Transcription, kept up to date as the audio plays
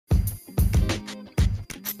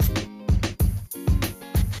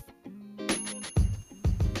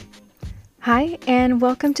Hi, and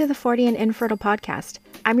welcome to the 40 and Infertile podcast.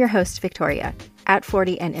 I'm your host, Victoria, at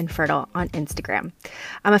 40 and Infertile on Instagram.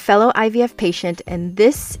 I'm a fellow IVF patient, and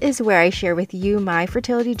this is where I share with you my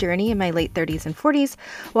fertility journey in my late 30s and 40s,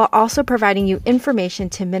 while also providing you information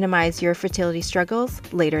to minimize your fertility struggles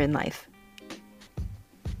later in life.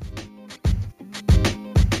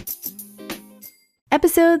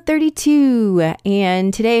 Episode 32,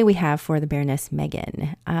 and today we have for the Baroness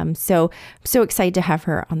Meghan. I'm so excited to have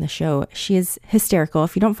her on the show. She is hysterical.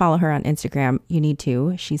 If you don't follow her on Instagram, you need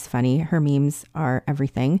to. She's funny. Her memes are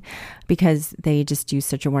everything because they just do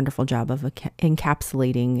such a wonderful job of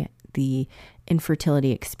encapsulating the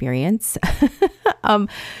infertility experience.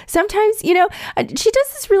 Sometimes, she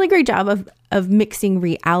does this really great job of mixing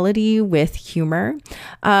reality with humor,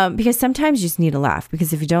 because sometimes you just need to laugh,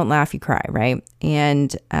 because if you don't laugh, you cry, right?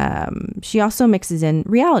 And she also mixes in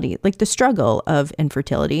reality, like the struggle of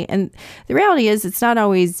infertility. And the reality is it's not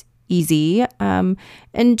always easy. And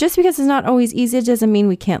just because it's not always easy, it doesn't mean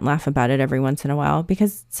we can't laugh about it every once in a while,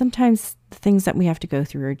 because sometimes the things that we have to go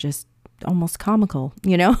through are just almost comical,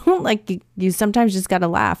 like you sometimes just got to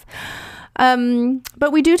laugh.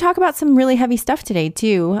 But we do talk about some really heavy stuff today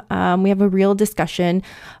too. We have a real discussion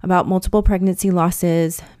about multiple pregnancy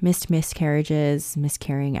losses, missed miscarriages,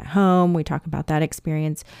 miscarrying at home. We talk about that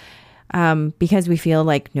experience, because we feel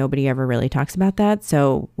like nobody ever really talks about that.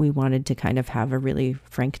 So we wanted to kind of have a really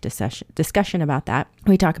frank discussion about that.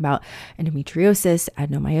 We talk about endometriosis,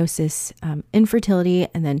 adenomyosis, infertility,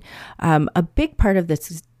 and then a big part of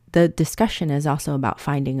the discussion is also about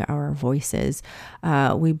finding our voices.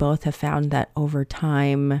 We both have found that over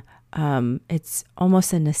time, it's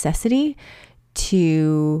almost a necessity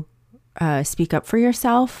to speak up for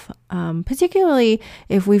yourself, particularly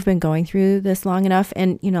if we've been going through this long enough.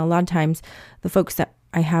 And, a lot of times the folks that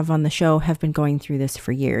I have on the show have been going through this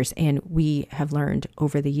for years. And we have learned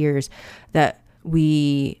over the years that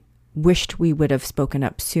we wished we would have spoken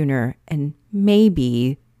up sooner, and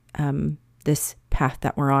maybe this path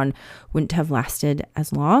that we're on wouldn't have lasted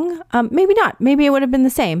as long. Maybe not. Maybe it would have been the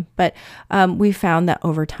same. But we found that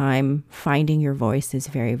over time, finding your voice is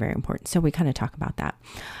very, very important. So we kind of talk about that.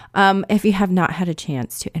 If you have not had a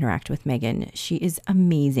chance to interact with Meghan, she is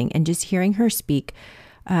amazing. And just hearing her speak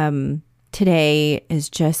today is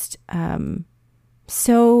just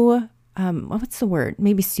so... what's the word?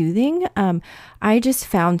 Maybe soothing. I just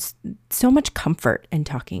found so much comfort in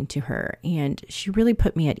talking to her, and she really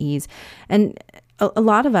put me at ease. And a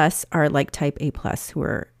lot of us are like type A+ who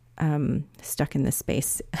are stuck in this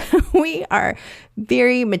space. We are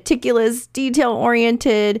very meticulous, detail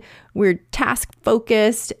oriented. We're task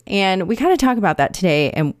focused, and we kind of talk about that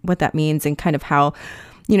today and what that means, and kind of how,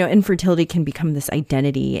 infertility can become this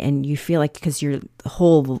identity, and you feel like because your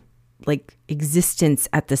whole existence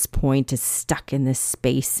at this point is stuck in this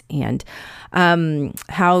space, and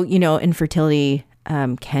how, infertility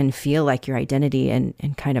can feel like your identity,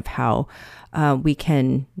 and kind of how we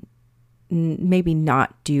can maybe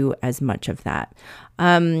not do as much of that.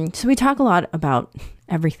 So we talk a lot about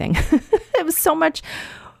everything. It was so much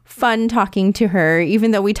fun talking to her,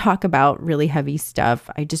 even though we talk about really heavy stuff.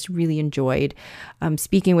 I just really enjoyed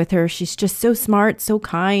speaking with her. She's just so smart, so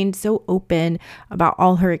kind, so open about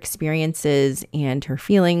all her experiences and her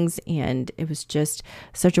feelings. And it was just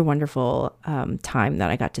such a wonderful time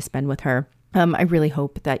that I got to spend with her. I really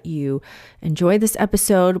hope that you enjoy this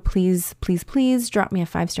episode. Please, please, please drop me a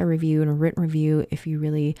 5-star review and a written review if you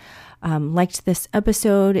really liked this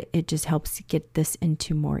episode. It just helps get this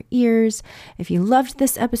into more ears. If you loved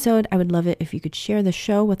this episode, I would love it if you could share the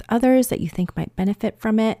show with others that you think might benefit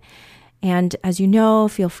from it. And as you know,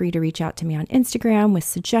 feel free to reach out to me on Instagram with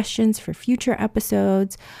suggestions for future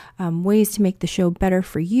episodes, ways to make the show better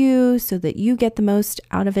for you so that you get the most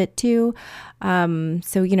out of it too. I'm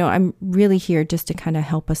really here just to kind of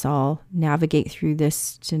help us all navigate through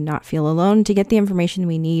this, to not feel alone, to get the information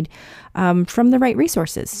we need from the right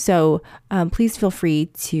resources. So please feel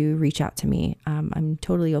free to reach out to me. I'm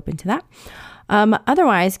totally open to that.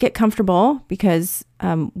 Otherwise, get comfortable, because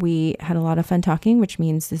we had a lot of fun talking, which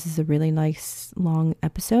means this is a really nice long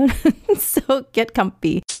episode. So get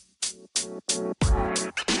comfy.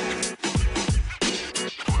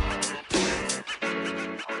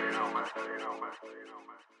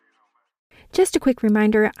 Just a quick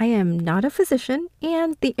reminder, I am not a physician,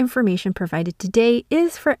 and the information provided today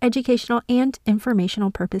is for educational and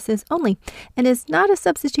informational purposes only, and is not a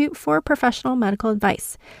substitute for professional medical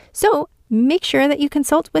advice. So Make sure that you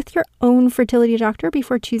consult with your own fertility doctor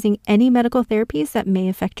before choosing any medical therapies that may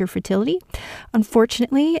affect your fertility.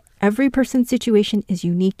 Unfortunately, every person's situation is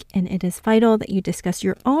unique, and it is vital that you discuss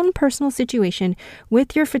your own personal situation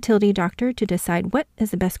with your fertility doctor to decide what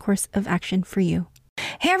is the best course of action for you.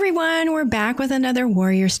 Hey everyone, we're back with another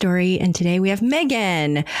warrior story, and today we have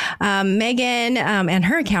Meghan. Meghan and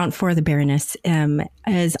her account for the Baroness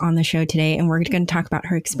is on the show today, and we're going to talk about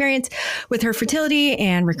her experience with her fertility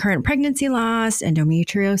and recurrent pregnancy loss,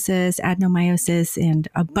 endometriosis, adenomyosis, and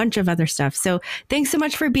a bunch of other stuff. So thanks so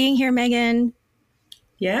much for being here, Meghan.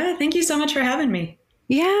 Yeah, thank you so much for having me.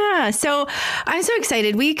 Yeah, so I'm so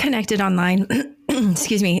excited. We connected online,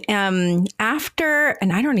 excuse me, after,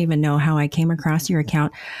 and I don't even know how I came across your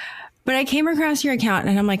account, but I came across your account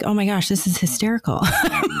and I'm like, oh my gosh, this is hysterical.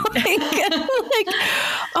 Oh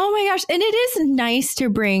my gosh. And it is nice to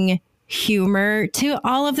bring humor to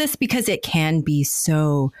all of this because it can be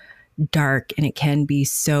so dark and it can be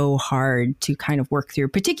so hard to kind of work through,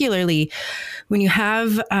 particularly when you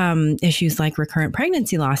have issues like recurrent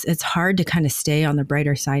pregnancy loss. It's hard to kind of stay on the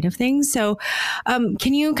brighter side of things. So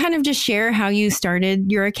can you kind of just share how you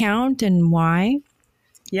started your account and why?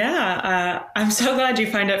 Yeah, I'm so glad you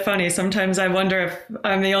find it funny. Sometimes I wonder if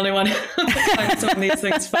I'm the only one who finds some of these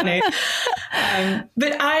things funny.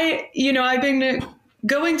 But I've been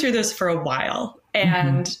going through this for a while,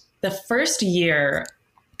 and the first year,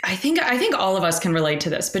 I think all of us can relate to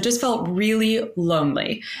this, but just felt really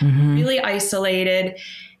lonely, really isolated.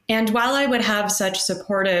 And while I would have such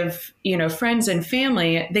supportive, friends and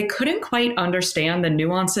family, they couldn't quite understand the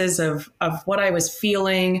nuances of what I was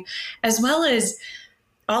feeling, as well as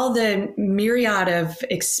all the myriad of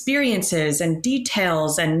experiences and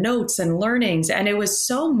details and notes and learnings. And it was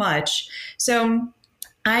so much. So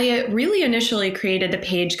I really initially created the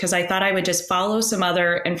page because I thought I would just follow some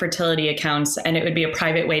other infertility accounts, and it would be a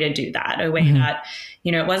private way to do that, a way that,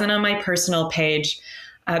 it wasn't on my personal page.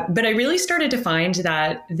 But I really started to find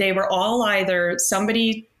that they were all either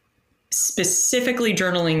somebody specifically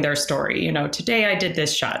journaling their story. Today I did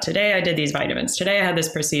this shot. Today I did these vitamins. Today I had this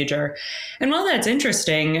procedure. And while that's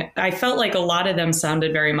interesting, I felt like a lot of them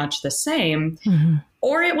sounded very much the same.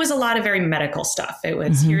 Or it was a lot of very medical stuff. It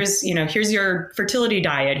was, here's your fertility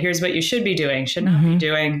diet. Here's what you should be doing, should not be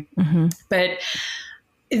doing. But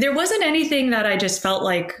there wasn't anything that I just felt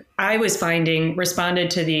like I was finding responded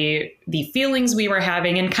to the feelings we were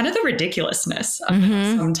having and kind of the ridiculousness of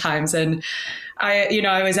it sometimes. And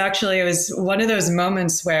it was one of those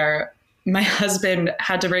moments where my husband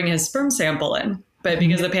had to bring his sperm sample in. But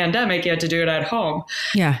because of the pandemic, you had to do it at home.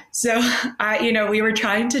 Yeah. So, we were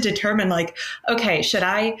trying to determine okay, should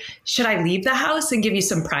I leave the house and give you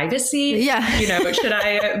some privacy? Yeah. Should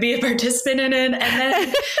I be a participant in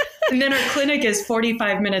it? And then our clinic is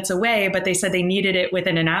 45 minutes away, but they said they needed it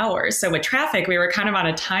within an hour. So with traffic, we were kind of on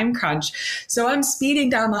a time crunch. So I'm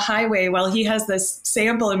speeding down the highway while he has this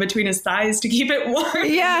sample in between his thighs to keep it warm.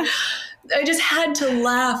 Yeah. I just had to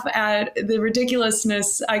laugh at the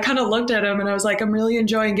ridiculousness. I kind of looked at him and I was like, I'm really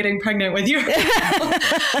enjoying getting pregnant with you.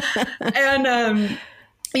 And,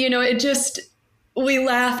 we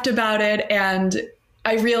laughed about it. And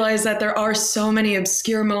I realized that there are so many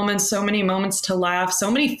obscure moments, so many moments to laugh,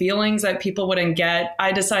 so many feelings that people wouldn't get.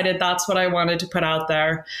 I decided that's what I wanted to put out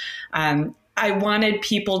there. I wanted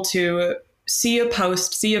people to see a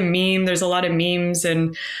post, see a meme. There's a lot of memes,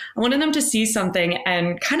 and I wanted them to see something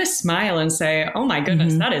and kind of smile and say, oh my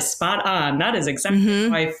goodness, that is spot on. That is exactly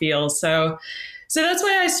how I feel. So that's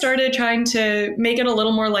why I started trying to make it a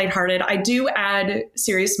little more lighthearted. I do add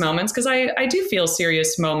serious moments because I do feel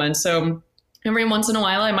serious moments. So every once in a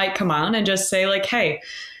while I might come on and just say hey,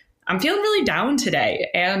 I'm feeling really down today.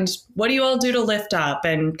 And what do you all do to lift up,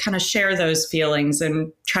 and kind of share those feelings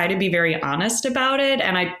and try to be very honest about it.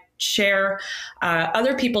 And I share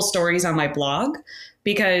other people's stories on my blog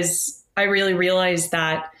because I really realized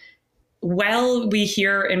that while we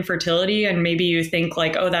hear infertility and maybe you think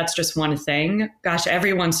oh, that's just one thing, gosh,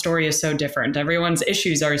 everyone's story is so different. Everyone's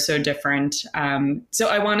issues are so different. So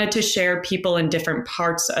I wanted to share people in different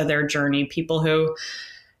parts of their journey, people who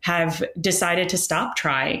have decided to stop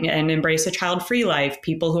trying and embrace a child-free life,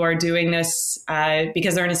 people who are doing this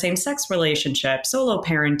because they're in a same-sex relationship, solo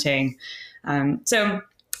parenting. So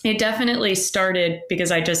it definitely started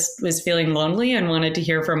because I just was feeling lonely and wanted to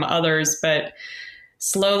hear from others. But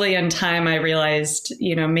slowly in time, I realized,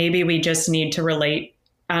 maybe we just need to relate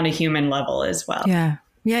on a human level as well. Yeah.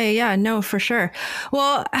 Yeah. No, for sure.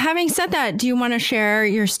 Well, having said that, do you want to share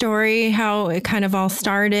your story, how it kind of all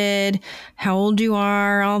started, how old you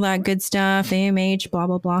are, all that good stuff, AMH, blah,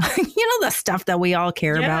 blah, blah. The stuff that we all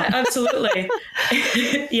care about. Absolutely.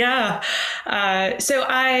 Yeah.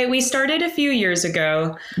 We started a few years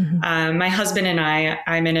ago. My husband and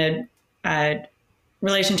I'm in a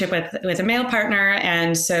relationship with a male partner.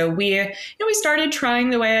 And so we started trying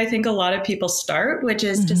the way I think a lot of people start, which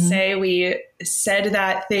is to say, we said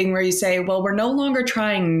that thing where you say, well, we're no longer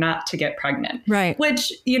trying not to get pregnant. Right.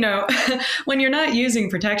 Which, when you're not using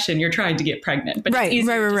protection, you're trying to get pregnant. But it's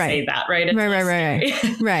easier to say that, right?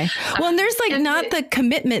 It's right. Well, and there's like not the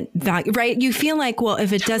commitment value, right? You feel like, well,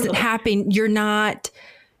 if it doesn't happen, you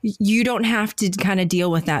don't have to kind of deal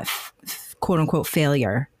with that quote unquote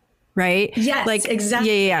failure. Right? Yes, like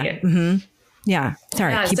exactly. Yeah.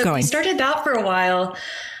 Sorry, keep going. We started that for a while.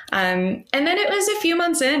 And then it was a few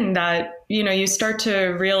months in that, you start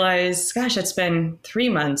to realize, gosh, it's been 3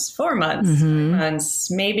 months, 4 months, 5 months.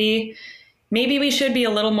 Maybe we should be a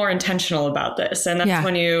little more intentional about this. And that's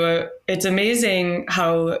when it's amazing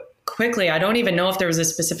how quickly, I don't even know if there was a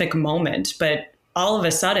specific moment, but all of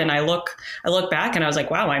a sudden I look back and I was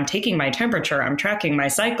like, wow, I'm taking my temperature. I'm tracking my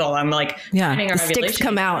cycle. I'm like, planning our ovulation. Sticks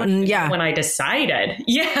come out and when I decided.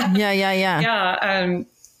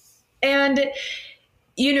 And,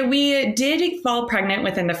 we did fall pregnant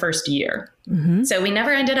within the first year. So we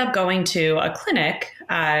never ended up going to a clinic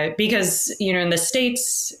because, in the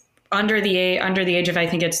States, under the age of, I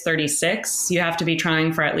think it's 36, you have to be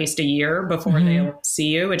trying for at least a year before they'll see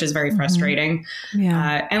you, which is very frustrating.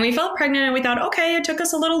 And we felt pregnant and we thought, okay, it took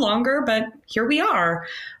us a little longer, but here we are.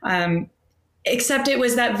 Except it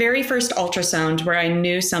was that very first ultrasound where I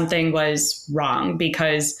knew something was wrong,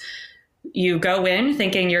 because you go in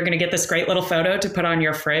thinking you're going to get this great little photo to put on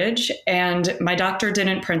your fridge. And my doctor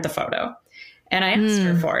didn't print the photo. And I asked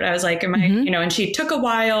her for it. I was like, am I, and she took a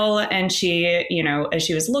while, and she, as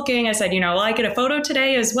she was looking, I said, will I get a photo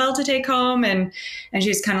today as well to take home? And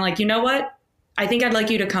she's kind of like, you know what? I think I'd like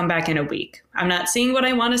you to come back in a week. I'm not seeing what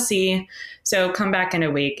I want to see. So come back in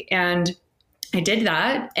a week. And I did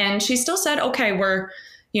that. And she still said, okay,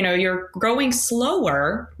 you're growing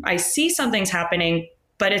slower. I see something's happening,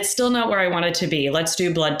 but it's still not where I want it to be. Let's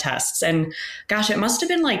do blood tests. And gosh, it must have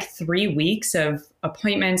been like 3 weeks of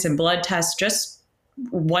appointments and blood tests, just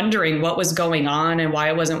wondering what was going on and why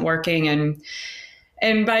it wasn't working.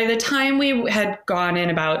 And by the time we had gone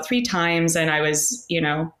in about 3 times and I was,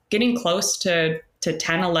 getting close to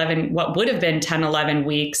 10, 11, what would have been 10, 11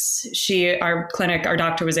 weeks, our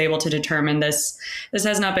doctor was able to determine this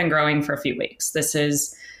has not been growing for a few weeks. This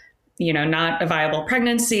is, not a viable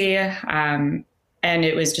pregnancy. And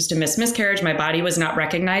it was just a miscarriage. My body was not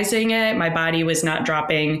recognizing it. My body was not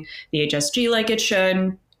dropping the HSG like it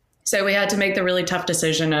should. So we had to make the really tough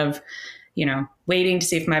decision of, waiting to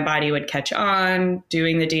see if my body would catch on,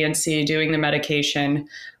 doing the DNC, doing the medication.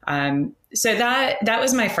 So that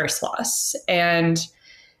was my first loss. And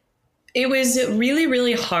it was really,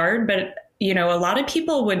 really hard. But, a lot of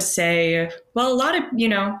people would say, well, a lot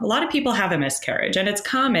of people have a miscarriage and it's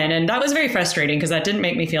common. And that was very frustrating because that didn't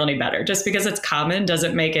make me feel any better. Just because it's common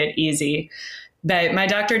doesn't make it easy. But my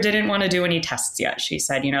doctor didn't want to do any tests yet. She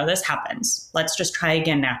said, this happens. Let's just try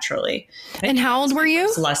again naturally. And how old were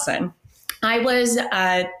you? Lesson. I was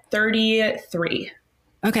 33.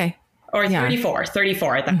 Okay. Or 34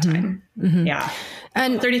 at that time. Yeah.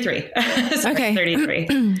 And 33. Okay.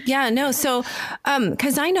 33. Yeah, no. So,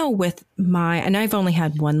 cause I know and I've only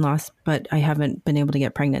had one loss, but I haven't been able to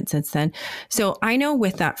get pregnant since then. So I know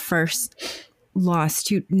with that first loss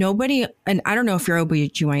too, nobody, and I don't know if your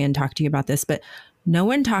OBGYN talked to you about this, but no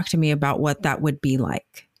one talked to me about what that would be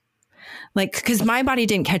like. Like, cause my body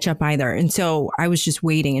didn't catch up either. And so I was just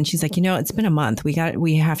waiting, and she's like, it's been a month. We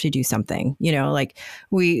have to do something, like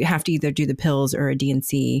we have to either do the pills or a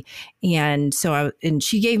DNC. And so and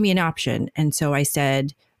she gave me an option. And so I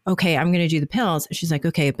said, okay, I'm going to do the pills. She's like,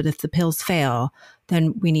 okay, but if the pills fail,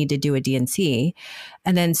 then we need to do a DNC.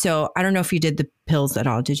 And then, so I don't know if you did the pills at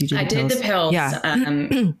all. Did you do the pills? I did the pills.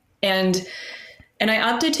 Yeah. And I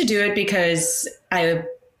opted to do it because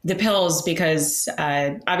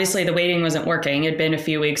obviously the waiting wasn't working. It'd been a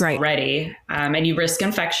few weeks already. And you risk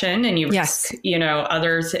infection, and you risk,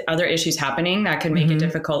 other issues happening that could make it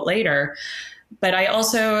difficult later. But I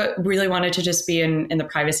also really wanted to just be in the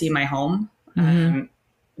privacy of my home.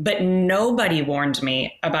 But nobody warned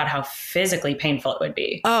me about how physically painful it would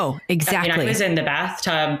be. Oh, exactly. I was in the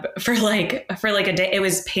bathtub for like a day. It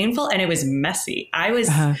was painful and it was messy. I was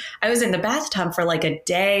in the bathtub for like a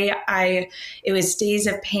day. It was days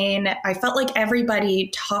of pain. I felt like everybody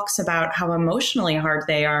talks about how emotionally hard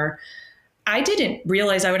they are. I didn't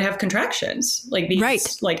realize I would have contractions, like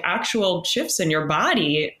these like actual shifts in your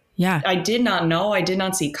body. Yeah. I did not know. I did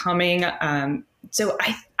not see coming. So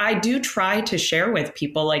I do try to share with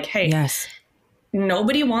people like, hey,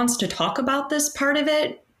 nobody wants to talk about this part of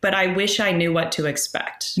it, but I wish I knew what to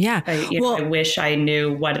expect. Yeah. I wish I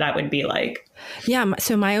knew what that would be like. Yeah.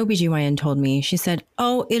 So my OBGYN told me, she said,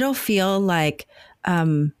 oh, it'll feel like,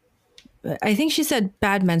 I think she said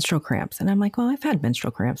bad menstrual cramps. And I'm like, well, I've had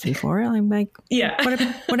menstrual cramps before. I'm like, yeah,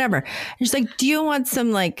 whatever. And she's like, do you want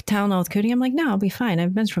some like Tylenol with codeine? I'm like, no, I'll be fine. I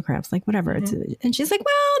have menstrual cramps, like whatever. And she's like,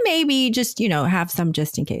 well, maybe just, have some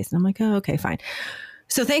just in case. And I'm like, oh, okay, fine.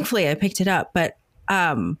 So thankfully I picked it up. But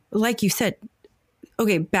like you said,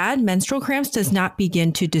 okay, bad menstrual cramps does not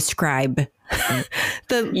begin to describe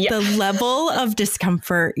the level of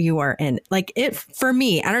discomfort you are in. Like it, for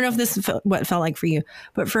me, I don't know if this is what it felt like for you,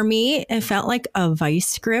 but for me, it felt like a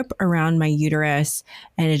vice grip around my uterus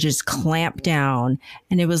and it just clamped down.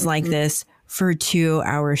 And it was like this for 2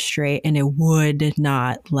 hours straight and it would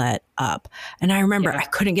not let up. And I remember I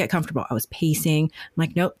couldn't get comfortable. I was pacing. I'm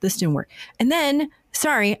like, nope, this didn't work. And then,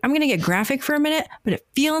 sorry, I'm going to get graphic for a minute, but it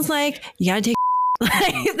feels like you got to take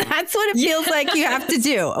like, that's what it feels like you have to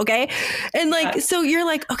do. Okay. And like, so you're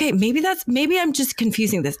like, okay, maybe I'm just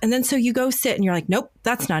confusing this. And then so you go sit and you're like, nope,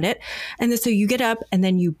 that's not it. And then so you get up and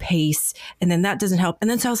then you pace and then that doesn't help.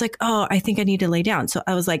 And then so I was like, oh, I think I need to lay down. So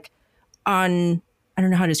I was like I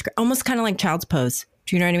don't know how to describe, almost kind of like child's pose.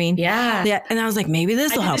 Do you know what I mean? Yeah. And I was like, maybe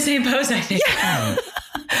this will help. The same pose, I think. Yeah.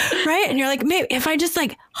 Right. And you're like, maybe if I just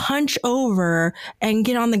like hunch over and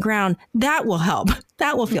get on the ground, that will help.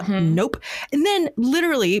 That will feel. Nope. And then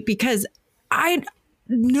literally, because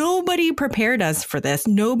nobody prepared us for this.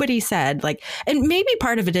 Nobody said like, and maybe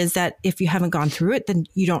part of it is that if you haven't gone through it, then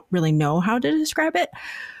you don't really know how to describe it.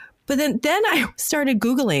 But then I started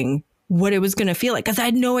Googling what it was going to feel like because I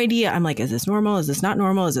had no idea. I'm like, is this normal? Is this not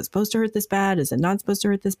normal? Is it supposed to hurt this bad? Is it not supposed to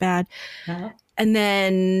hurt this bad? And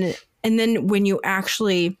then when you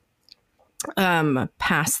actually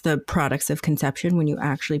pass the products of conception, when you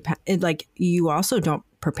actually you also don't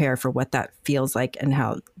prepare for what that feels like and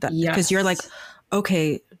how that, because you're like,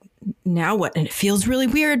 okay, now what? And it feels really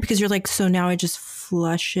weird because you're like, so now I just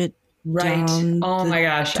flush it down my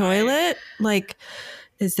gosh, toilet? Like,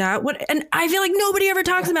 is that what? And I feel like nobody ever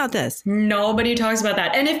talks about this. Nobody talks about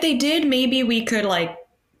that. And if they did, maybe we could like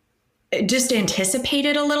just anticipate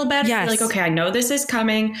it a little better. Yes. Like, okay, I know this is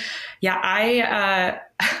coming. Yeah,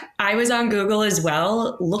 I was on Google as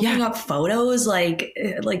well, looking up photos. Like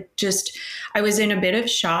just, I was in a bit of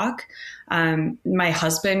shock. My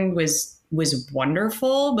husband was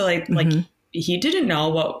wonderful, but like he didn't know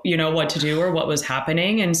what to do or what was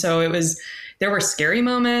happening, and so there were scary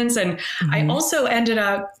moments, and I also ended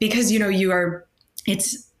up because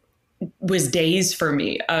was days for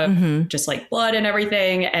me of just like blood and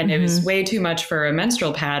everything. And it was way too much for a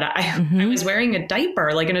menstrual pad. I was wearing a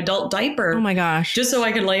diaper, like an adult diaper. Oh my gosh. Just so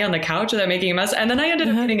I could lay on the couch without making a mess. And then I ended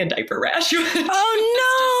up getting a diaper rash.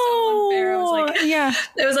 Oh no. It was like,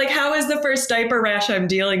 it was like, how is the first diaper rash I'm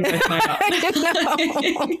dealing with? Oh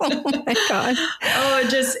my God.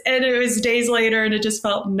 And it was days later and it just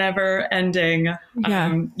felt never ending.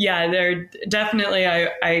 There definitely,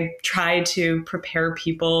 I try to prepare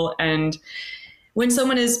people. And when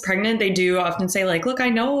someone is pregnant, they do often say like, look, I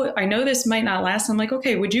know this might not last. I'm like,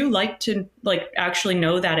 okay, would you like to like actually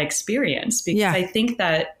know that experience? Because I think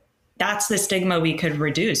that's the stigma we could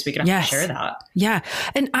reduce. We could share that. Yeah.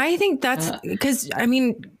 And I think that's because, I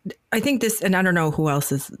think this, and I don't know who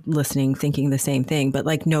else is listening thinking the same thing, but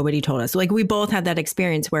like nobody told us. Like we both had that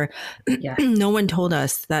experience where no one told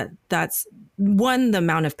us that that's one, the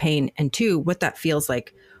amount of pain, and two, what that feels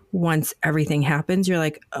like once everything happens. You're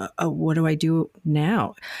like, what do I do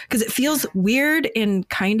now? Because it feels weird and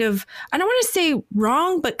kind of, I don't want to say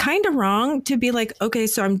wrong, but kind of wrong to be like, okay,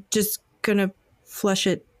 so I'm just going to flush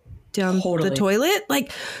it down the toilet.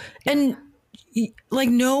 Like, and like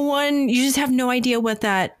you just have no idea what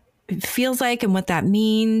that feels like and what that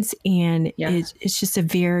means. And it's just a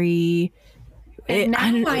very,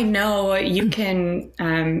 I know you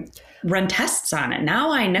can, run tests on it.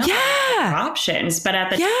 Now I know options, but at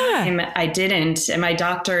the time I didn't. And my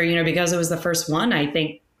doctor, because it was the first one, I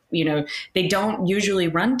think, they don't usually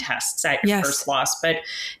run tests at your first loss. But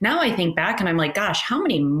now I think back and I'm like, gosh, how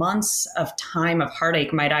many months of time of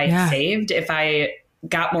heartache might I have saved if I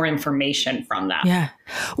got more information from that? Yeah.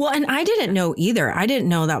 Well, and I didn't know either. I didn't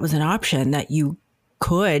know that was an option that you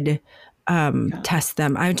could test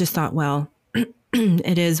them. I just thought, well,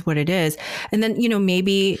 it is what it is. And then,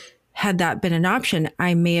 maybe had that been an option,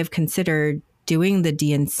 I may have considered doing the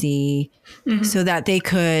DNC so that they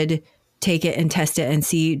could take it and test it and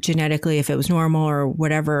see genetically if it was normal or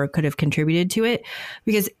whatever could have contributed to it.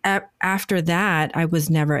 Because after that, I was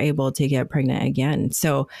never able to get pregnant again.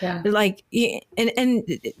 So like, and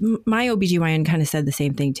my OBGYN kind of said the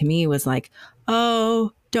same thing to me, was like,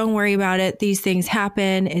 oh, don't worry about it. These things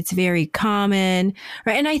happen. It's very common.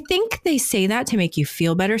 Right. And I think they say that to make you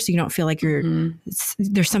feel better. So you don't feel like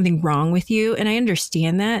there's something wrong with you. And I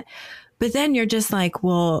understand that. But then you're just like,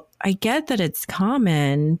 well, I get that it's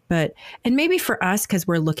common, and maybe for us, because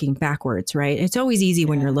we're looking backwards, right? It's always easy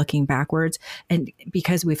when you're looking backwards. And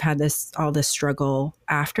because we've had all this struggle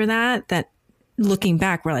after that looking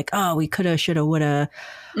back, we're like, oh, we coulda, shoulda, woulda,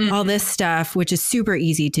 all this stuff, which is super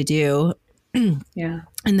easy to do. Yeah.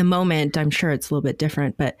 In the moment, I'm sure it's a little bit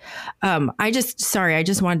different, but I just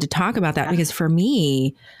wanted to talk about that because for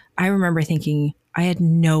me, I remember thinking I had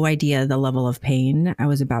no idea the level of pain I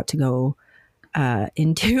was about to go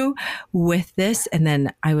into with this. And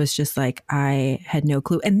then I was just like, I had no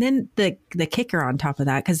clue. And then the kicker on top of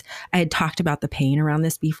that, because I had talked about the pain around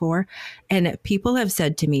this before, and people have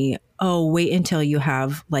said to me, oh, wait until you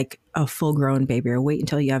have like a full grown baby, or wait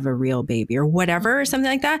until you have a real baby, or whatever, or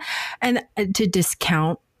something like that. And to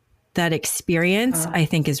discount that experience, I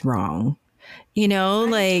think is wrong.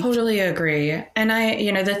 I totally agree. And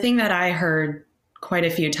the thing that I heard quite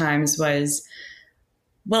a few times was,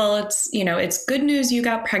 well, it's good news you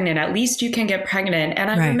got pregnant. At least you can get pregnant. And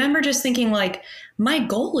I remember just thinking, like, my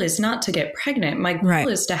goal is not to get pregnant. My goal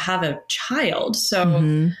is to have a child.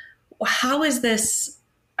 So how is this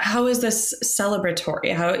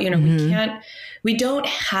celebratory?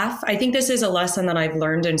 I think this is a lesson that I've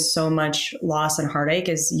learned in so much loss and heartache,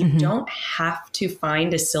 is you don't have to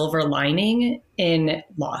find a silver lining in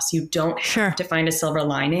loss. You don't have to find a silver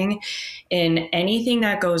lining in anything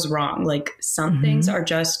that goes wrong. Like, some things are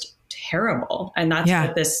just terrible. And that's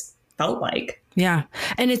what this felt like. Yeah.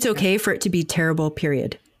 And it's okay for it to be terrible,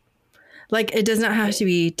 period. Like, it does not have to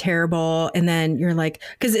be terrible. And then you're like,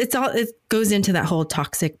 because it goes into that whole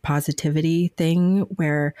toxic positivity thing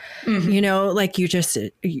where, like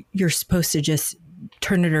you're supposed to just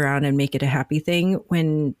turn it around and make it a happy thing,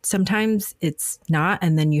 when sometimes it's not.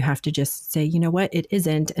 And then you have to just say, you know what, it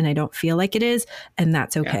isn't. And I don't feel like it is. And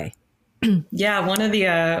that's okay. Yeah. One of the,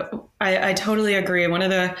 I totally agree. One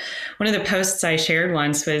of the posts I shared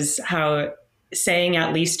once was how saying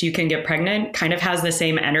at least you can get pregnant kind of has the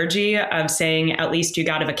same energy of saying at least you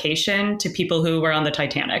got a vacation to people who were on the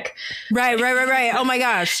Titanic. Right. Oh my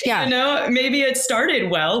gosh. Yeah. Maybe it started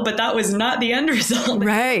well, but that was not the end result.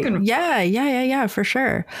 Right. Yeah, for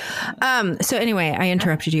sure. So anyway, I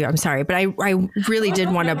interrupted you. I'm sorry, but I really did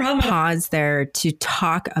want to pause there to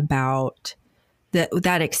talk about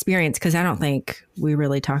that experience, because I don't think we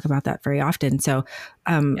really talk about that very often. So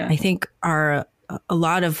I think a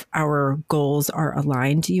lot of our goals are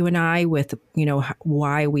aligned, you and I, with,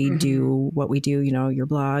 why we do what we do, your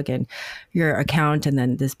blog and your account. And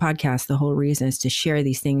then this podcast, the whole reason is to share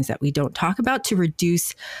these things that we don't talk about, to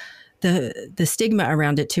reduce the stigma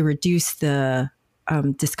around it, to reduce the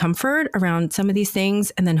discomfort around some of these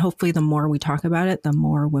things. And then hopefully the more we talk about it, the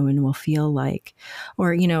more women will feel like,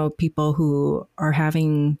 or, people who are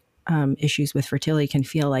having issues with fertility can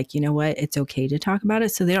feel like, you know what, it's okay to talk about it.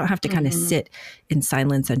 So they don't have to kind of sit in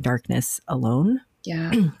silence and darkness alone.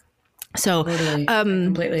 Yeah. So totally. I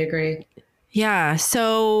completely agree. Yeah.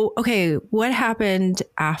 So, okay. What happened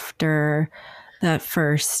after that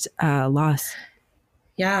first loss?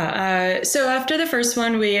 Yeah. So after the first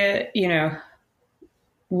one, we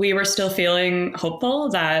were still feeling hopeful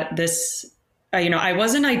that this, I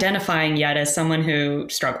wasn't identifying yet as someone who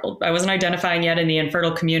struggled. I wasn't identifying yet in the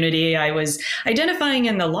infertile community. I was identifying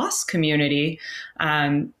in the loss community.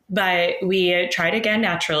 But we tried again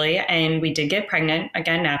naturally, and we did get pregnant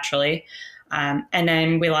again naturally. And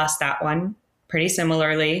then we lost that one pretty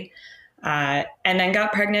similarly, and then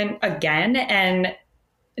got pregnant again. And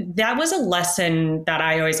that was a lesson that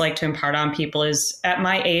I always like to impart on people, is at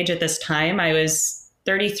my age at this time, I was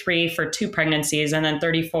 33 for 2 pregnancies and then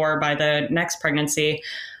 34 by the next pregnancy.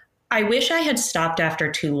 I wish I had stopped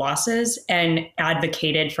after 2 losses and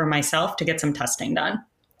advocated for myself to get some testing done,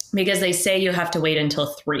 because they say you have to wait until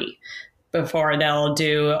 3 before they'll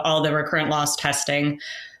do all the recurrent loss testing.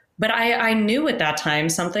 But I knew at that time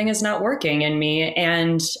something is not working in me,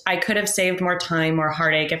 and I could have saved more time, more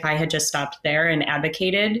heartache if I had just stopped there and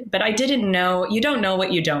advocated. But I didn't know. You don't know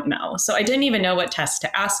what you don't know. So I didn't even know what tests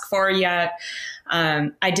to ask for yet.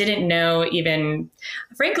 I didn't know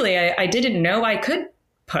frankly, I didn't know I could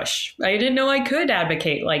push. I didn't know I could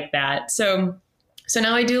advocate like that. So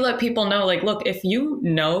now I do let people know, like, look, if you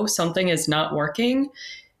know something is not working,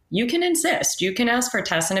 you can insist, you can ask for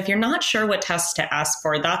tests. And if you're not sure what tests to ask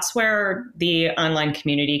for, that's where the online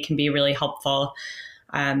community can be really helpful.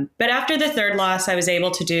 But after the third loss, I was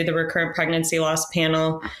able to do the recurrent pregnancy loss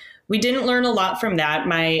panel. We didn't learn a lot from that.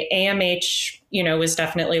 My AMH, was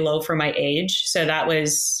definitely low for my age. So that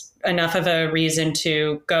was enough of a reason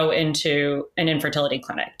to go into an infertility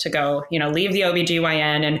clinic, to go, leave the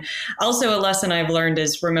OBGYN. And also a lesson I've learned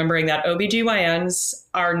is remembering that OBGYNs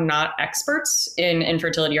are not experts in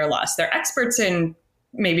infertility or loss. They're experts in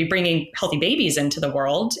maybe bringing healthy babies into the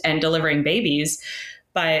world and delivering babies.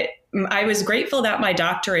 But I was grateful that my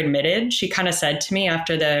doctor admitted, she kind of said to me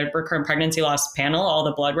after the recurrent pregnancy loss panel, all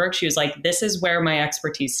the blood work, she was like, this is where my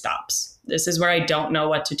expertise stops. This is where I don't know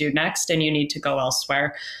what to do next, and you need to go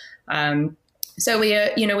elsewhere. So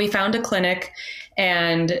we found a clinic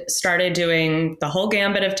and started doing the whole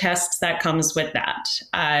gambit of tests that comes with that.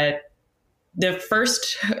 The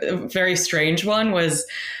first very strange one was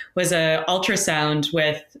a ultrasound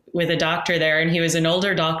with a doctor there, and he was an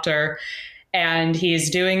older doctor, and he's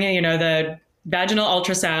doing, the vaginal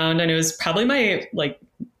ultrasound, and it was probably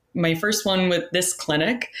my first one with this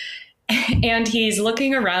clinic. And he's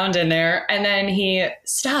looking around in there, and then he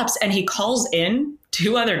stops and he calls in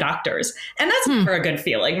 2 other doctors. And that's never a good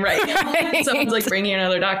feeling, right? Right. Someone's like bringing in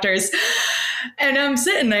other doctors. And I'm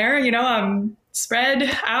sitting there, I'm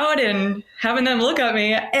spread out and having them look at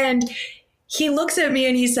me. And he looks at me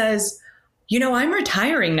and he says, I'm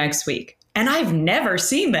retiring next week. And I've never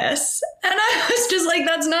seen this. And I was just like,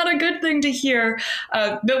 that's not a good thing to hear.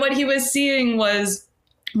 But what he was seeing was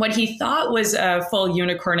what he thought was a full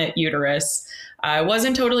unicornate uterus. I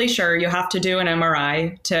wasn't totally sure. You have to do an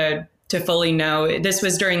MRI to fully know. This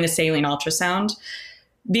was during the saline ultrasound,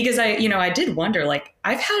 because I did wonder,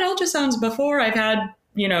 I've had ultrasounds before. I've had,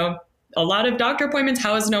 a lot of doctor appointments.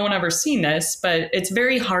 How has no one ever seen this? But it's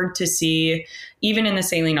very hard to see even in the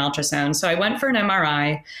saline ultrasound. So I went for an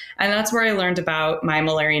MRI, and that's where I learned about my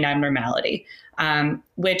Müllerian abnormality,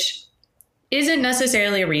 which isn't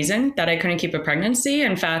necessarily a reason that I couldn't keep a pregnancy.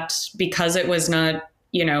 In fact, because it was not,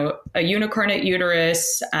 a unicornate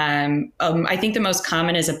uterus, I think the most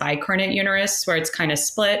common is a bicornate uterus, where it's kind of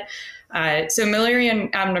split. So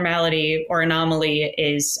Müllerian abnormality or anomaly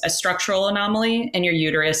is a structural anomaly in your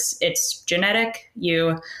uterus. It's genetic.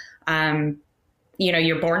 You're born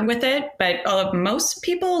with it, but most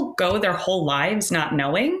people go their whole lives not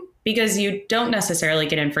knowing, because you don't necessarily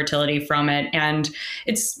get infertility from it. And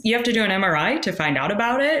you have to do an MRI to find out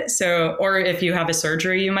about it. So, or if you have a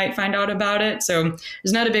surgery, you might find out about it. So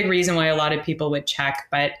there's not a big reason why a lot of people would check,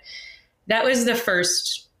 but that was the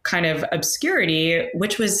first kind of obscurity,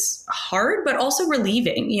 which was hard, but also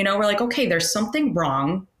relieving. We're like, okay, there's something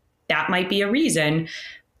wrong. That might be a reason.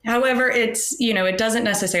 However, it doesn't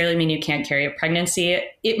necessarily mean you can't carry a pregnancy.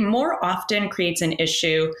 It more often creates an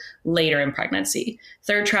issue later in pregnancy,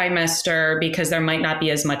 3rd trimester, because there might not be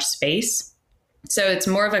as much space. So it's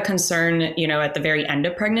more of a concern, at the very end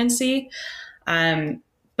of pregnancy.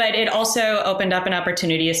 But it also opened up an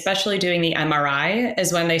opportunity, especially doing the MRI,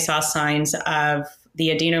 is when they saw signs of the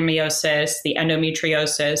adenomyosis, the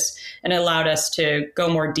endometriosis, and it allowed us to go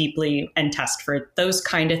more deeply and test for those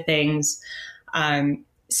kind of things.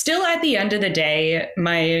 Still, at the end of the day,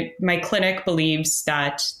 my clinic believes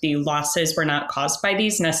that the losses were not caused by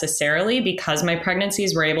these necessarily, because my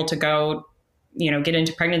pregnancies were able to go, get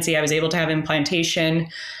into pregnancy. I was able to have implantation.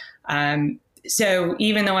 So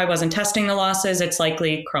even though I wasn't testing the losses, it's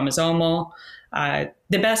likely chromosomal.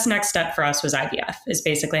 The best next step for us was IVF, is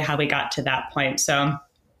basically how we got to that point. So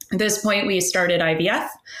at this point, we started IVF.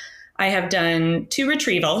 I have done 2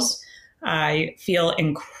 retrievals. I feel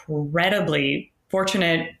incredibly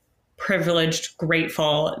fortunate, privileged,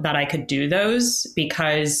 grateful that I could do those,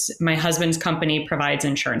 because my husband's company provides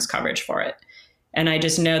insurance coverage for it. And I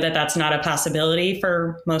just know that that's not a possibility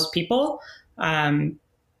for most people. And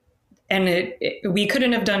we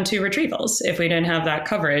couldn't have done 2 retrievals if we didn't have that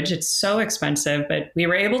coverage. It's so expensive, but we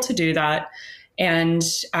were able to do that. And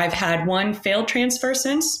I've had 1 failed transfer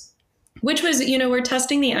since, which was, we're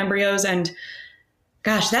testing the embryos, and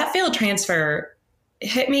gosh, that failed transfer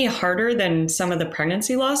hit me harder than some of the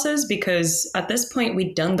pregnancy losses, because at this point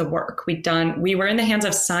we'd done the work. We were in the hands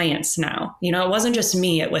of science now. It wasn't just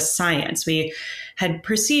me, it was science. We had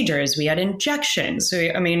procedures, we had injections.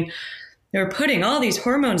 They were putting all these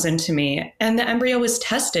hormones into me, and the embryo was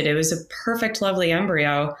tested. It was a perfect, lovely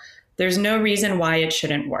embryo. There's no reason why it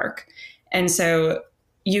shouldn't work. And so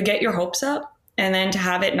you get your hopes up, and then to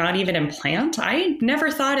have it not even implant, I never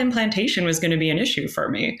thought implantation was going to be an issue for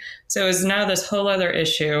me. So it was now this whole other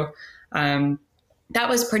issue. That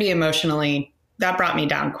was pretty emotionally, that brought me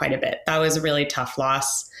down quite a bit. That was a really tough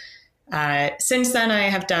loss. Since then, I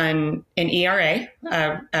have done an ERA,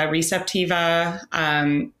 a Receptiva.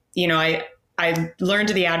 I learned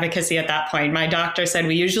the advocacy at that point. My doctor said,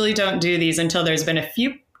 we usually don't do these until there's been a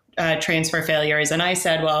few transfer failures. And I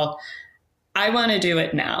said, well, I want to do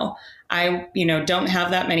it now. I, don't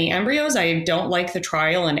have that many embryos. I don't like the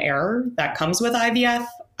trial and error that comes with IVF.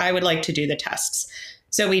 I would like to do the tests.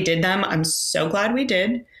 So we did them. I'm so glad we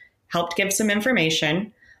did. Helped give some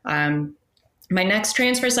information. My next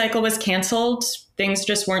transfer cycle was canceled. Things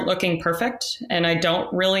just weren't looking perfect. And I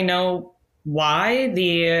don't really know why. I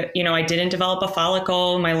didn't develop a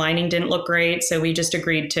follicle. My lining didn't look great. So we just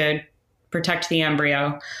agreed to protect the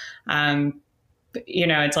embryo.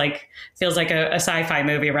 It's like, feels like a sci-fi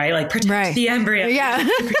movie, right? Like protect the embryo,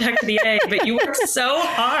 protect the egg, but you work so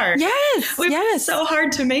hard. We worked so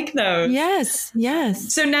hard to make those.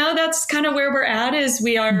 Yes. So now that's kind of where we're at is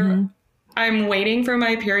I'm waiting for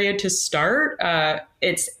my period to start.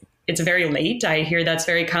 It's very late. I hear that's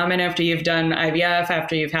very common after you've done IVF,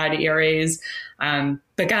 after you've had ERAs.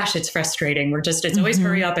 But gosh, it's frustrating. It's always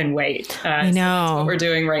hurry up and wait. I know. So that's what we're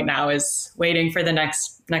doing right now is waiting for the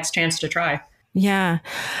next chance to try. Yeah.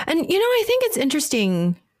 And, I think it's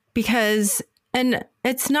interesting because, and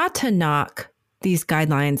it's not to knock these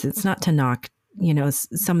guidelines. It's not to knock,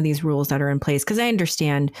 some of these rules that are in place, because I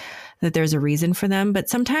understand that there's a reason for them. But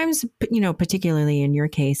sometimes, particularly in your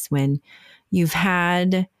case, when you've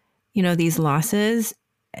had, these losses,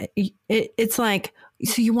 it's like,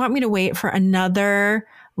 so you want me to wait for another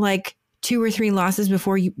like 2 or 3 losses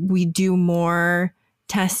before we do more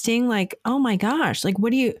testing? Like, oh my gosh, like,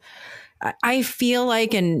 what do you... I feel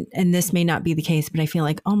like, and this may not be the case, but I feel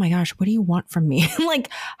like, oh my gosh, what do you want from me? Like,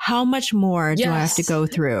 how much more do I have to go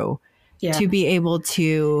through to be able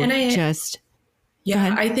to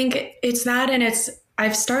I think it's that. And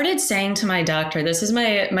I've started saying to my doctor, this is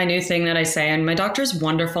my new thing that I say, and my doctor's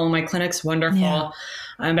wonderful. My clinic's wonderful. Yeah.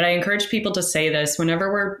 But I encourage people to say this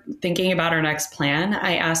whenever we're thinking about our next plan.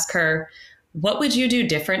 I ask her, what would you do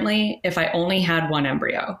differently if I only had one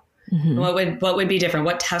embryo? Mm-hmm. What would be different?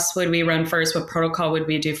 What tests would we run first? What protocol would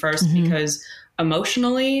we do first? Mm-hmm. Because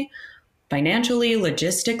emotionally, financially,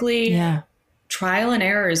 logistically, trial and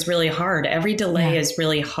error is really hard. Every delay is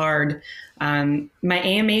really hard. My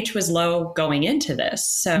AMH was low going into this.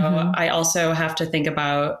 So I also have to think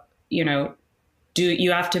about, do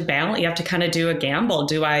you have to balance, you have to kind of do a gamble.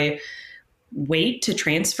 Do I wait to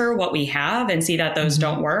transfer what we have and see that those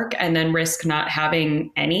don't work and then risk not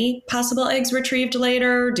having any possible eggs retrieved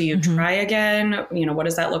later? Do you try again? What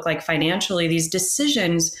does that look like financially? These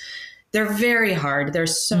decisions, they're very hard.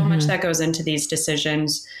 There's so much that goes into these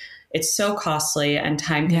decisions. It's so costly and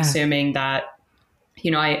time consuming that,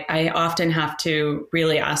 I often have to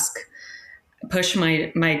really push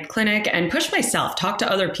my clinic and push myself, talk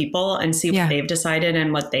to other people and see what they've decided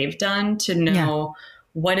and what they've done to know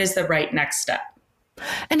what is the right next step.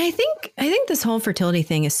 And I think this whole fertility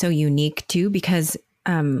thing is so unique too, because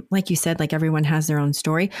like you said, like everyone has their own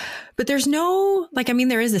story, but there's no,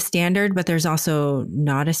 there is a standard, but there's also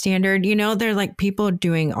not a standard, they're like people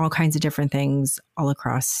doing all kinds of different things all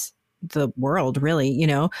across the world, really,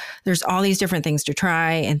 there's all these different things to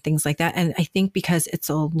try and things like that. And I think because it's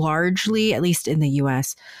largely, at least in the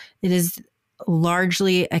US, it is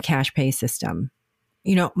largely a cash pay system.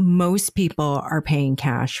 Most people are paying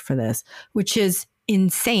cash for this, which is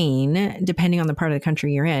insane depending on the part of the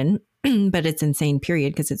country you're in, but it's insane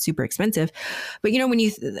period because it's super expensive. But, when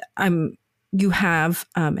you have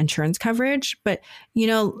insurance coverage, but,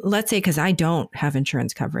 let's say, because I don't have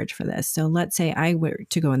insurance coverage for this. So let's say I were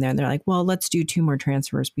to go in there and they're like, well, let's do 2 more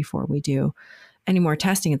transfers before we do any more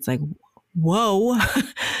testing. It's like, whoa,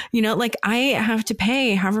 I have to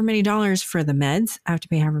pay however many dollars for the meds. I have to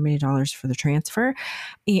pay however many dollars for the transfer.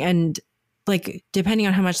 And depending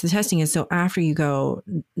on how much the testing is. So after you go,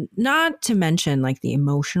 not to mention the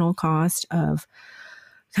emotional cost of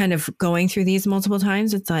kind of going through these multiple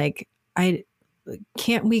times. It's like,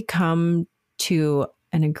 can't we come to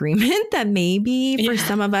an agreement that maybe for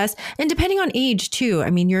some of us, and depending on age too,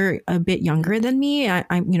 you're a bit younger than me.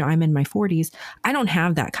 I'm in my 40s. I don't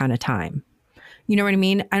have that kind of time. You know what I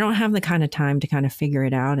mean? I don't have the kind of time to kind of figure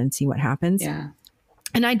it out and see what happens. Yeah.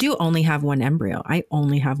 And I do only have one embryo.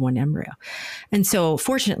 And so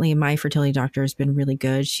fortunately, my fertility doctor has been really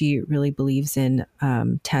good. She really believes in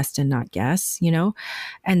test and not guess,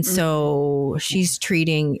 And so she's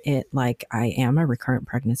treating it like I am a recurrent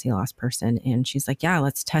pregnancy loss person. And she's like, yeah,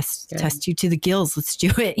 let's test you to the gills. Let's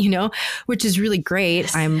do it, which is really great.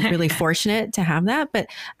 Yes. I'm really fortunate to have that. But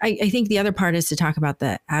I think the other part is to talk about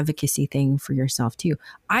the advocacy thing for yourself too.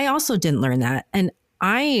 I also didn't learn that. And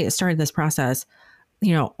I started this process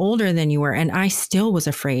older than you were, and I still was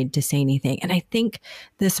afraid to say anything. And I think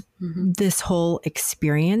this whole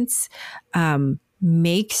experience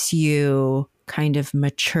makes you kind of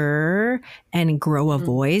mature and grow a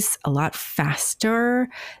voice a lot faster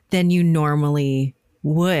than you normally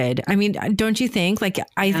would. I mean, don't you think? Like,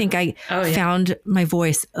 I think I found my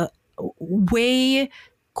voice way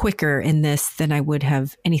quicker in this than I would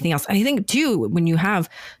have anything else. I think too, when you have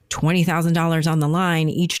 $20,000 on the line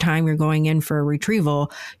each time you're going in for a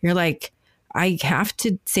retrieval, you're like, I have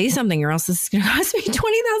to say something or else this is going to cost me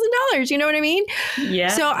 $20,000. You know what I mean? Yeah.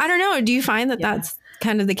 So I don't know. Do you find that that's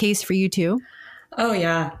kind of the case for you too? Oh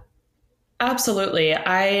yeah, absolutely.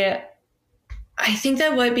 I think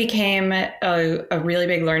that what became a really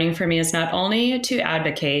big learning for me is not only to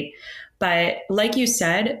advocate, but like you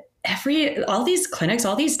said, all these clinics,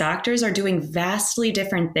 all these doctors are doing vastly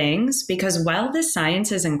different things because while the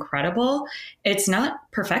science is incredible, it's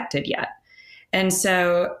not perfected yet. And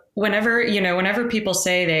so whenever people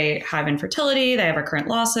say they have infertility, they have recurrent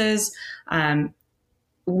losses,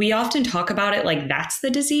 we often talk about it like that's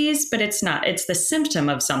the disease, but it's not. It's the symptom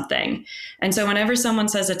of something. And so whenever someone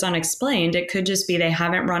says it's unexplained, it could just be they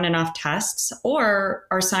haven't run enough tests or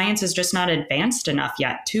our science is just not advanced enough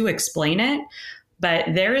yet to explain it.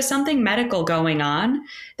 But there is something medical going on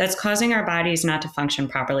that's causing our bodies not to function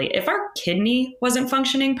properly. If our kidney wasn't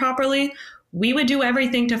functioning properly, we would do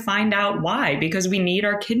everything to find out why, because we need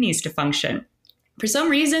our kidneys to function. For some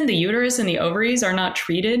reason, the uterus and the ovaries are not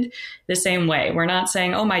treated the same way. We're not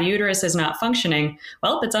saying, oh, my uterus is not functioning.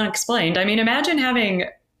 Well, it's unexplained. I mean, imagine having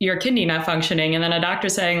your kidney not functioning and then a doctor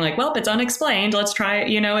saying like, well, it's unexplained. Let's try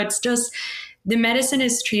it. It's just the medicine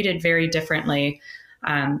is treated very differently.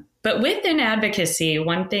 But within advocacy,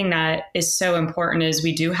 one thing that is so important is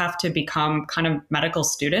we do have to become kind of medical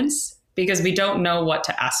students because we don't know what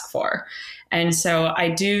to ask for. And so I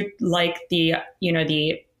do like the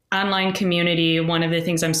online community. One of the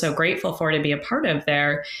things I'm so grateful for to be a part of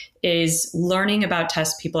there is learning about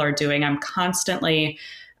tests people are doing. I'm constantly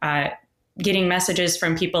getting messages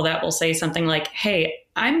from people that will say something like, hey,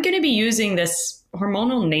 I'm going to be using this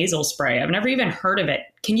hormonal nasal spray. I've never even heard of it.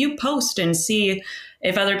 Can you post and see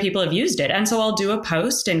if other people have used it? And so I'll do a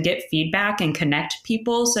post and get feedback and connect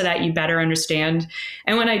people so that you better understand.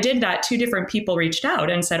 And when I did that, 2 different people reached out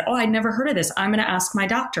and said, oh, I'd never heard of this. I'm going to ask my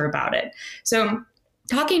doctor about it. So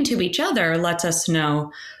talking to each other lets us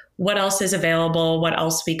know what else is available, what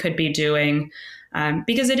else we could be doing,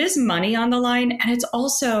 because it is money on the line. And it's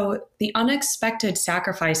also the unexpected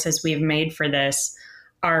sacrifices we've made for this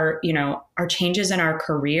are changes in our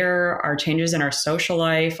career, our changes in our social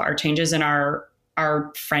life, our changes in our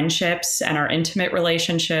friendships and our intimate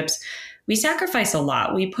relationships. We sacrifice a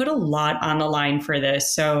lot. We put a lot on the line for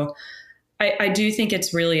this. So I do think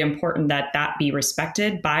it's really important that be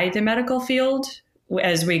respected by the medical field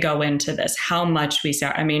as we go into this, how much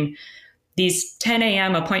I mean, these 10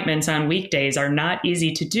 a.m. appointments on weekdays are not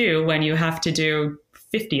easy to do when you have to do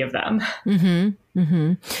 50 of them. Mm-hmm.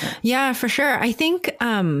 Mm-hmm. Yeah, for sure. I think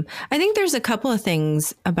there's a couple of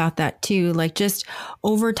things about that too. Like just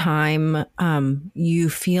over time, you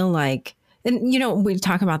feel like, and we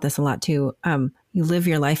talk about this a lot too. You live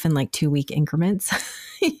your life in like 2-week increments,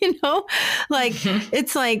 like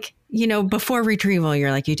it's like, before retrieval,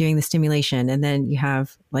 you're doing the stimulation and then you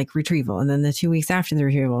have like retrieval. And then the 2 weeks after the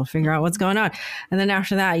retrieval, figure out what's going on. And then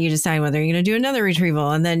after that, you decide whether you're going to do another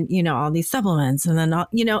retrieval and then, all these supplements. And then,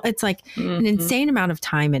 it's like an insane amount of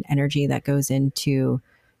time and energy that goes into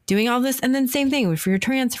doing all this. And then same thing if you're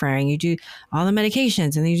transferring, you do all the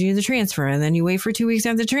medications and then you do the transfer and then you wait for 2 weeks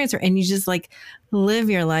after the transfer and you just like live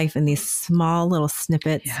your life in these small little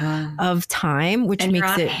snippets of time, which and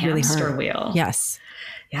makes it really hard. Wheel. Yes.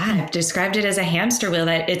 Yeah, I've described it as a hamster wheel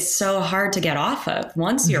that it's so hard to get off of.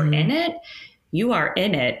 Once you're in it, you are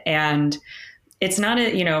in it. And it's not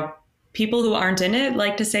people who aren't in it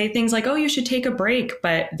like to say things like, oh, you should take a break.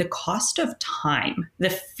 But the cost of time, the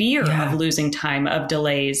fear of losing time, of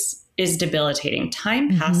delays is debilitating.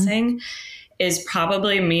 Time passing is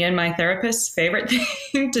probably me and my therapist's favorite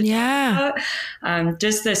thing to talk about.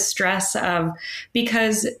 Just the stress of,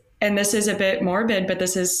 because, and this is a bit morbid, but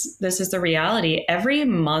this is the reality. Every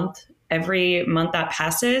month that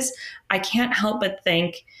passes, I can't help but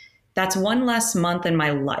think that's one less month in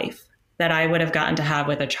my life that I would have gotten to have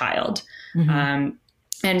with a child. And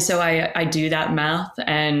so I do that math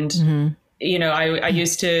and, I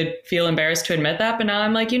used to feel embarrassed to admit that, but now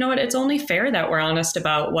I'm like, you know what? It's only fair that we're honest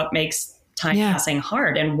about what makes time passing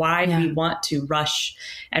hard and why we want to rush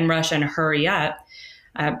and hurry up.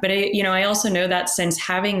 But I also know that since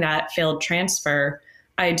having that failed transfer,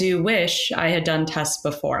 I do wish I had done tests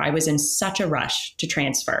before. I was in such a rush to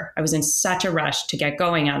transfer. I was in such a rush to get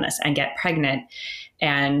going on this and get pregnant.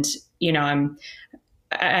 And,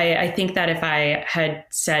 I think that if I had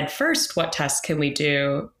said first, what tests can we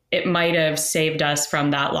do? It might have saved us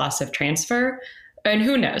from that loss of transfer. And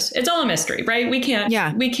who knows? It's all a mystery, right? We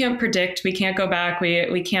can't predict. We can't go back.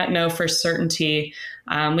 We can't know for certainty.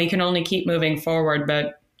 We can only keep moving forward.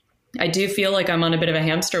 But I do feel like I'm on a bit of a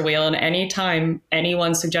hamster wheel. And anytime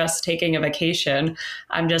anyone suggests taking a vacation,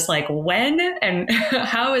 I'm just like, when and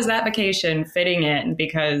how is that vacation fitting in?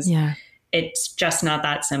 Because it's just not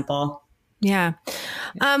that simple. Yeah.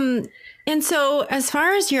 And so as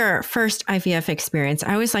far as your first IVF experience,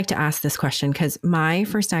 I always like to ask this question because my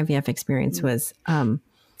first IVF experience was, I'm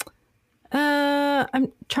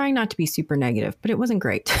trying not to be super negative, but it wasn't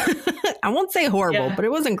great. I won't say horrible, but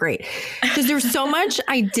it wasn't great because there's so much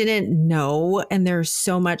I didn't know. And there's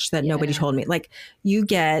so much that nobody told me. Like you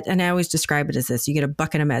get, and I always describe it as this, you get a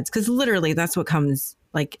bucket of meds because literally that's what comes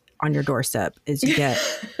like on your doorstep is you get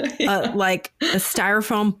like a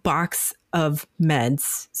styrofoam box of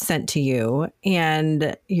meds sent to you.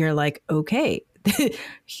 And you're like, okay,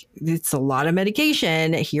 it's a lot of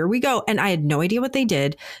medication. Here we go. And I had no idea what they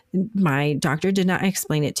did. My doctor did not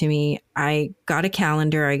explain it to me. I got a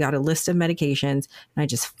calendar. I got a list of medications and I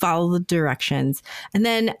just followed the directions. And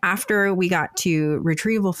then after we got to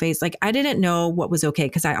retrieval phase, like I didn't know what was okay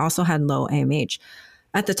because I also had low AMH.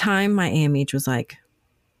 At the time, my AMH was like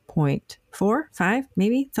 0.4, 5,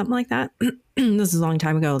 maybe something like that. This is a long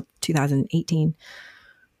time ago, 2019.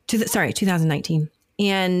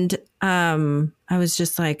 And I was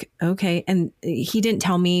just like, okay. And he didn't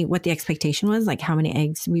tell me what the expectation was, like how many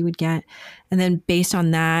eggs we would get. And then based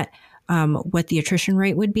on that, what the attrition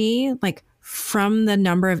rate would be, like from the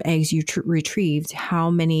number of eggs you retrieved, how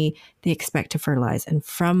many they expect to fertilize. And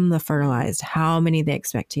from the fertilized, how many they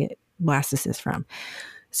expect to get blastocysts from.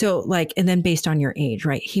 So like, and then based on your age,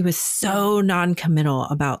 right? He was so non-committal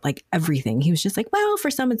about like everything. He was just like, well, for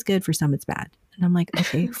some it's good, for some it's bad. And I'm like,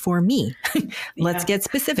 okay, for me, let's get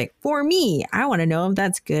specific. For me, I want to know if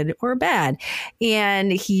that's good or bad.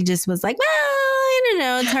 And he just was like, well, I don't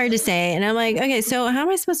know. It's hard to say. And I'm like, okay, so how am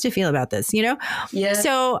I supposed to feel about this? You know? Yeah.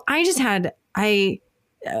 So I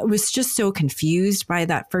was just so confused by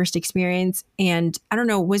that first experience. And I don't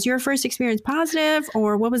know, was your first experience positive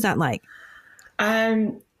or what was that like?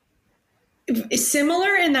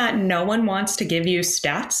 Similar in that no one wants to give you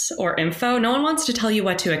stats or info. No one wants to tell you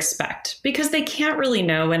what to expect because they can't really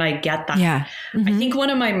know. And I get that. Yeah. Mm-hmm. I think one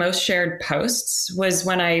of my most shared posts was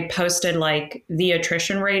when I posted like the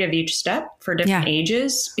attrition rate of each step for different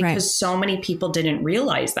ages because so many people didn't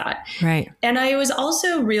realize that. Right. And I was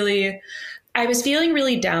also I was feeling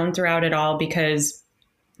really down throughout it all because,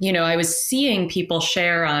 I was seeing people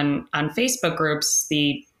share on Facebook groups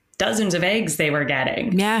the dozens of eggs they were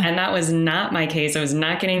getting. Yeah. And that was not my case. I was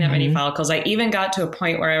not getting that many follicles. I even got to a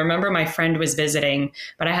point where I remember my friend was visiting,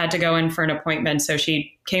 but I had to go in for an appointment. So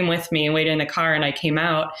she came with me and waited in the car and I came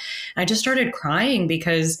out. And I just started crying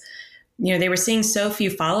because, they were seeing so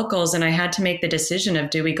few follicles and I had to make the decision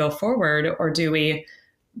of do we go forward or do we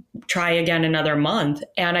try again another month?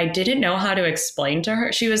 And I didn't know how to explain to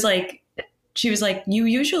her. She was like, you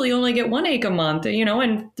usually only get 1 egg a month,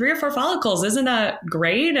 and 3 or 4 follicles. Isn't that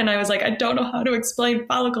great? And I was like, I don't know how to explain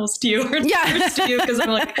follicles to you or to you. Cause I'm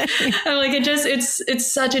like,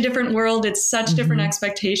 it's such a different world. It's such different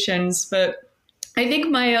expectations. But I think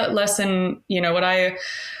my lesson, what I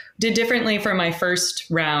did differently for my first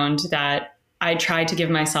round that I tried to give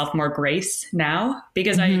myself more grace now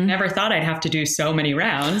because I never thought I'd have to do so many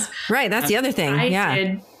rounds. Right. That's the other thing. I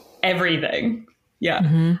did everything.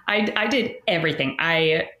 Yeah, I did everything.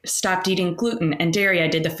 I stopped eating gluten and dairy. I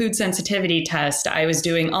did the food sensitivity test. I was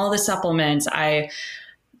doing all the supplements. I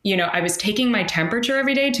was taking my temperature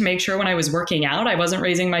every day to make sure when I was working out, I wasn't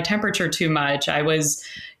raising my temperature too much. I was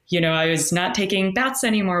not taking baths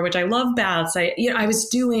anymore, which I love baths. I was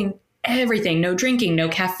doing everything, no drinking, no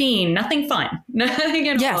caffeine, nothing fun, nothing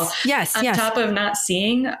at all. Yes. On top of not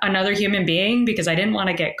seeing another human being because I didn't want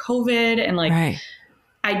to get COVID and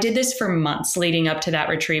I did this for months leading up to that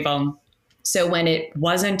retrieval. So when it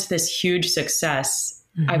wasn't this huge success,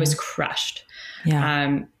 I was crushed.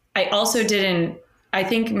 Yeah. I also I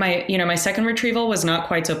think my second retrieval was not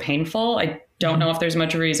quite so painful. I don't know if there's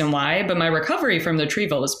much reason why, but my recovery from the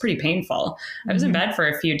retrieval was pretty painful. I was in bed for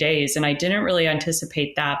a few days and I didn't really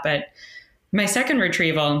anticipate that. But my second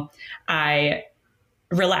retrieval, I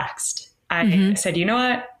relaxed. I said, you know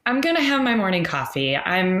what? I'm going to have my morning coffee.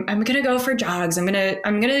 I'm going to go for jogs. I'm going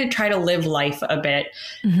to try to live life a bit.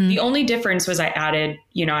 The only difference was I added,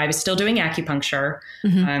 I was still doing acupuncture.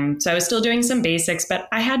 So I was still doing some basics, but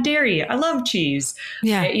I had dairy. I love cheese.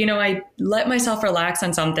 Yeah. I let myself relax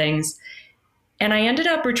on some things, and I ended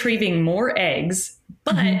up retrieving more eggs,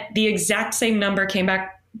 but the exact same number came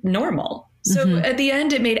back normal. So at the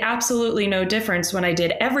end, it made absolutely no difference when I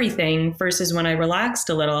did everything versus when I relaxed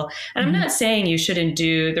a little. And I'm not saying you shouldn't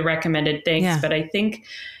do the recommended things, but I think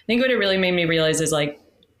what it really made me realize is like,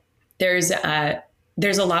 there's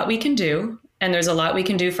a lot we can do, and there's a lot we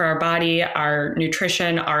can do for our body, our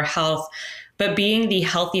nutrition, our health. But being the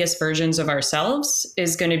healthiest versions of ourselves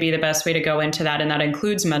is going to be the best way to go into that. And that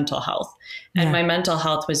includes mental health. And my mental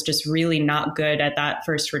health was just really not good at that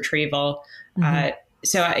first retrieval.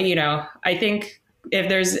 So, I think if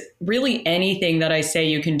there's really anything that I say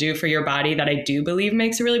you can do for your body that I do believe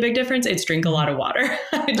makes a really big difference, it's drink a lot of water.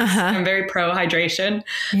 I'm very pro hydration.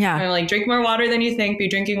 Yeah. I'm like, drink more water than you think, be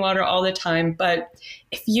drinking water all the time. But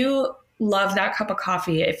if you love that cup of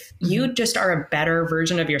coffee, if you just are a better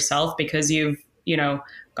version of yourself because you've,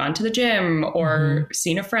 gone to the gym or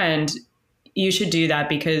seen a friend, you should do that,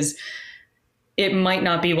 because it might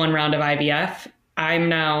not be one round of IVF. I'm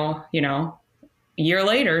now, a year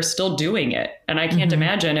later still doing it. And I can't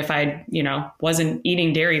imagine if I, wasn't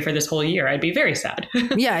eating dairy for this whole year, I'd be very sad.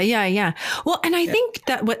 Yeah. Well, and I think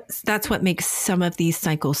that's what makes some of these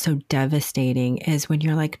cycles so devastating, is when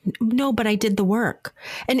you're like, no, but I did the work.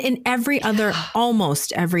 And in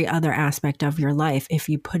almost every other aspect of your life, if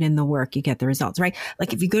you put in the work, you get the results, right?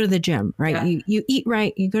 Like if you go to the gym, right? Yeah. You eat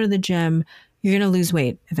right, you go to the gym, you're going to lose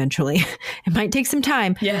weight eventually. It might take some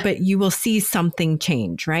time, but you will see something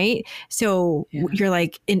change, right? So you're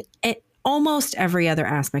like, in almost every other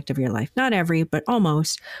aspect of your life, not every, but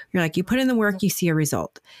almost, you're like, you put in the work, you see a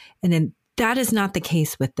result. And then that is not the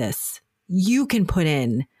case with this. You can put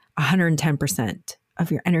in 110%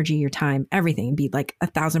 of your energy, your time, everything, and be like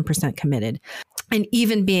 1,000% committed. And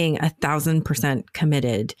even being 1,000%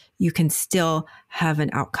 committed, you can still have an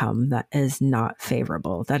outcome that is not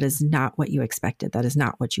favorable. That is not what you expected. That is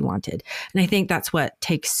not what you wanted. And I think that's what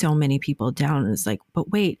takes so many people down. Is like,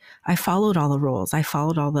 but wait, I followed all the rules. I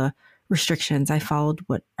followed all the restrictions. I followed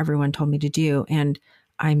what everyone told me to do. And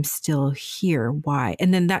I'm still here. Why?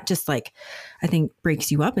 And then that just I think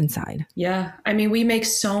breaks you up inside. Yeah. I mean, we make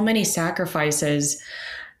so many sacrifices.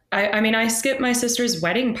 I skipped my sister's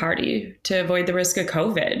wedding party to avoid the risk of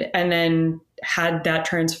COVID, and then had that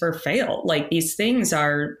transfer fail. Like, these things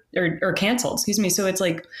are canceled, excuse me. So it's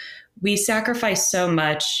like, we sacrifice so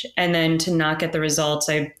much, and then to not get the results.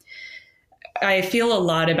 I feel a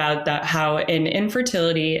lot about that, how in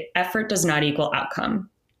infertility, effort does not equal outcome.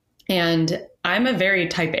 And I'm a very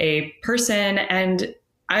type A person, and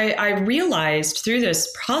I realized through this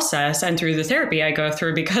process and through the therapy I go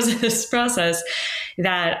through because of this process,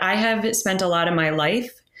 that I have spent a lot of my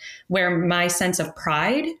life where my sense of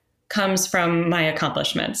pride comes from my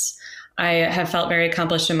accomplishments. I have felt very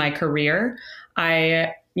accomplished in my career.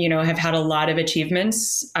 I, have had a lot of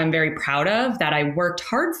achievements I'm very proud of that I worked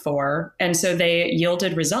hard for. And so they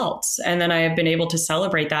yielded results. And then I have been able to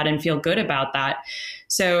celebrate that and feel good about that.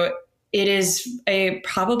 So it is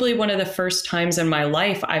probably one of the first times in my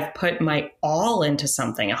life I've put my all into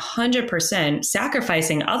something, 100%,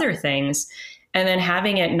 sacrificing other things, and then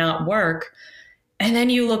having it not work. And then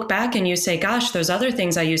you look back and you say, gosh, those other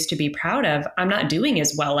things I used to be proud of, I'm not doing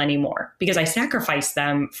as well anymore because I sacrificed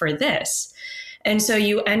them for this. And so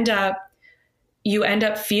you end up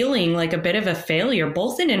feeling like a bit of a failure,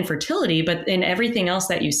 both in infertility, but in everything else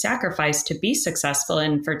that you sacrifice to be successful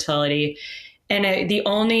in fertility. And the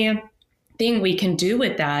only thing we can do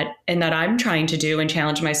with that, and that I'm trying to do and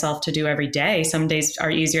challenge myself to do every day, some days are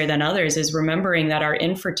easier than others, is remembering that our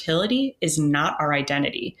infertility is not our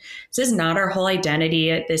identity. This is not our whole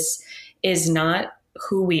identity. This is not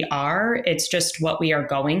who we are. It's just what we are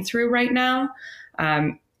going through right now.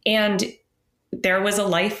 And there was a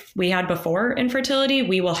life we had before infertility.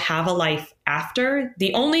 We will have a life after.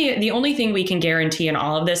 The only thing we can guarantee in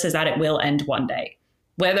all of this is that it will end one day.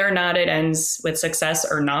 Whether or not it ends with success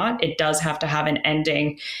or not, it does have to have an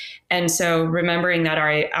ending. And so remembering that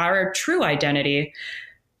our true identity,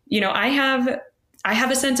 I have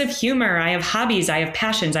a sense of humor. I have hobbies. I have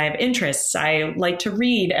passions. I have interests. I like to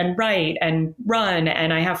read and write and run,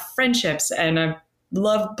 and I have friendships, and I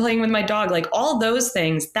love playing with my dog. Like, all those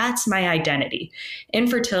things, that's my identity.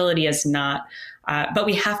 Infertility is not, but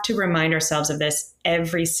we have to remind ourselves of this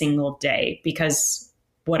every single day, because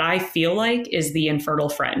what I feel like is the infertile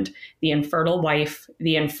friend, the infertile wife,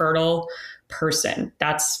 the infertile person.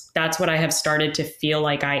 That's what I have started to feel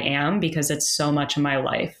like I am, because it's so much of my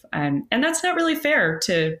life. And that's not really fair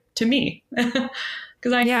to me,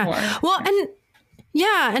 because I know more. Well,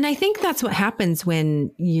 and I think that's what happens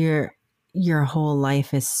when your whole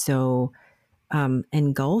life is so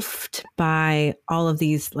engulfed by all of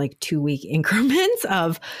these like 2-week increments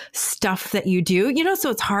of stuff that you do, so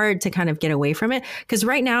it's hard to kind of get away from it. Because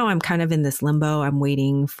right now I'm kind of in this limbo. I'm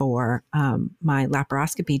waiting for my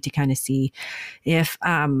laparoscopy to kind of see if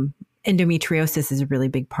endometriosis is a really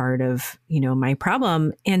big part of, my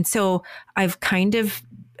problem. And so I'm kind of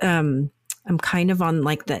on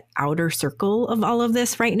like the outer circle of all of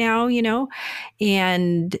this right now,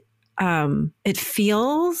 and it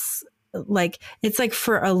feels like it's like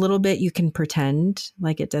for a little bit you can pretend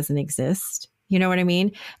like it doesn't exist. You know what I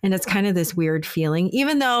mean? And it's kind of this weird feeling,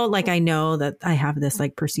 even though like I know that I have this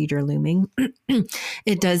like procedure looming,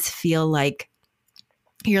 it does feel like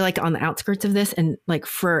you're like on the outskirts of this. And like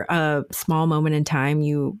for a small moment in time,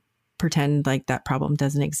 you pretend like that problem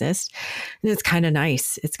doesn't exist. And it's kind of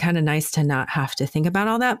nice. It's kind of nice to not have to think about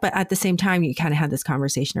all that. But at the same time, you kind of had this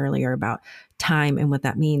conversation earlier about time and what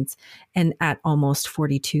that means. And at almost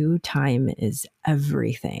 42, time is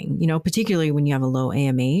everything, particularly when you have a low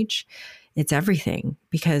AMH, it's everything,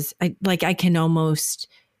 because I can almost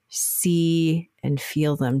see and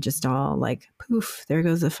feel them just all like poof, there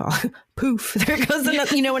goes the fall, poof, there goes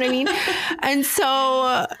another, you know what I mean? And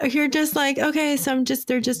so you're just like, okay, so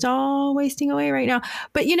they're just all wasting away right now.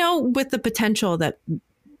 But with the potential that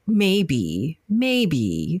maybe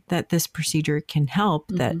that this procedure can help,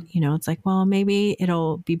 that, it's like, well, maybe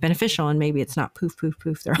it'll be beneficial, and maybe it's not poof, poof,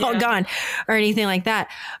 poof, they're all gone or anything like that.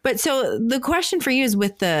 But so the question for you is,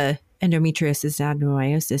 with the endometriosis,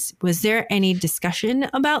 adenomyosis, was there any discussion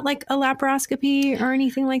about like a laparoscopy or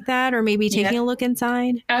anything like that, or maybe taking a look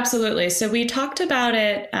inside? Absolutely. So we talked about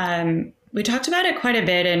it. We talked about it quite a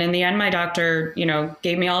bit. And in the end, my doctor,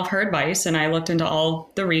 gave me all of her advice, and I looked into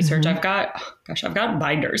all the research. I've got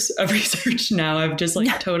binders of research now. I've just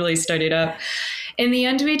like totally studied up. In the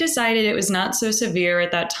end, we decided it was not so severe at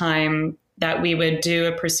that time that we would do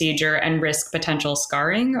a procedure and risk potential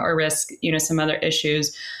scarring or risk, some other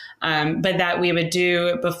issues. But that we would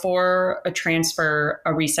do, before a transfer,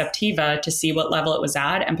 a Receptiva to see what level it was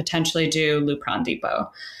at, and potentially do Lupron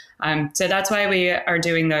Depot. So that's why we are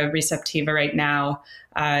doing the Receptiva right now.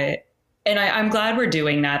 And I'm glad we're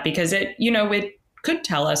doing that, because it could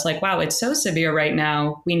tell us like, wow, it's so severe right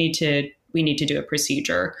now. We need to do a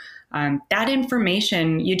procedure. That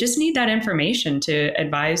information, you just need that information to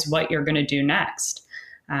advise what you're going to do next.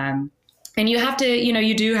 And you have to,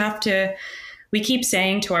 you do have to. We keep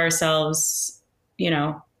saying to ourselves,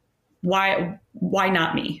 why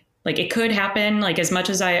not me? Like, it could happen. Like, as much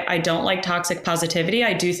as I don't like toxic positivity,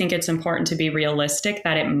 I do think it's important to be realistic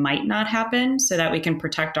that it might not happen, so that we can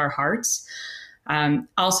protect our hearts.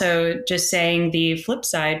 Also, just saying the flip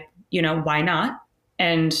side, why not?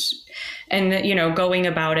 And going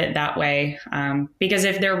about it that way. Because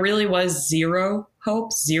if there really was zero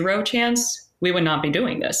hope, zero chance, we would not be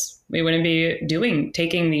doing this. We wouldn't be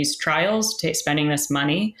taking these trials, spending this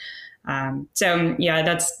money. So yeah,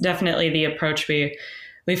 that's definitely the approach we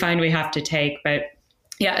find we have to take. But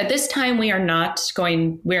yeah, at this time we are not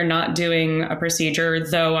doing a procedure,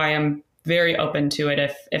 though I am very open to it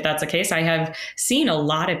if that's the case. I have seen a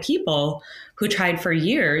lot of people who tried for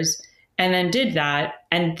years and then did that,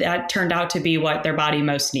 and that turned out to be what their body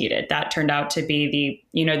most needed. That turned out to be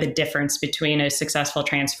the difference between a successful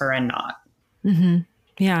transfer and not. Mm-hmm.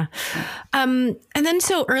 Yeah. And then,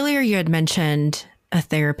 so earlier you had mentioned a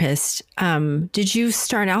therapist. Did you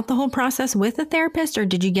start out the whole process with a therapist, or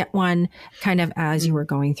did you get one kind of as you were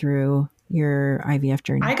going through your IVF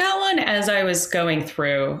journey? I got one as I was going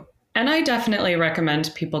through, and I definitely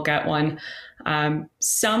recommend people get one.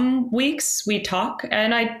 Some weeks we talk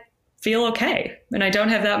and I feel okay, and I don't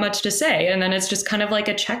have that much to say. And then it's just kind of like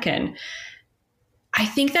a check-in. I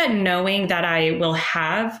think that knowing that I will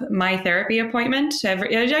have my therapy appointment,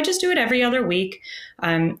 I just do it every other week.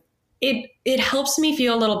 It helps me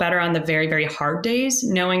feel a little better on the very, very hard days,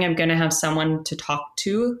 knowing I'm going to have someone to talk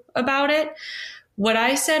to about it. What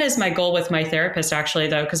I set as my goal with my therapist, actually,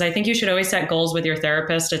 though, because I think you should always set goals with your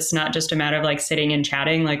therapist. It's not just a matter of like sitting and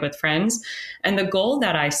chatting like with friends. And the goal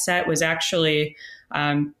that I set was actually,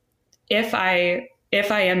 if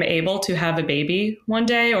I am able to have a baby one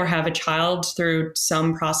day, or have a child through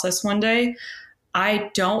some process one day, I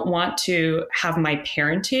don't want to have my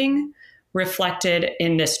parenting reflected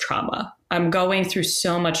in this trauma. I'm going through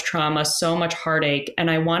so much trauma, so much heartache, and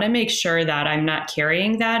I want to make sure that I'm not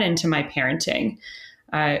carrying that into my parenting.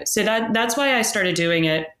 So that's why I started doing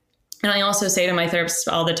it. And I also say to my therapist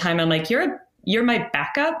all the time, I'm like, you're a you're my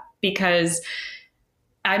backup, because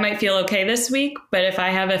I might feel okay this week, but if I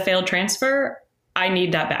have a failed transfer, I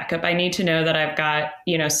need that backup. I need to know that I've got,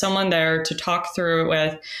 someone there to talk through it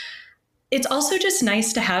with. It's also just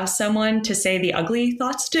nice to have someone to say the ugly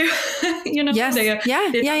thoughts to, Yes.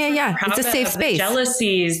 Yeah. It's a safe space. The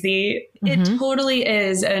jealousies, it totally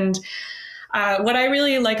is. And what I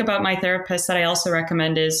really like about my therapist that I also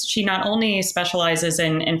recommend is she not only specializes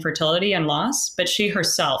in infertility and loss, but she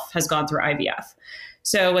herself has gone through IVF.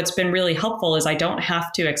 So what's been really helpful is I don't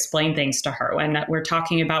have to explain things to her. When we're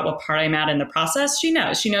talking about what part I'm at in the process, she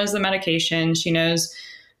knows the medication, she knows,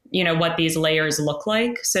 what these layers look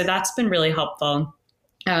like. So that's been really helpful.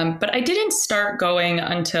 But I didn't start going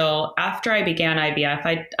until after I began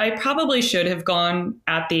IVF. I probably should have gone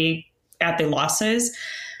at the losses.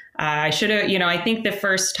 I should have, I think the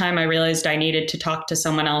first time I realized I needed to talk to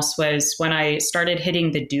someone else was when I started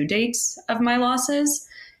hitting the due dates of my losses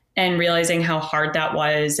and realizing how hard that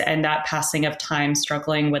was, and that passing of time,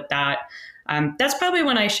 struggling with that. That's probably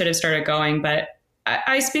when I should have started going, but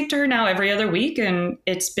I speak to her now every other week, and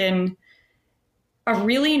it's been a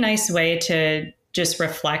really nice way to just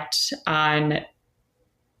reflect on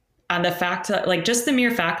the fact that, like, just the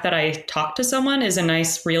mere fact that I talk to someone is a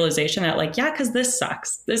nice realization that, like, yeah, because this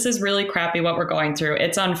sucks. This is really crappy what we're going through.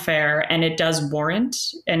 It's unfair, and it does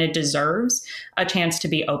warrant and it deserves a chance to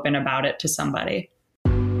be open about it to somebody.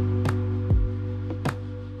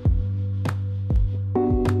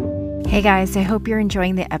 Hey guys, I hope you're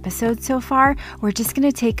enjoying the episode so far. We're just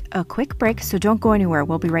going to take a quick break, so don't go anywhere.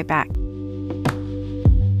 We'll be right back.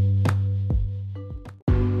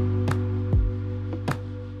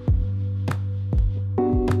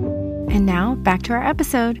 And now back to our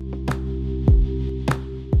episode.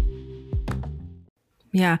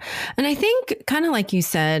 Yeah. And I think, kind of like you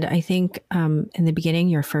said, I think in the beginning,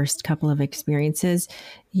 your first couple of experiences,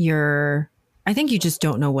 I think you just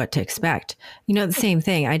don't know what to expect. The same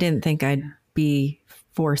thing. I didn't think I'd be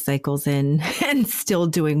 4 cycles in and still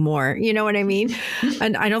doing more. You know what I mean?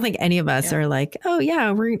 And I don't think any of us are like, oh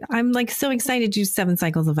yeah, I'm like so excited to do 7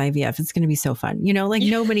 cycles of IVF. It's going to be so fun.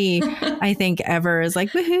 Nobody, I think, ever is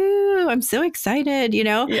like, woohoo, I'm so excited,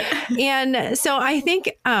 Yeah. And so I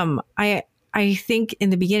think, I think in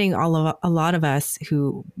the beginning, a lot of us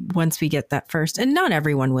who, once we get that first, and not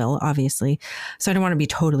everyone will, obviously, so I don't want to be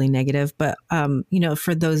totally negative, but,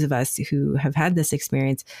 for those of us who have had this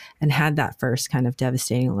experience and had that first kind of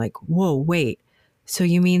devastating, like, whoa, wait, so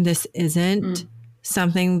you mean this isn't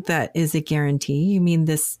something that is a guarantee? You mean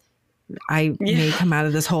this, I may come out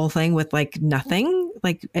of this whole thing with like nothing,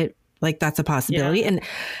 like that's a possibility. Yeah. And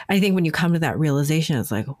I think when you come to that realization,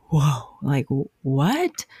 it's like, whoa, like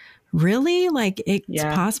what? Really? Like it's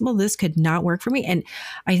possible this could not work for me. And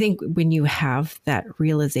I think when you have that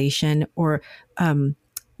realization, or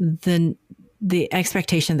the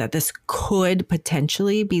expectation that this could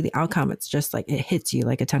potentially be the outcome, it's just like it hits you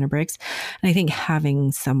like a ton of bricks. And I think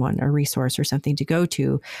having someone, a resource or something to go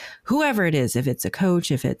to, whoever it is, if it's a coach,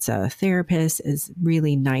 if it's a therapist, is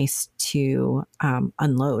really nice to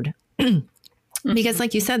unload. Because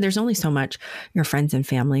like you said, there's only so much your friends and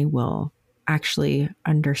family will actually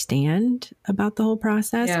understand about the whole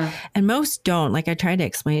process. Yeah. And most don't. Like I try to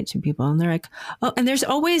explain it to people and they're like, oh, and there's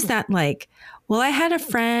always that like, well, I had a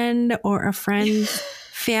friend or a friend's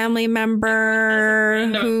family member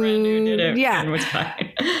who did it and was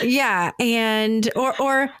fine. Yeah. And,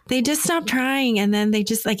 or they just stopped trying and then they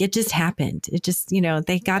just like, it just happened. It just,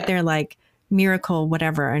 they got their like miracle,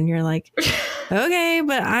 whatever. And you're like, okay,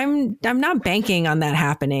 but I'm not banking on that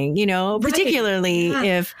happening, particularly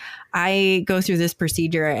if I go through this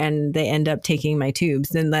procedure and they end up taking my tubes,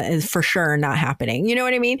 then that is for sure not happening. You know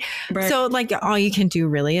what I mean? Right. So like all you can do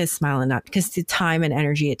really is smile and not, because the time and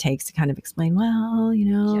energy it takes to kind of explain, well,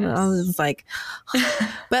 I was like,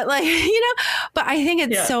 but like, but I think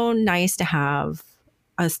it's so nice to have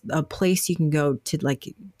a place you can go to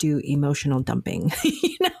like do emotional dumping,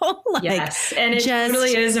 like yes. And it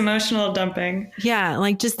really is emotional dumping. Yeah.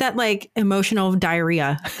 Like just that like emotional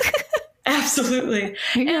diarrhea. Absolutely.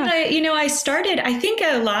 Yeah. And I think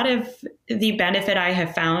a lot of the benefit I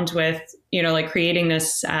have found with, like creating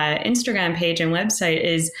this Instagram page and website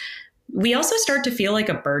is we also start to feel like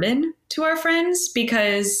a burden to our friends,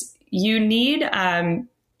 because you need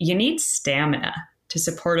stamina to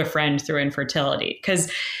support a friend through infertility. Because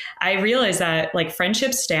I realized that like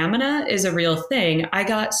friendship stamina is a real thing. I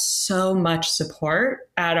got so much support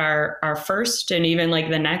at our first and even like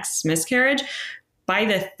the next miscarriage. By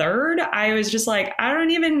the third, I was just like, I'm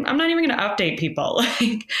not even going to update people.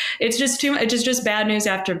 Like it's just too much. It's just bad news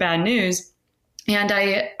after bad news. And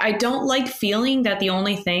I don't like feeling that the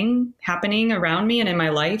only thing happening around me and in my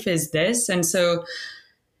life is this. And so,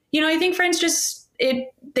 I think friends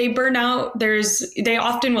they burn out. They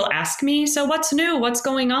often will ask me, so what's new? What's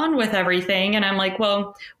going on with everything? And I'm like,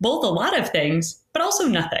 well, both a lot of things, but also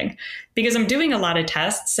nothing, because I'm doing a lot of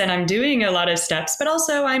tests and I'm doing a lot of steps, but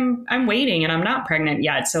also I'm waiting and I'm not pregnant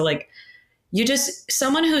yet. So like,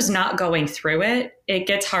 someone who's not going through it, it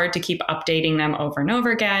gets hard to keep updating them over and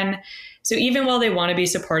over again. So even while they want to be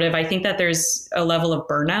supportive, I think that there's a level of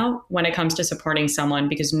burnout when it comes to supporting someone,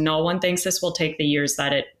 because no one thinks this will take the years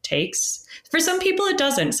that it takes. For some people, it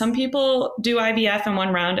doesn't. Some people do IVF in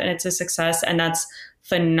one round and it's a success, and that's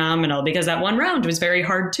phenomenal, because that one round was very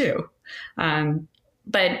hard too.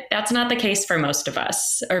 But that's not the case for most of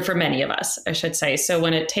us, or for many of us, I should say. So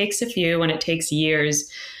when it takes when it takes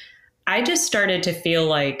years, I just started to feel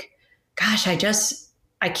like, gosh,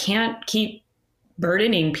 I can't keep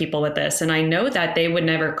burdening people with this. And I know that they would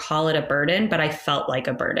never call it a burden, but I felt like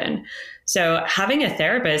a burden. So having a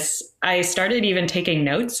therapist, I started even taking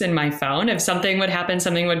notes in my phone. If something would happen,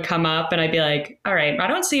 something would come up, and I'd be like, all right, I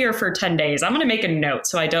don't see her for 10 days. I'm going to make a note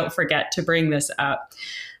so I don't forget to bring this up.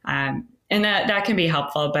 And that can be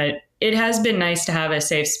helpful, but it has been nice to have a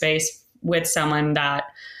safe space with someone that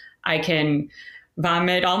I can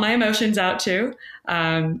vomit all my emotions out to,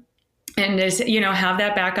 and just, have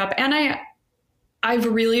that backup. And I've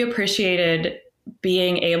really appreciated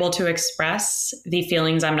being able to express the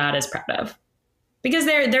feelings I'm not as proud of, because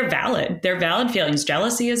they're valid. They're valid feelings.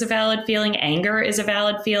 Jealousy is a valid feeling. Anger is a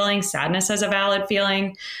valid feeling. Sadness is a valid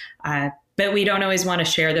feeling. But we don't always want to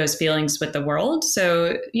share those feelings with the world.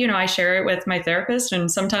 So, I share it with my therapist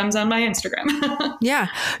and sometimes on my Instagram. Yeah,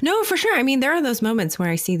 no, for sure. I mean, there are those moments where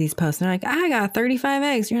I see these posts and I'm like, I got 35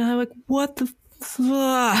 eggs. You're like, what the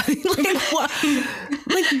fuck? Like what?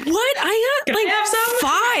 I got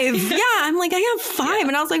like 5. Yeah, I'm like, I got 5. Yeah.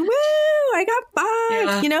 And I was like, woo, I got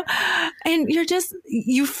 5, and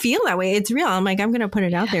you feel that way. It's real. I'm like, I'm going to put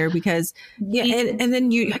it out there because, and then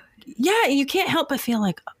you can't help but feel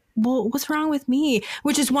like, well, what's wrong with me?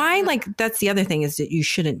 Which is why, like, that's the other thing, is that you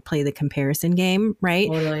shouldn't play the comparison game,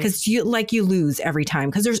 right? Because you lose every time,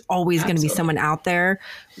 because there's always going to be someone out there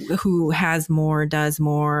who has more, does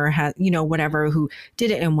more, has, whatever, who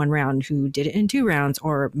did it in 1 round, who did it in 2 rounds,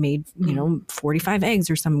 or made, 45 eggs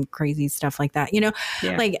or some crazy stuff like that,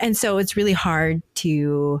 like, and so it's really hard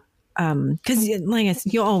to, because like I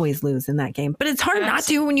said, you'll always lose in that game, but it's hard not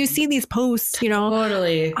to when you see these posts,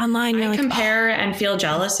 totally online. I compare and feel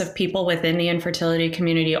jealous of people within the infertility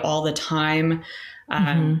community all the time.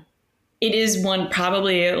 It is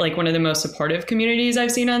probably like one of the most supportive communities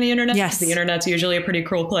I've seen on the internet. Yes. The internet's usually a pretty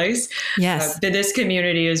cruel place. Yes. But this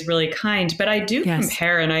community is really kind. But I do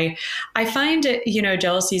compare, and I find it,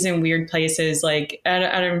 jealousies in weird places. Like, and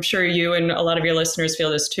I'm sure you and a lot of your listeners feel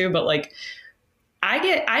this too, but like,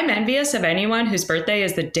 I'm envious of anyone whose birthday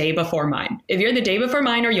is the day before mine. If you're the day before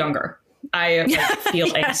mine or younger, I feel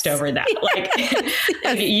angst over that.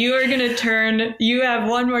 Like you are going to you have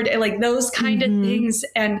one more day, like those kind of things.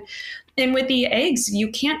 And with the eggs,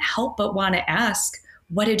 you can't help but want to ask,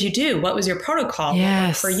 what did you do? What was your protocol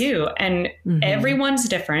for you? And everyone's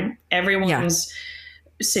different. Everyone's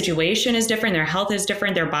situation is different. Their health is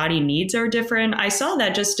different. Their body needs are different. I saw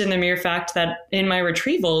that just in the mere fact that in my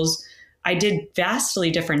retrievals, I did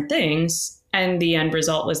vastly different things and the end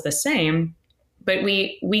result was the same. But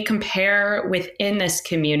we compare within this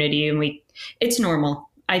community, and it's normal.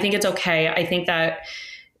 I think it's okay. I think that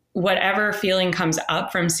whatever feeling comes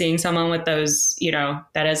up from seeing someone with those,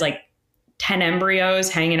 that has like 10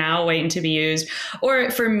 embryos hanging out, waiting to be used,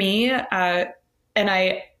 or for me, and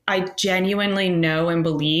I genuinely know and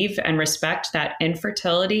believe and respect that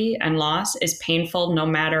infertility and loss is painful no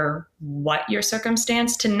matter what your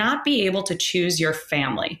circumstance. To not be able to choose your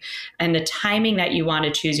family and the timing that you want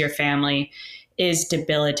to choose your family is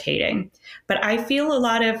debilitating. But I feel a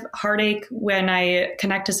lot of heartache when I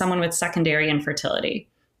connect to someone with secondary infertility,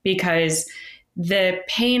 because the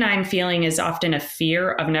pain I'm feeling is often a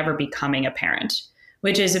fear of never becoming a parent,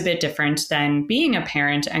 which is a bit different than being a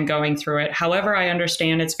parent and going through it. However, I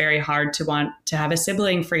understand it's very hard to want to have a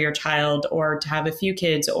sibling for your child, or to have a few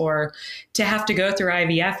kids, or to have to go through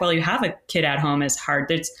IVF while you have a kid at home is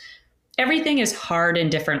hard. Everything is hard in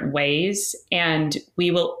different ways, and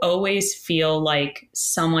we will always feel like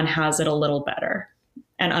someone has it a little better,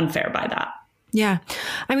 and unfair by that. Yeah.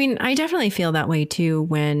 I mean, I definitely feel that way too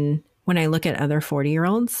when I look at other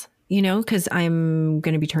 40-year-olds. Because I'm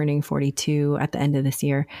going to be turning 42 at the end of this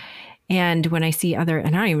year. And when I see and I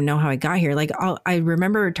don't even know how I got here. Like, I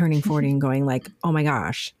remember turning 40 and going like, oh my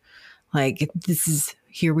gosh, like this is,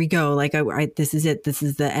 here we go. Like, this is it. This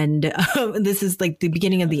is the end. This is like the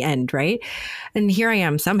beginning of the end. Right. And here I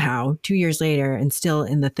am somehow 2 years later and still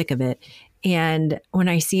in the thick of it. And when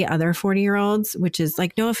I see other 40-year-olds, which is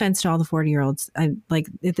like, no offense to all the 40-year-olds, I like,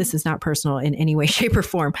 this is not personal in any way, shape or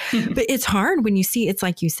form, but it's hard when you see, it's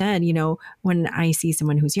like you said, you know, when I see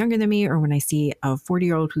someone who's younger than me, or when I see a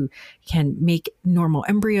 40-year-old who can make normal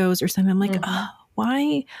embryos or something, I'm like, oh,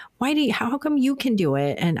 how come you can do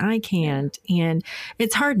it and I can't? And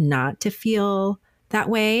it's hard not to feel that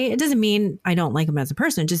way. It doesn't mean I don't like him as a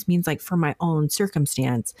person. It just means like for my own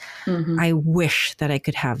circumstance, I wish that I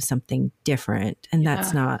could have something different. And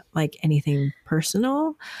that's not like anything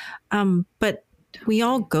personal. But we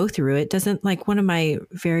all go through it. Doesn't like one of my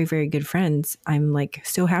very, very good friends, I'm like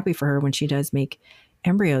so happy for her when she does make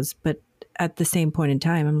embryos. But at the same point in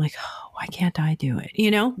time, I'm like, oh, why can't I do it?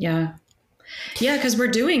 You know? Yeah. Yeah. Because we're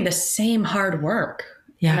doing the same hard work.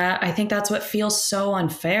 Yeah. And I think that's what feels so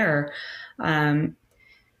unfair.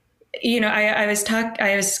 You know, I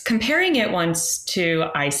was comparing it once to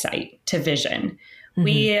eyesight, to vision.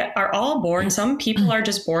 We are all born. Some people are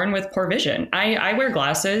just born with poor vision. I wear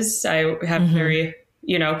glasses. I have very,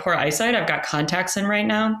 you know, poor eyesight. I've got contacts in right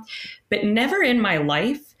now, but never in my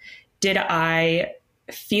life did I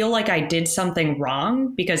feel like I did something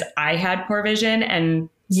wrong because I had poor vision and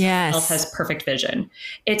someone else has perfect vision.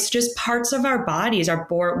 It's just parts of our bodies are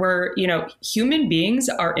born. We're, you know, human beings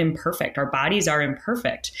are imperfect. Our bodies are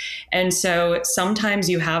imperfect. And so sometimes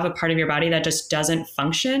you have a part of your body that just doesn't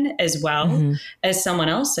function as well as someone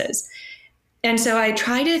else's. And so I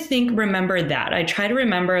try to remember that. I try to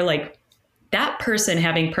remember like that person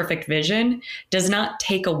having perfect vision does not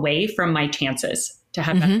take away from my chances to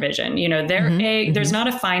have that vision. You know, their egg, there's not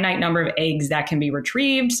a finite number of eggs that can be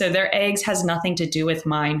retrieved. So their eggs has nothing to do with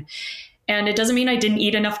mine. And it doesn't mean I didn't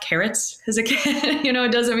eat enough carrots as a kid. You know,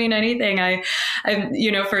 it doesn't mean anything. I, you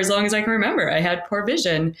know, for as long as I can remember, I had poor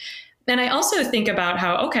vision. And I also think about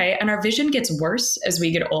how, okay, and our vision gets worse as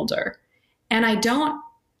we get older. And I don't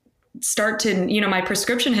start to, you know, my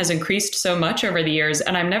prescription has increased so much over the years.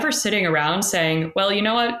 And I'm never sitting around saying, well, you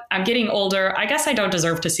know what, I'm getting older. I guess I don't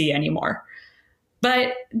deserve to see anymore.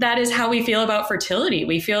 But that is how we feel about fertility.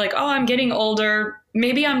 We feel like, oh, I'm getting older.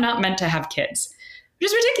 Maybe I'm not meant to have kids, which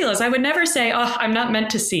is ridiculous. I would never say, oh, I'm not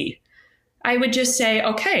meant to see. I would just say,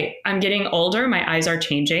 okay, I'm getting older. My eyes are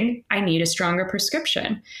changing. I need a stronger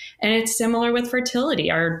prescription. And it's similar with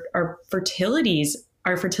fertility. Our fertility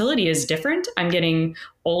is different. I'm getting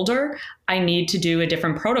older. I need to do a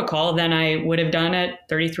different protocol than I would have done at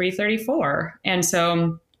 33, 34. And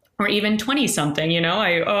so, or even 20 something, you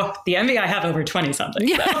know, the envy I have over 20 something.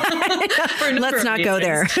 Yeah. So, let's not go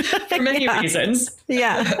there. For many reasons.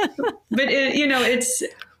 Yeah. But it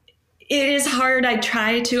is hard. I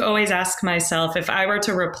try to always ask myself, if I were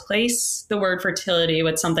to replace the word fertility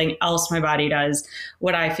with something else my body does,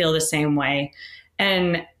 would I feel the same way?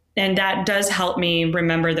 And that does help me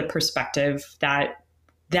remember the perspective that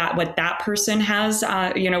what that person has,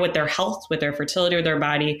 with their health, with their fertility, with their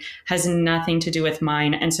body has nothing to do with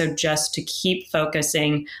mine. And so just to keep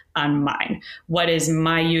focusing on mine. What is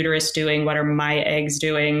my uterus doing? What are my eggs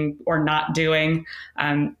doing or not doing?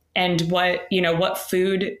 And what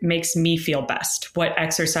food makes me feel best? What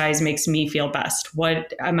exercise makes me feel best?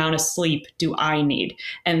 What amount of sleep do I need?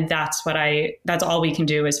 And that's all we can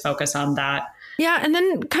do is focus on that. Yeah. And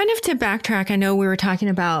then kind of to backtrack, I know we were talking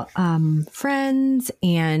about friends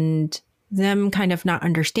and them kind of not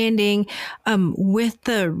understanding with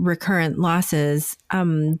the recurrent losses.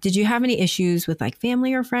 Did you have any issues with like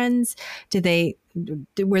family or friends?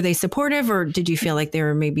 Were they supportive, or did you feel like they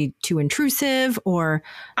were maybe too intrusive, or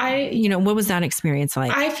what was that experience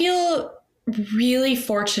like? I feel really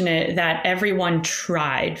fortunate that everyone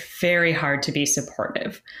tried very hard to be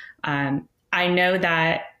supportive. I know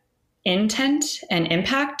that intent and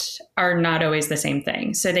impact are not always the same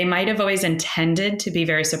thing. So they might have always intended to be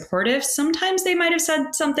very supportive. Sometimes they might have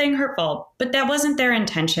said something hurtful, but that wasn't their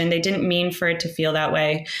intention. They didn't mean for it to feel that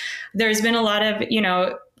way. There's been a lot of,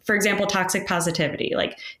 for example, toxic positivity,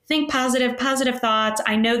 like think positive thoughts.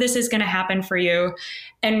 I know this is going to happen for you.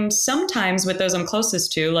 And sometimes with those I'm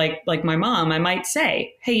closest to, like my mom, I might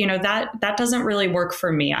say, hey, that doesn't really work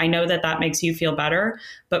for me. I know that makes you feel better,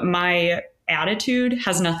 but my attitude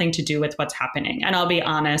has nothing to do with what's happening. And I'll be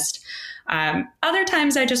honest. Other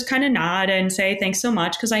times I just kind of nod and say, thanks so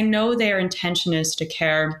much, because I know their intention is to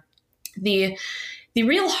care. The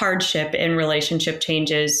real hardship in relationship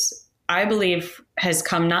changes, I believe, has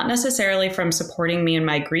come not necessarily from supporting me in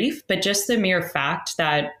my grief, but just the mere fact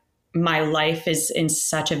that my life is in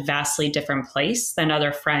such a vastly different place than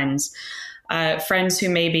other friends. Friends who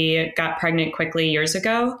maybe got pregnant quickly years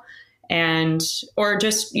ago and, or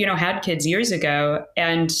just, had kids years ago,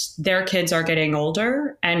 and their kids are getting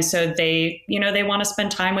older. And so they, they want to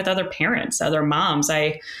spend time with other parents, other moms.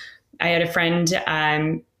 I had a friend,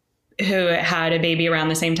 who had a baby around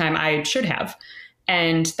the same time I should have.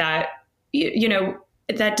 And that,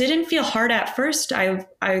 that didn't feel hard at first. I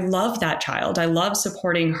love that child. I love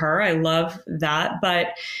supporting her. I love that. But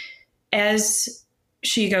as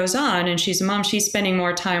she goes on and she's a mom, she's spending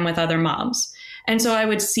more time with other moms. And so I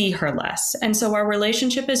would see her less. And so our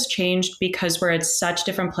relationship has changed because we're at such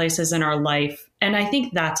different places in our life. And I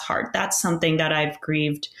think that's hard. That's something that I've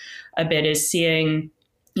grieved a bit, is seeing,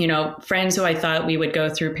 friends who I thought we would go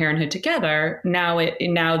through parenthood together. Now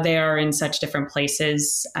they are in such different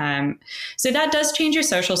places. So that does change your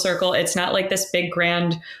social circle. It's not like this big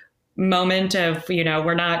grand moment of,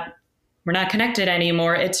 we're not connected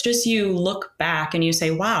anymore. It's just, you look back and you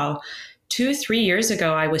say, wow, 2-3 years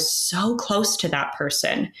ago, I was so close to that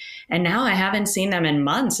person. And now I haven't seen them in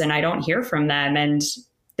months and I don't hear from them, and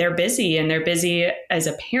they're busy as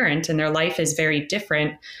a parent, and their life is very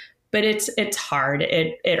different. But it's hard.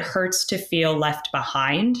 It hurts to feel left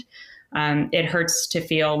behind. It hurts to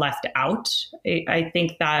feel left out. I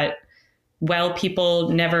think that while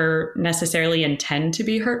people never necessarily intend to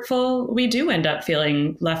be hurtful, we do end up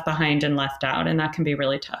feeling left behind and left out. And that can be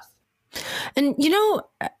really tough. And,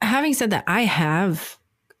 having said that, I have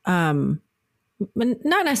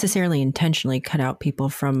not necessarily intentionally cut out people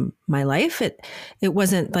from my life. It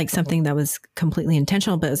wasn't like something that was completely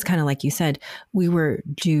intentional, but it was kind of like you said, we were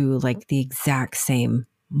due like the exact same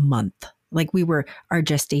month. Like our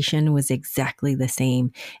gestation was exactly the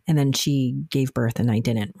same. And then she gave birth and I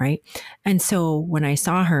didn't. Right. And so when I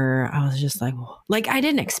saw her, I was just like, whoa. Like, I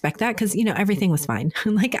didn't expect that because, everything was fine.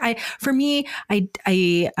 Like I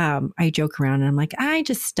joke around and I'm like, I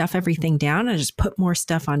just stuff everything down. I just put more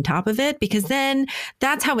stuff on top of it, because then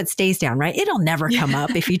that's how it stays down. Right. It'll never come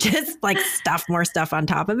up if you just like stuff more stuff on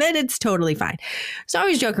top of it. It's totally fine. So I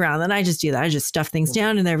always joke around, and I just do that. I just stuff things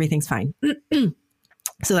down and everything's fine.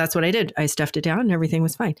 So that's what I did. I stuffed it down and everything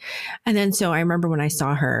was fine. And then, so I remember when I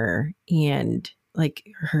saw her and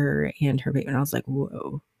her baby, and I was like,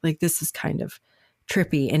 whoa, like this is kind of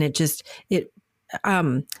trippy. And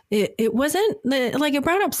it wasn't like, it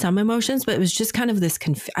brought up some emotions, but it was just kind of this,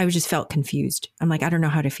 I just felt confused. I'm like, I don't know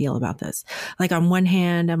how to feel about this. Like, on one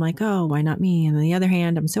hand, I'm like, oh, why not me? And on the other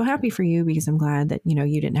hand, I'm so happy for you because I'm glad that,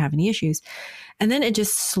 you didn't have any issues. And then it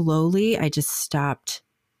just slowly, I just stopped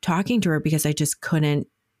talking to her because I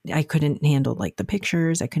couldn't handle like the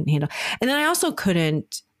pictures. I couldn't handle. And then I also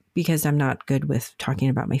couldn't, because I'm not good with talking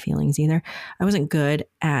about my feelings either. I wasn't good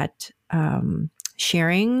at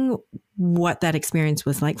sharing what that experience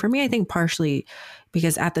was like for me. I think partially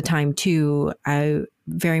because at the time too, I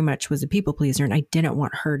very much was a people pleaser, and I didn't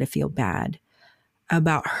want her to feel bad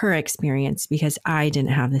about her experience because I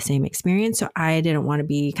didn't have the same experience. So I didn't want to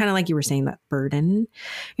be kind of like you were saying, that burden.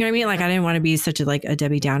 You know what I mean? Like, I didn't want to be such a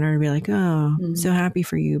Debbie Downer and be like, oh, I'm so happy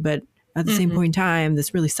for you. But at the same point in time,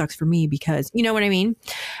 this really sucks for me because, you know what I mean?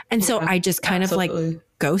 And so I just kind of like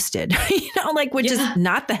ghosted, which is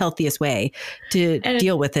not the healthiest way to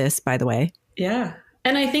deal with this, by the way. Yeah.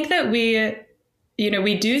 And I think that we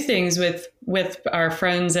do things with our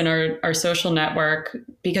friends and our social network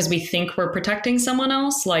because we think we're protecting someone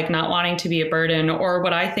else, like not wanting to be a burden. Or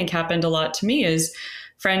what I think happened a lot to me is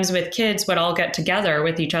friends with kids would all get together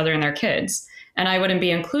with each other and their kids. And I wouldn't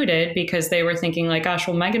be included because they were thinking like, gosh,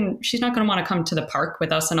 well, Meghan, she's not going to want to come to the park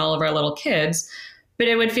with us and all of our little kids. But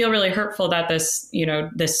it would feel really hurtful that this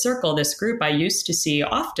circle, this group I used to see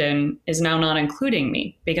often is now not including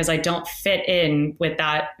me because I don't fit in with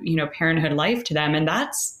that, parenthood life to them. And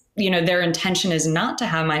that's, their intention is not to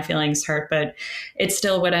have my feelings hurt, but it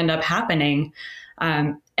still would end up happening.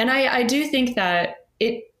 And I do think that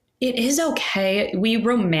it is okay. We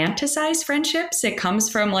romanticize friendships. It comes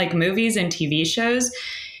from like movies and TV shows.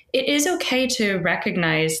 It is okay to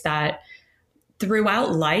recognize that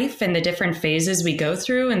throughout life and the different phases we go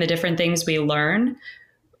through and the different things we learn,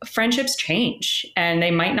 friendships change and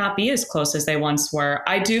they might not be as close as they once were.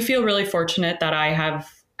 I do feel really fortunate that I have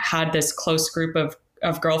had this close group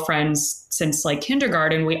of girlfriends since like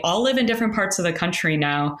kindergarten. We all live in different parts of the country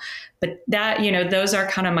now, but that, those are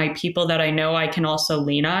kind of my people that I know I can also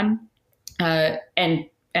lean on and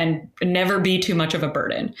never be too much of a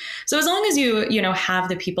burden. So as long as you have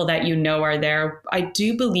the people that are there, I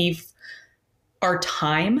do believe our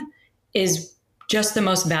time is just the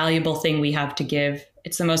most valuable thing we have to give.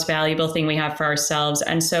 It's the most valuable thing we have for ourselves.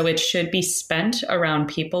 And so it should be spent around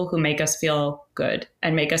people who make us feel good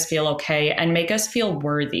and make us feel okay and make us feel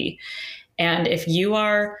worthy. And if you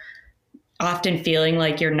are often feeling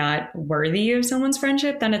like you're not worthy of someone's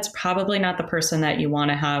friendship, then it's probably not the person that you want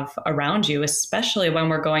to have around you, especially when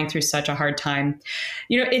we're going through such a hard time.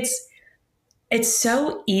 You know, it's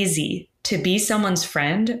so easy to be someone's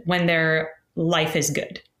friend when their life is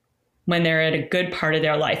good, when they're at a good part of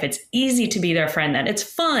their life. It's easy to be their friend then. It's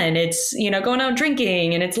fun. It's, you know, going out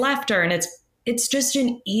drinking and it's laughter and it's just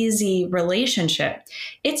an easy relationship.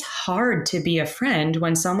 It's hard to be a friend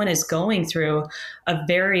when someone is going through a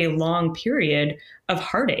very long period of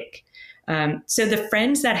heartache. So the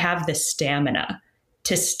friends that have the stamina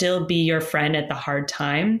to still be your friend at the hard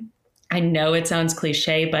time, I know it sounds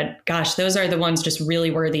cliche, but gosh, those are the ones just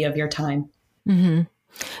really worthy of your time. Mm-hmm.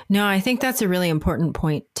 No, I think that's a really important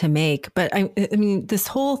point to make. But I mean, this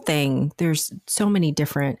whole thing, there's so many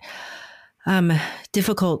different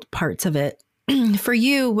difficult parts of it. For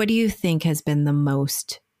you, what do you think has been the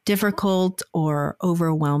most difficult or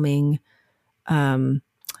overwhelming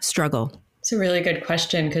struggle? It's a really good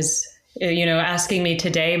question because, you know, asking me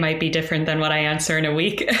today might be different than what I answer in a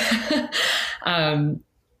week.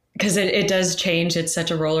 Because it does change. It's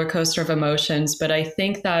such a roller coaster of emotions. But I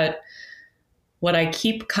think that what I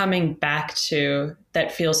keep coming back to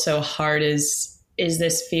that feels so hard is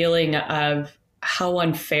this feeling of how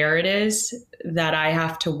unfair it is that I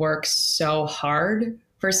have to work so hard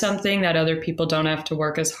for something that other people don't have to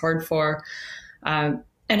work as hard for, and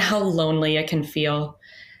how lonely it can feel.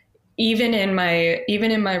 Even in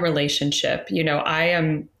my relationship, you know, I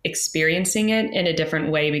am experiencing it in a different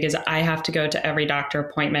way because I have to go to every doctor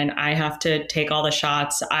appointment. I have to take all the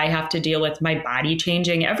shots. I have to deal with my body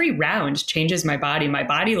changing. Every round changes my body. My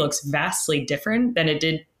body looks vastly different than it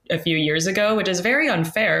did a few years ago, which is very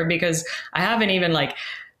unfair because I haven't even like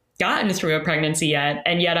gotten through a pregnancy yet.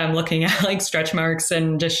 And yet I'm looking at like stretch marks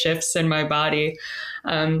and just shifts in my body.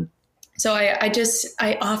 So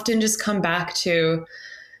I often just come back to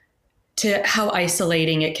how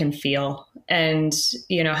isolating it can feel and,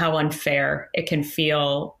 you know, how unfair it can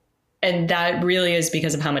feel. And that really is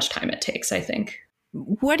because of how much time it takes, I think.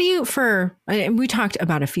 What do you, we talked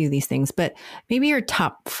about a few of these things, but maybe your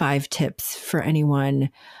top 5 tips for anyone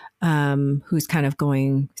who's kind of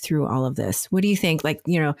going through all of this. What do you think? Like,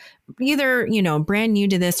 you know, either, you know, brand new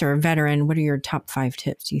to this or a veteran, what are your top 5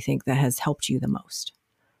 tips do you think that has helped you the most?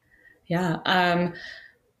 Yeah.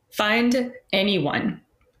 Find anyone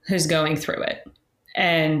who's going through it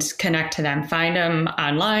and connect to them. Find them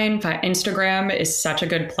online. Instagram is such a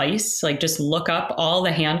good place. Like just look up all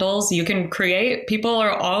the handles you can create. People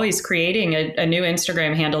are always creating a new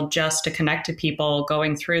Instagram handle just to connect to people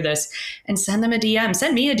going through this, and send them a DM.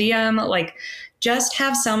 Send me a DM. Like just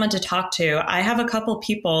have someone to talk to. I have a couple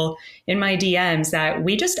people in my DMs that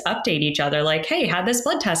we just update each other like, hey, had this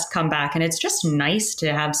blood test come back? And it's just nice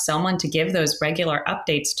to have someone to give those regular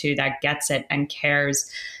updates to that gets it and cares.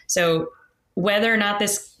 So whether or not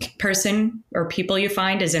this person or people you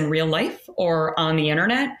find is in real life or on the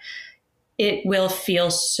internet, it will feel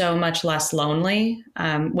so much less lonely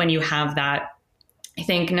when you have that. I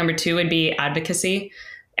think number 2 would be advocacy.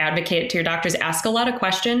 Advocate to your doctors. Ask a lot of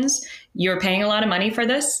questions. You're paying a lot of money for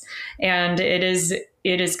this, and it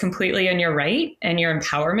is completely in your right and your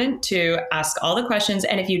empowerment to ask all the questions.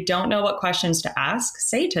 And if you don't know what questions to ask,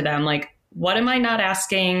 say to them, like, what am I not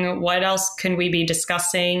asking? What else can we be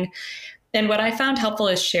discussing? And what I found helpful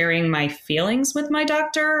is sharing my feelings with my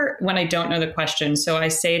doctor when I don't know the question. So I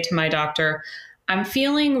say to my doctor, I'm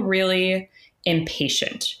feeling really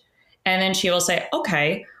impatient. And then she will say,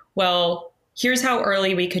 okay, well, here's how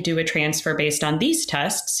early we could do a transfer based on these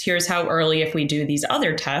tests. Here's how early if we do these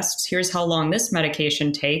other tests. Here's how long this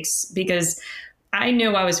medication takes. Because I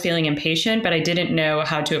knew I was feeling impatient, but I didn't know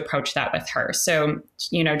how to approach that with her. So,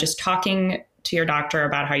 you know, just talking to your doctor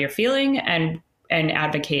about how you're feeling and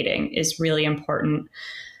advocating is really important.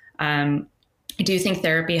 I do think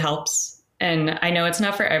therapy helps. And I know it's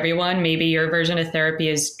not for everyone. Maybe your version of therapy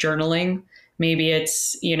is journaling. Maybe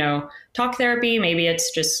it's, you know, talk therapy. Maybe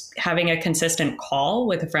it's just having a consistent call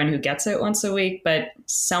with a friend who gets it once a week. But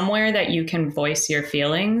somewhere that you can voice your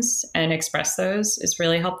feelings and express those is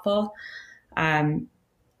really helpful.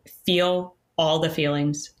 Feel all the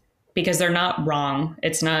feelings because they're not wrong.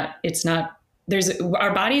 It's not,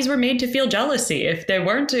 our bodies were made to feel jealousy. If they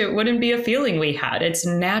weren't, it wouldn't be a feeling we had. It's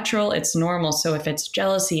natural. It's normal. So if it's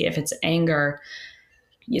jealousy, if it's anger,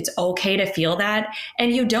 it's okay to feel that.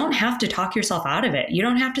 And you don't have to talk yourself out of it. You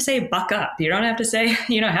don't have to say, buck up. You don't have to say,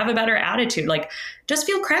 you know, have a better attitude. Like, just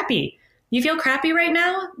feel crappy. You feel crappy right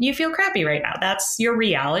now? You feel crappy right now. That's your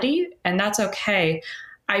reality. And that's okay.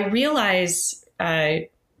 I realize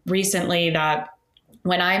recently that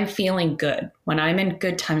when I'm feeling good, when I'm in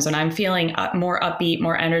good times, when I'm feeling more upbeat,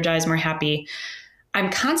 more energized, more happy, I'm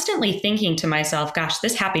constantly thinking to myself, gosh,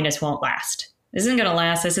 this happiness won't last. This isn't going to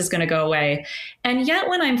last. This is going to go away. And yet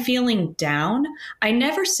when I'm feeling down, I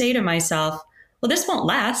never say to myself, well, this won't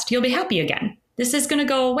last. You'll be happy again. This is going to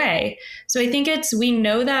go away. So I think we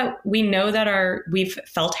know that we've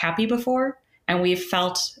felt happy before and we've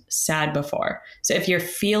felt sad before. So if you're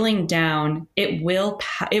feeling down, it will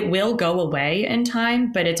go away in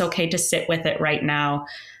time, but it's okay to sit with it right now.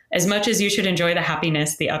 As much as you should enjoy the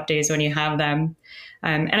happiness, the up days when you have them.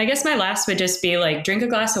 And I guess my last would just be like, drink a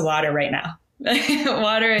glass of water right now.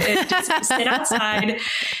 Water, just sit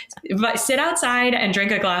outside and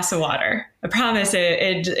drink a glass of water. I promise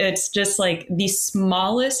it's just like the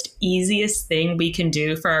smallest, easiest thing we can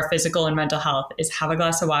do for our physical and mental health is have a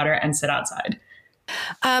glass of water and sit outside.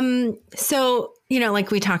 So,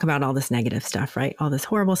 like we talk about all this negative stuff, right? All this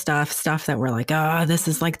horrible stuff that we're like, oh, this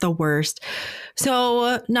is like the worst.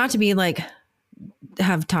 So not to be like,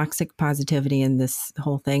 have toxic positivity in this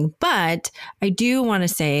whole thing, but I do want to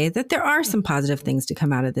say that there are some positive things to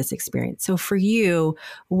come out of this experience. So for you,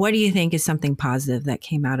 what do you think is something positive that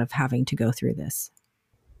came out of having to go through this?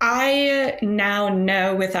 I now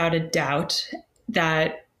know without a doubt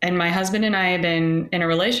that, and my husband and I have been in a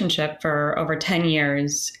relationship for over 10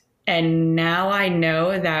 years. And now I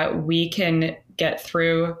know that we can get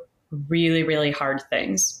through really, really hard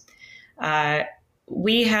things.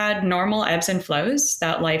 We had normal ebbs and flows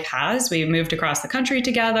that life has. We moved across the country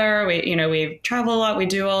together. We travel a lot. We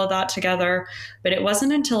do all of that together. But it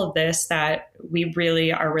wasn't until this that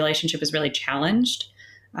our relationship was really challenged.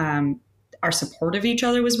 Our support of each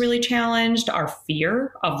other was really challenged. Our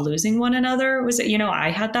fear of losing one another was,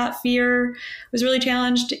 I had that fear, was really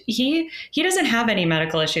challenged. He doesn't have any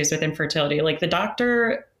medical issues with infertility. Like the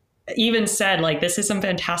doctor even said, like, this is some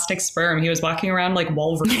fantastic sperm. He was walking around like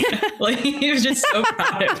Wolverine. Like he was just so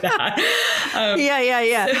proud of that.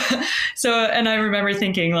 Yeah. So, and I remember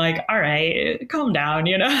thinking like, all right, calm down,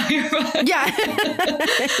 Yeah.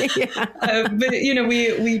 But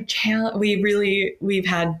we've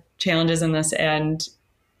had challenges in this, and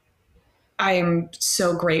I am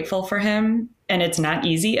so grateful for him. And it's not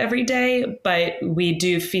easy every day, but we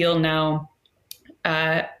do feel now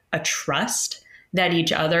a trust that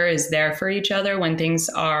each other is there for each other when things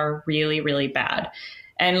are really, really bad.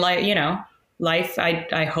 And life,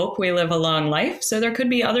 I hope we live a long life. So there could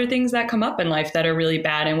be other things that come up in life that are really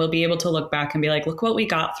bad, and we'll be able to look back and be like, look what we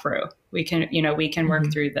got through. We can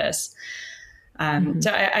work through this.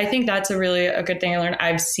 So I think that's a good thing I learned.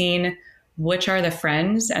 I've seen which are the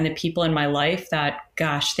friends and the people in my life that,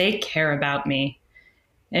 gosh, they care about me.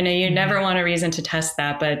 And you never want a reason to test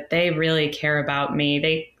that, but they really care about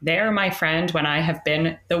me. They are my friend when I have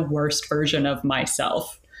been the worst version of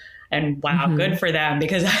myself. And wow, good for them,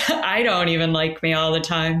 because I don't even like me all the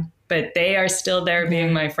time, but they are still there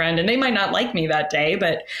being my friend. And they might not like me that day,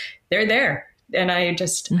 but they're there. And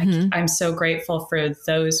I'm so grateful for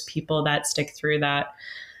those people that stick through that.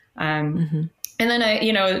 And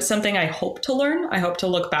then something I hope to learn, I hope to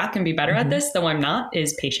look back and be better at this, though I'm not,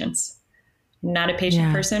 is patience. Not a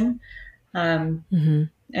patient person.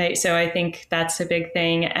 So I think that's a big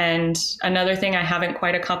thing. And another thing I haven't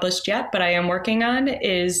quite accomplished yet, but I am working on,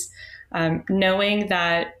 is knowing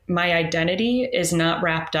that my identity is not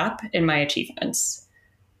wrapped up in my achievements,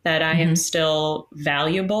 that I am still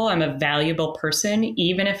valuable. I'm a valuable person,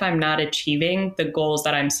 even if I'm not achieving the goals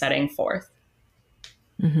that I'm setting forth.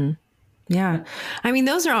 Yeah. I mean,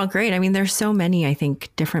 those are all great. I mean, there's so many, I think,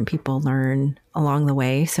 different people learn along the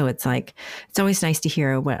way. So it's like, it's always nice to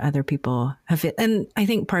hear what other people have. And I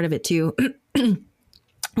think part of it too, when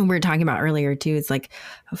we were talking about earlier too, it's like,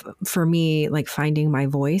 for me, like finding my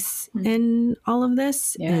voice in all of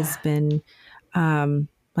this has been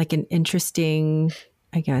like an interesting,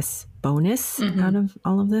 I guess, bonus out of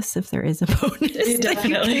all of this, if there is a bonus that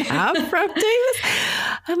you can have from doing this.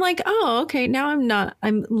 I'm like, oh, okay, now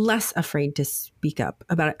I'm less afraid to speak up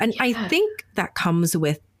about it. And I think that comes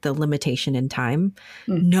with the limitation in time,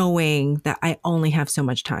 knowing that I only have so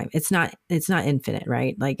much time. It's not infinite,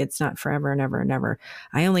 right? Like it's not forever and ever and ever.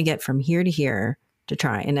 I only get from here to here to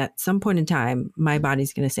try. And at some point in time, my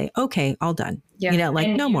body's going to say, okay, all done. Yeah.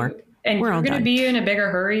 No more. And we're going to be in a bigger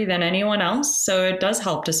hurry than anyone else. So it does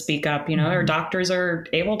help to speak up. Our doctors are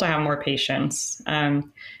able to have more patience.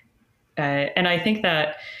 And I think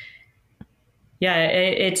that,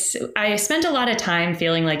 I spent a lot of time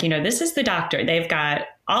feeling like, this is the doctor. They've got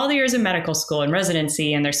all the years of medical school and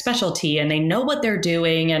residency and their specialty, and they know what they're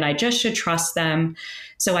doing. And I just should trust them.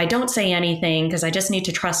 So I don't say anything because I just need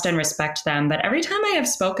to trust and respect them. But every time I have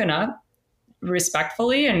spoken up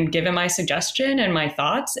respectfully and given my suggestion and my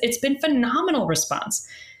thoughts, it's been phenomenal response.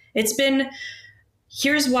 It's been,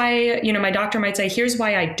 here's why, my doctor might say, here's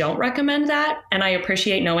why I don't recommend that. And I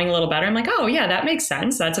appreciate knowing a little better. I'm like, oh yeah, that makes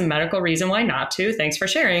sense. That's a medical reason why not to. Thanks for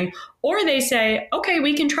sharing. Or they say, okay,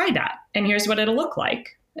 we can try that. And here's what it'll look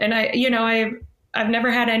like. And I've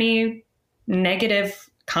never had any negative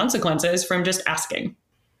consequences from just asking.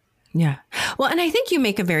 Yeah. Well, and I think you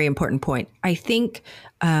make a very important point. I think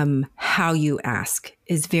how you ask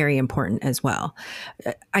is very important as well.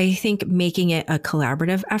 I think making it a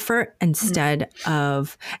collaborative effort instead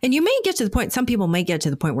of, and you may get to the point, some people may get to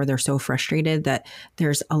the point where they're so frustrated that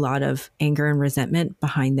there's a lot of anger and resentment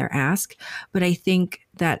behind their ask. But I think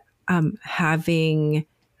that having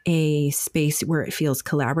a space where it feels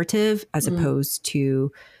collaborative as opposed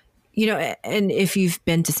to, and if you've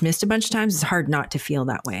been dismissed a bunch of times, it's hard not to feel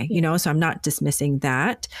that way, so I'm not dismissing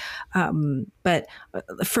that. But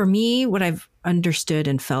for me, what I've understood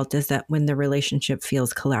and felt is that when the relationship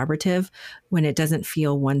feels collaborative, when it doesn't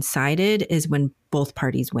feel one-sided is when both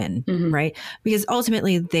parties win, right? Because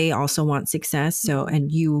ultimately they also want success. So, and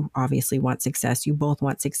you obviously want success. You both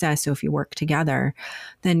want success. So if you work together,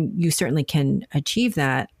 then you certainly can achieve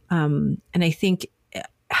that. And I think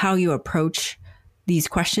how you approach these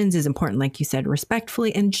questions is important, like you said,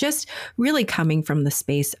 respectfully, and just really coming from the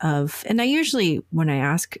space of, and I usually, when I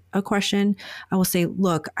ask a question, I will say,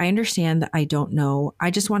 look, I understand that I don't know.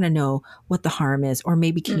 I just want to know what the harm is, or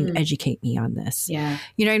maybe can you educate me on this? Yeah.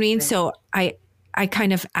 You know what I mean? Right. So I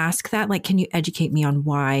kind of ask that, like, can you educate me on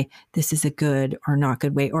why this is a good or not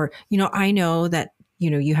good way? Or, I know that,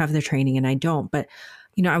 you have the training and I don't, but,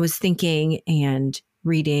 I was thinking and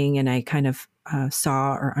reading and I kind of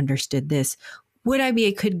saw or understood this. Would I be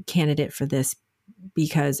a good candidate for this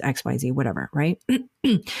because XYZ, whatever, right?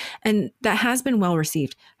 And that has been well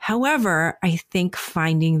received. However, I think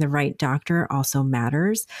finding the right doctor also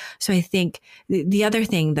matters. So I think the other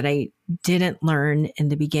thing that I didn't learn in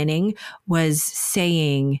the beginning was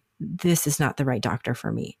saying, this is not the right doctor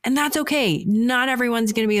for me. And that's okay. Not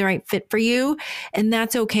everyone's going to be the right fit for you. And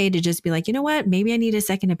that's okay to just be like, you know what, maybe I need a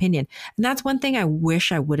second opinion. And that's one thing I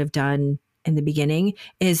wish I would have done in the beginning,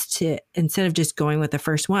 is to, instead of just going with the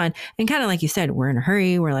first one, and kind of like you said, we're in a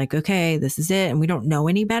hurry. We're like, okay, this is it. And we don't know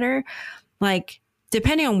any better. Like,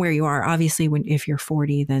 depending on where you are, obviously if you're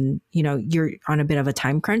 40, then, you're on a bit of a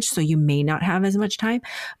time crunch. So you may not have as much time,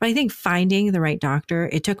 but I think finding the right doctor,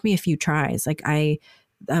 it took me a few tries. Like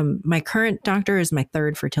my current doctor is my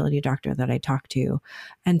third fertility doctor that I talked to.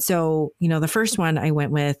 And so, the first one I went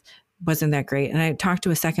with wasn't that great. And I talked to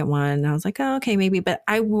a second one and I was like, oh, okay, maybe. But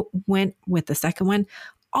I went with the second one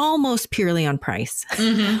almost purely on price,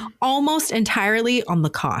 almost entirely on the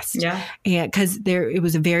cost. Yeah. And because it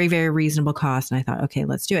was a very, very reasonable cost. And I thought, okay,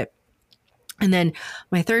 let's do it. And then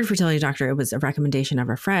my third fertility doctor, it was a recommendation of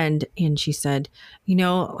a friend. And she said,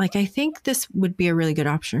 I think this would be a really good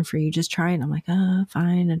option for you. Just try it. And I'm like, oh,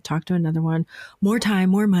 fine. And talk to another one, more time,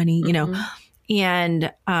 more money,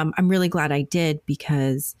 and I'm really glad I did,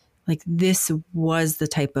 because this was the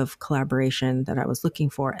type of collaboration that I was looking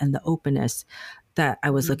for and the openness that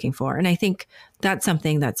I was looking for. And I think that's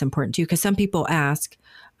something that's important too, because some people ask,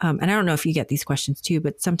 and I don't know if you get these questions too,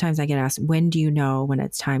 but sometimes I get asked, when do you know when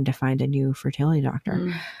it's time to find a new fertility doctor?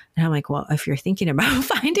 And I'm like, well, if you're thinking about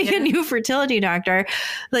finding a new fertility doctor,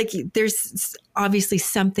 there's obviously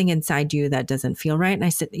something inside you that doesn't feel right. And I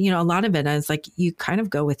said, a lot of it is like, you kind of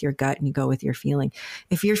go with your gut and you go with your feeling.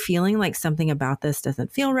 If you're feeling like something about this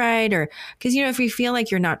doesn't feel right, or because, if you feel like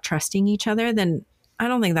you're not trusting each other, then I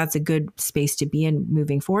don't think that's a good space to be in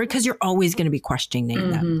moving forward, because you're always going to be questioning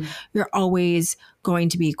them. You're always going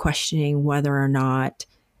to be questioning whether or not,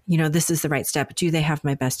 this is the right step. Do they have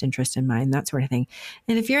my best interest in mind? That sort of thing.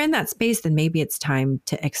 And if you're in that space, then maybe it's time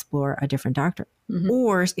to explore a different doctor,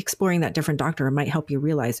 or exploring that different doctor might help you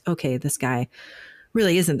realize, okay, this guy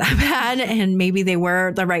really isn't that bad. And maybe they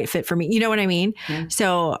were the right fit for me. You know what I mean? Yeah.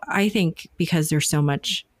 So I think because there's so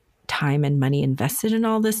much time and money invested in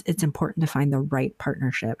all this, it's important to find the right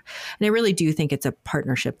partnership. And I really do think it's a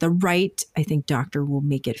partnership. The right, I think, doctor will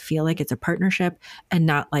make it feel like it's a partnership and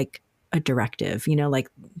not like a directive,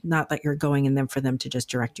 not that you're going in them for them to just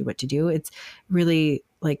direct you what to do. It's really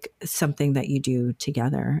like something that you do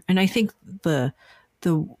together. And I think the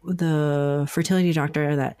fertility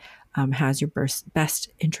doctor that has your best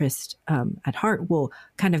interest at heart will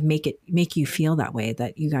kind of make you feel that way,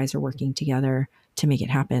 that you guys are working together to make it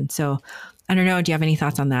happen. So I don't know. Do you have any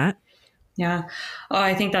thoughts on that? Yeah. Oh,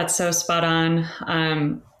 I think that's so spot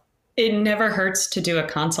on. It never hurts to do a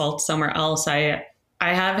consult somewhere else. I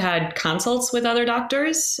have had consults with other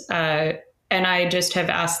doctors, and I just have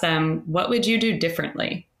asked them, what would you do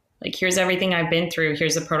differently? Like, here's everything I've been through.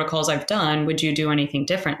 Here's the protocols I've done. Would you do anything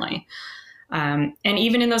differently? And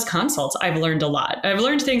even in those consults, I've learned a lot. I've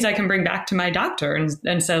learned things I can bring back to my doctor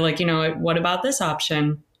and say, like, what about this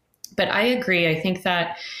option? But I agree. I think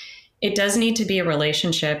that it does need to be a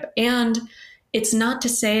relationship. And it's not to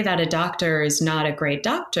say that a doctor is not a great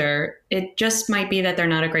doctor. It just might be that they're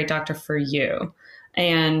not a great doctor for you.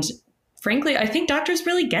 And frankly, I think doctors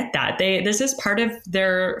really get that. This is part of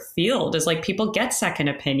their field, is like people get second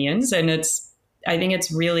opinions. And I think it's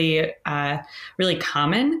really, really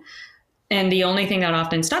common. And the only thing that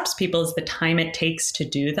often stops people is the time it takes to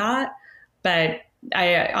do that. But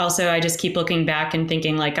I just keep looking back and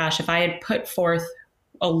thinking, like, gosh, if I had put forth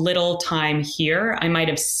a little time here, I might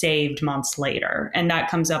have saved months later. And that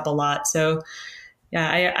comes up a lot. So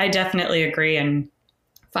yeah, I definitely agree. And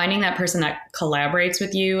finding that person that collaborates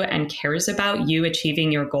with you and cares about you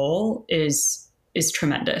achieving your goal is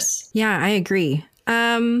tremendous. Yeah, I agree.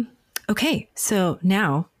 Okay, so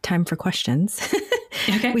now time for questions.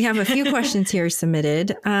 Okay. We have a few questions here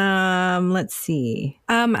submitted. Let's see.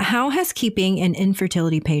 How has keeping an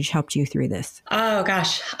infertility page helped you through this? Oh,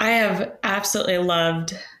 gosh. I have absolutely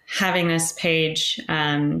loved having this page.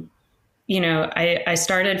 I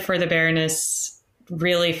started For the Baroness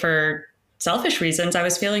really for selfish reasons. I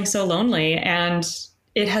was feeling so lonely, and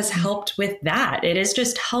it has helped with that. It has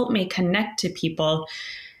just helped me connect to people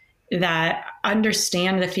that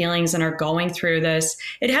understand the feelings and are going through this.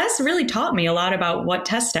 It has really taught me a lot about what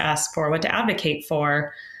tests to ask for, what to advocate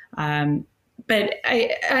for. But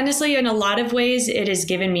I honestly, in a lot of ways, it has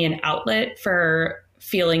given me an outlet for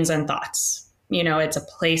feelings and thoughts. It's a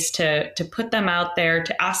place to put them out there,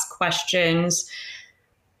 to ask questions.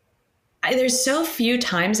 There's so few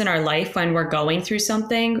times in our life when we're going through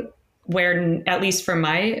something where, at least for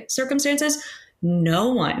my circumstances, no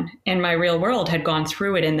one in my real world had gone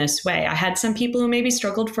through it in this way. I had some people who maybe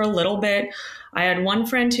struggled for a little bit. I had one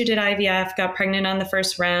friend who did IVF, got pregnant on the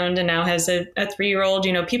first round, and now has a 3-year-old,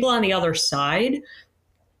 people on the other side.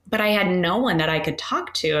 But I had no one that I could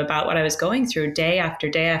talk to about what I was going through day after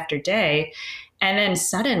day after day. And then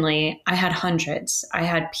suddenly I had hundreds. I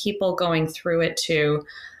had people going through it too.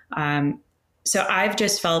 So I've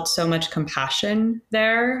just felt so much compassion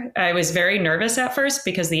there. I was very nervous at first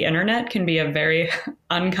because the internet can be a very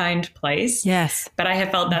unkind place. Yes. But I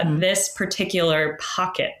have felt that this particular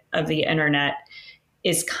pocket of the internet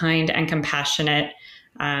is kind and compassionate.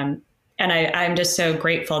 And I'm just so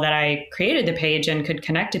grateful that I created the page and could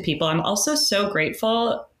connect to people. I'm also so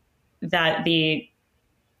grateful that the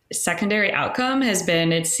secondary outcome has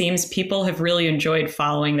been, it seems people have really enjoyed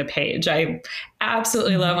following the page. I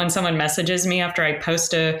absolutely love when someone messages me after I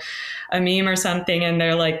post a meme or something, and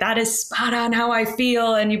they're like, that is spot on how I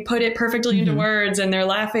feel, and you put it perfectly into words, and they're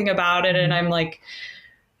laughing about it. And I'm like,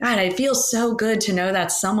 God, I feel so good to know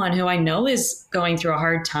that someone who I know is going through a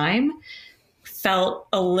hard time felt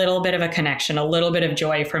a little bit of a connection, a little bit of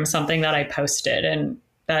joy from something that I posted. And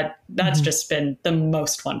that's just been the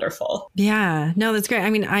most wonderful. Yeah, no, that's great. I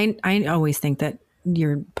mean, I always think that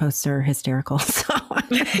your posts are hysterical. So I'm like,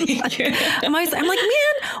 man, why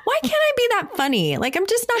can't I be that funny? Like, I'm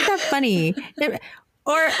just not that funny.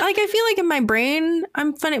 Or like, I feel like in my brain,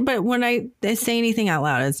 I'm funny, but when I say anything out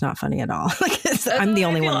loud, it's not funny at all. Like, I'm the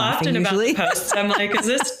only one laughing usually. About the posts. I'm like, is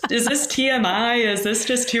this TMI? Is this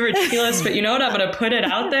just too ridiculous? But you know what? I'm going to put it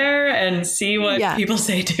out there and see what people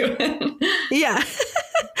say to it. Yeah.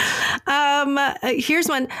 Here's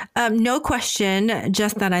one. No question,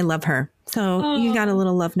 just that I love her. So you got a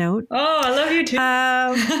little love note. Oh, I love you too.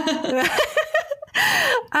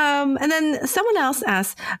 And then someone else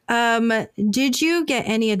asked, did you get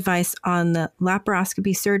any advice on the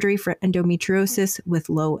laparoscopy surgery for endometriosis with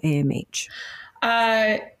low AMH?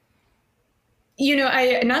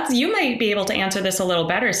 You might be able to answer this a little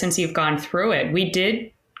better since you've gone through it. We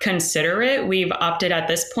did consider it. We've opted at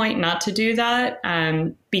this point not to do that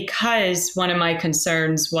because one of my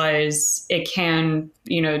concerns was it can,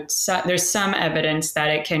 there's some evidence that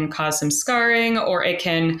it can cause some scarring, or it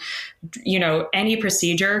can, any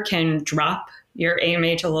procedure can drop your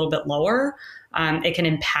AMH a little bit lower. It can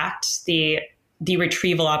impact the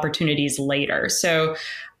retrieval opportunities later. So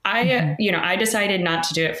I decided not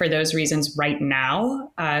to do it for those reasons right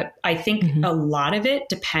now. I think a lot of it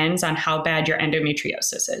depends on how bad your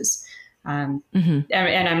endometriosis is. And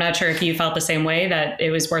I'm not sure if you felt the same way, that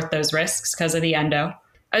it was worth those risks because of the endo.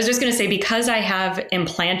 I was just going to say, because I have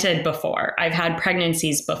implanted before, I've had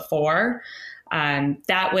pregnancies before.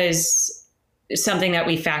 That was something that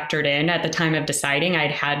we factored in at the time of deciding.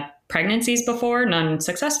 I'd had pregnancies before, none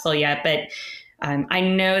successful yet, but I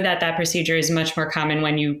know that procedure is much more common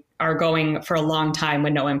when you are going for a long time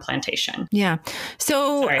with no implantation. Yeah.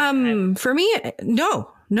 So for me,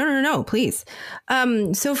 no, No, please.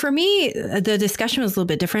 So for me, the discussion was a little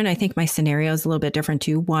bit different. I think my scenario is a little bit different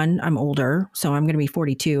too. One, I'm older, so I'm going to be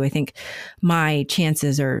 42. I think my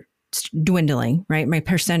chances are dwindling, right? My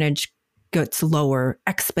percentage gets lower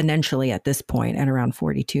exponentially at this point at around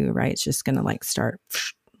 42, right? It's just going to like start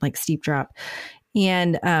like steep drop.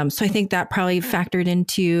 And so I think that probably factored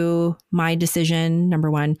into my decision, number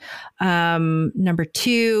one. Number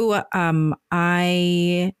two,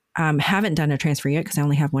 I haven't done a transfer yet because I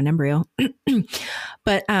only have one embryo.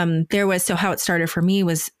 But there was, so how it started for me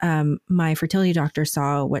was my fertility doctor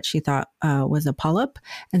saw what she thought was a polyp.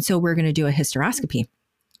 And so we're going to do a hysteroscopy.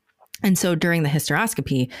 And so during the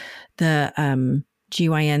hysteroscopy, the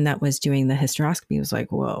GYN that was doing the hysteroscopy was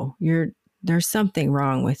like, whoa, there's something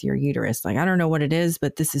wrong with your uterus. Like, I don't know what it is,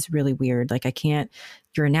 but this is really weird. Like,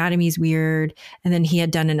 your anatomy's weird. And then he had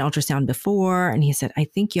done an ultrasound before and he said, I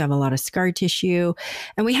think you have a lot of scar tissue.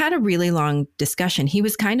 And we had a really long discussion. He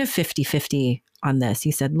was kind of 50-50 on this. He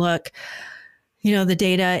said, look, the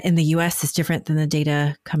data in the US is different than the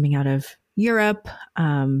data coming out of Europe.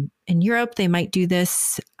 In Europe, they might do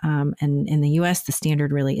this. And in the US, the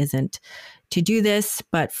standard really isn't to do this.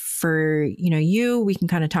 But for, we can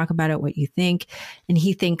kind of talk about it, what you think. And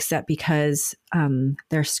he thinks that because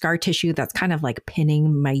there's scar tissue that's kind of like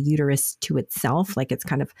pinning my uterus to itself, like it's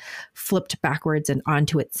kind of flipped backwards and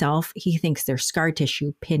onto itself. He thinks there's scar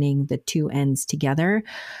tissue pinning the two ends together.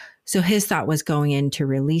 So his thought was going in to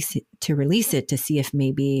release it to see if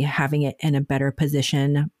maybe having it in a better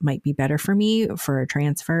position might be better for me for a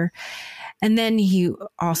transfer. And then he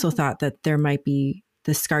also thought that there might be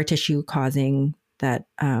the scar tissue causing that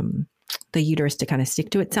the uterus to kind of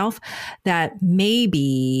stick to itself, that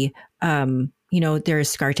maybe there's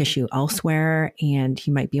scar tissue elsewhere and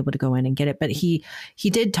he might be able to go in and get it. But he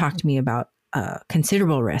did talk to me about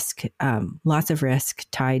considerable risk, lots of risk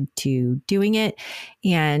tied to doing it,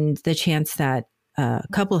 and the chance that a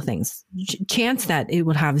couple of things, chance that it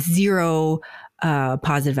would have zero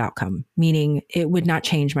positive outcome, meaning it would not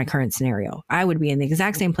change my current scenario. I would be in the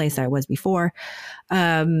exact same place I was before. So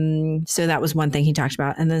that was one thing he talked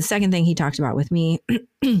about. And then the second thing he talked about with me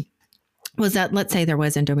was that, let's say there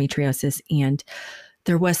was endometriosis and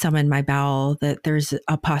there was some in my bowel, that there's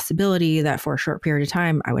a possibility that for a short period of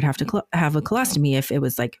time, I would have to have a colostomy if it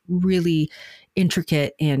was like really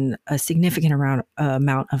intricate and a significant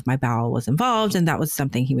amount of my bowel was involved. And that was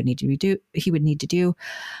something he would need to do.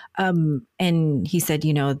 And he said,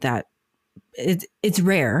 that it's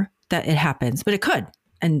rare that it happens, but it could.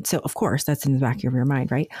 And so, of course, that's in the back of your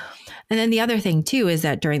mind, right? And then the other thing, too, is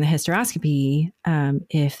that during the hysteroscopy,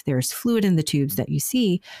 if there's fluid in the tubes that you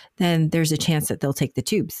see, then there's a chance that they'll take the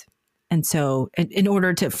tubes. And so in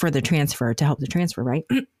order to help the transfer, right?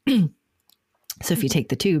 So if you take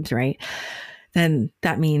the tubes, right, then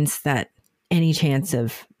that means that any chance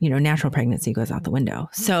of, natural pregnancy goes out the window.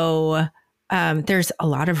 So there's a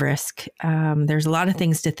lot of risk. There's a lot of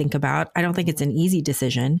things to think about. I don't think it's an easy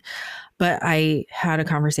decision, but I had a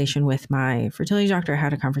conversation with my fertility doctor. I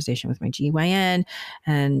had a conversation with my GYN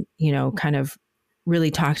and, kind of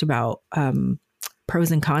really talked about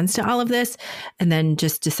pros and cons to all of this. And then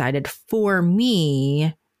just decided for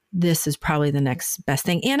me, this is probably the next best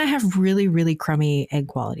thing. And I have really, really crummy egg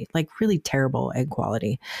quality, like really terrible egg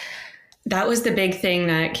quality. That was the big thing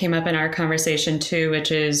that came up in our conversation too,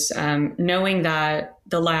 which is knowing that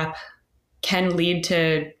the LAP can lead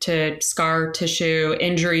to scar tissue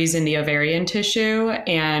injuries in the ovarian tissue.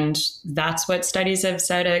 And that's what studies have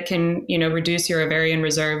said. It can, reduce your ovarian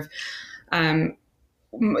reserve.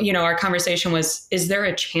 Our conversation was, is there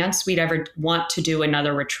a chance we'd ever want to do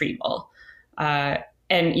another retrieval?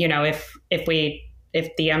 And,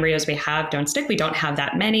 if the embryos we have don't stick, we don't have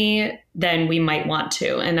that many, then we might want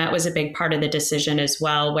to. And that was a big part of the decision as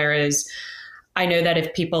well. Whereas I know that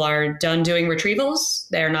if people are done doing retrievals,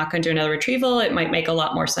 they're not going to do another retrieval. It might make a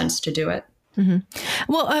lot more sense to do it. Mm-hmm.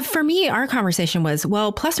 Well, for me, our conversation was,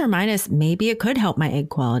 well, plus or minus, maybe it could help my egg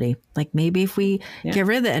quality. Like maybe if we get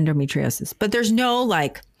rid of the endometriosis, but there's no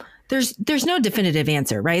there's no definitive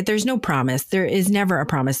answer, right? There's no promise. There is never a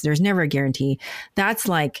promise. There's never a guarantee. That's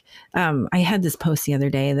like, I had this post the other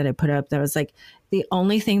day that I put up that was like, the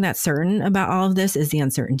only thing that's certain about all of this is the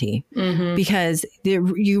uncertainty, because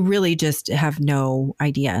you really just have no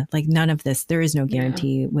idea. Like none of this, there is no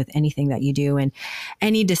guarantee with anything that you do. And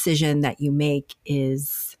any decision that you make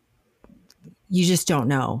is, you just don't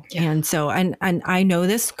know. Yeah. And so, and I know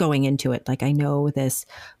this going into it, like I know this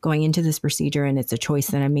going into this procedure, and it's a choice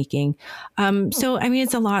that I'm making. So, I mean,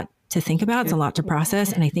 it's a lot to think about. It's a lot to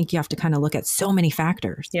process. And I think you have to kind of look at so many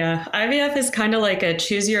factors. Yeah. IVF is kind of like a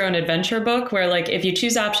choose your own adventure book where like if you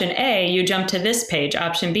choose option A, you jump to this page.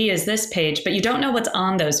 Option B is this page, but you don't know what's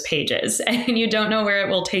on those pages and you don't know where it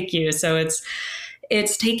will take you. So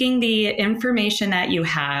it's taking the information that you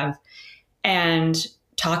have and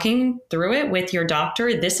talking through it with your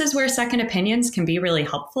doctor. This is where second opinions can be really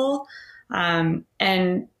helpful. And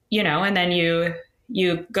then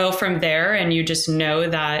you go from there and you just know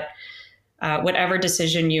that whatever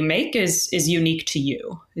decision you make is unique to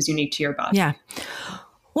you, is unique to your body. Yeah.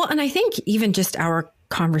 Well, and I think even just our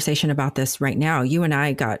conversation about this right now, you and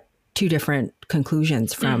I got two different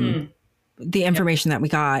conclusions from the information that we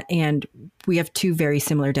got. And we have two very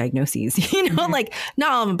similar diagnoses, like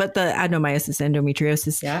not all of them, but the adenomyosis,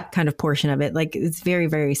 endometriosis kind of portion of it. Like it's very,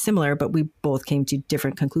 very similar, but we both came to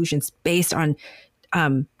different conclusions based on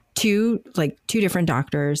two different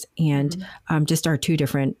doctors and just our two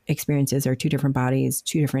different experiences, our two different bodies,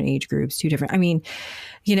 two different age groups, it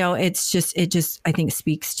just, I think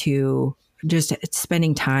speaks to just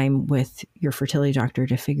spending time with your fertility doctor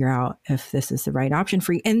to figure out if this is the right option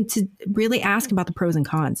for you and to really ask about the pros and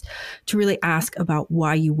cons, to really ask about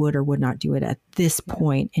why you would or would not do it at this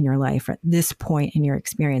point in your life, at this point in your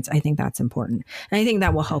experience. I think that's important. And I think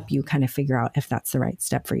that will help you kind of figure out if that's the right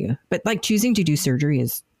step for you. But like choosing to do surgery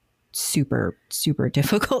is super, super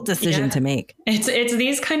difficult decision to make. It's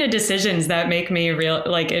these kind of decisions that make me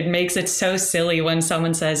it makes it so silly when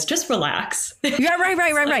someone says, just relax. Yeah, right.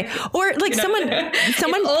 Or like someone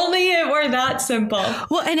if only it were that simple.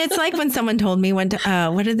 Well, and it's like when someone told me what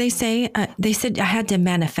did they say? They said I had to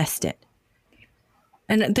manifest it.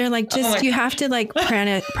 And they're like, you have to like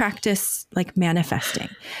practice like manifesting.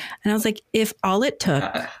 And I was like, if all it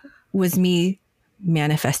took was me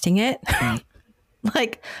manifesting it,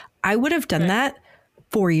 like I would have done that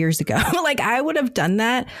 4 years ago. Like I would have done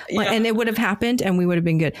that and it would have happened and we would have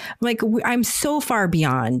been good. Like I'm so far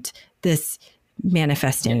beyond this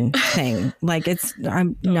manifesting thing. Like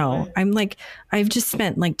I'm like, I've just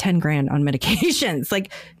spent like 10 grand on medications.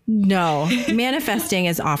 Like, no, manifesting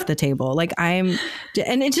is off the table. Like it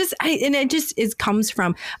comes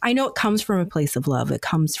from, I know it comes from a place of love. It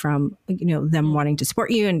comes from, them wanting to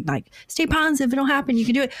support you and like, stay positive. It'll happen. You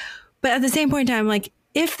can do it. But at the same point in time, like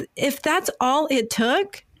if that's all it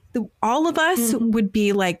took, all of us would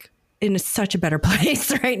be like in such a better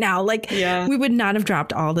place right now. Like we would not have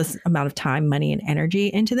dropped all this amount of time, money, and energy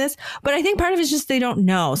into this. But I think part of it is just they don't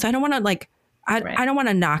know. So I don't want to I don't want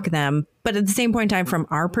to knock them. But at the same point in time, from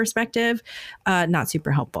our perspective, not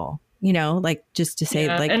super helpful. Like just to say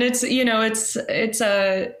and it's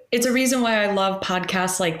a reason why I love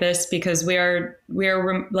podcasts like this, because we are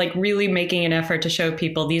like really making an effort to show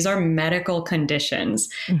people these are medical conditions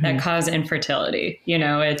that cause infertility.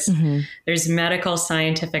 There's medical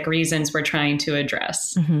scientific reasons we're trying to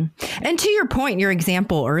address. And to your point, your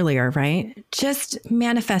example earlier, right? Just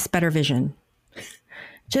manifest better vision.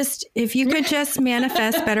 If you could just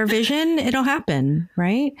manifest better vision, it'll happen,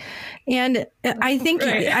 right? And I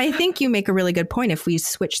think you make a really good point. If we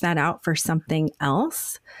switch that out for something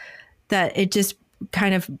else, that it just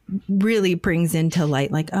kind of really brings into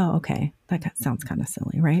light, like, oh, okay, that sounds kind of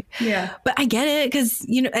silly, right? Yeah. But I get it because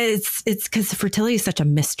it's because fertility is such a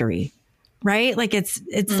mystery. Right? Like it's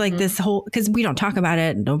like this whole, because we don't talk about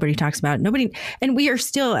it. Nobody talks about it. And we are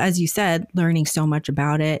still, as you said, learning so much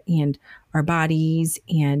about it and our bodies.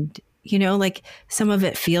 And, like some of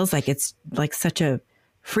it feels like it's like such a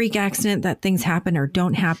freak accident that things happen or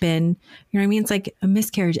don't happen. You know what I mean? It's like a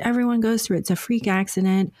miscarriage. Everyone goes through it. It's a freak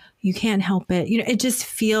accident. You can't help it. It just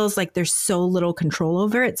feels like there's so little control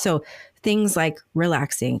over it. So things like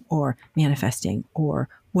relaxing or manifesting or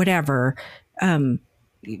whatever,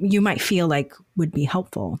 you might feel like would be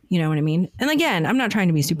helpful. You know what I mean? And again, I'm not trying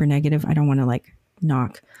to be super negative. I don't want to like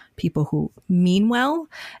knock people who mean well,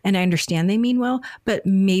 and I understand they mean well, but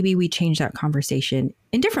maybe we change that conversation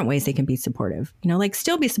in different ways. They can be supportive, like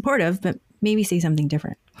still be supportive, but maybe say something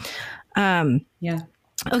different.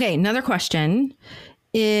 Okay. Another question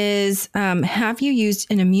is, have you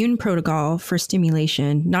used an immune protocol for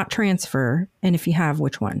stimulation, not transfer? And if you have,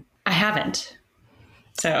 which one? I haven't.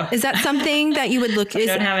 So is that something that you would look? I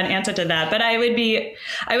don't have an answer to that, but I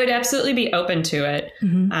would absolutely be open to it.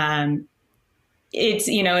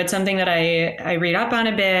 It's something that I read up on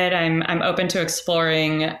a bit. I'm open to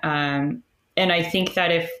exploring. And I think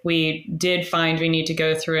that if we did find we need to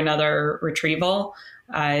go through another retrieval,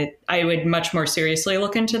 I would much more seriously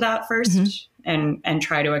look into that first. and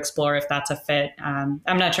try to explore if that's a fit. I'm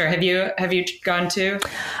not sure. Have you gone to?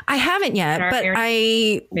 I haven't yet, but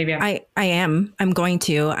I'm going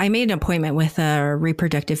to. I made an appointment with a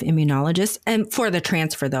reproductive immunologist, and for the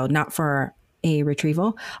transfer though, not for a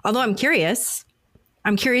retrieval. Although I'm curious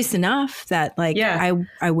enough that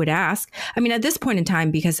I would ask. I mean, at this point in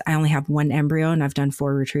time, because I only have one embryo and I've done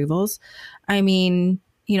 4 retrievals, I mean,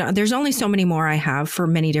 you know, there's only so many more I have for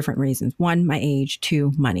many different reasons. 1, my age.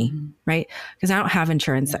 2, money, right? Because I don't have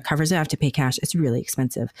insurance that covers it. I have to pay cash. It's really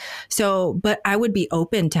expensive. So, but I would be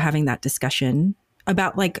open to having that discussion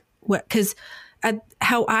about like what, because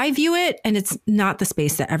how I view it, and it's not the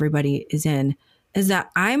space that everybody is in, is that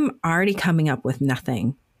I'm already coming up with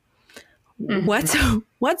nothing.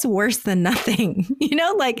 What's worse than nothing? You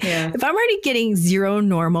know, like if I'm already getting 0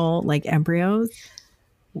 normal like embryos,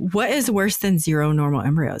 what is worse than 0 normal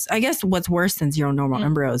embryos? I guess what's worse than 0 normal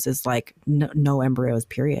embryos is like no embryos,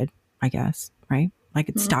 period, I guess. Right. I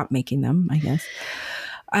could stop making them, I guess.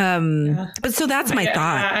 But so that's my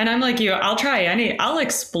thought. And I'm like you, I'll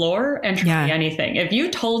explore and try anything. If you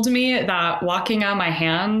told me that walking on my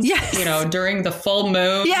hands, you know, during the full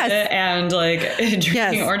moon and like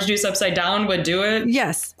drinking orange juice upside down would do it.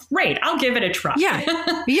 Yes. Great. I'll give it a try. Yeah.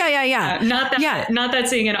 Not that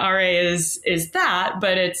seeing an RA is that,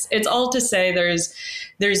 but it's all to say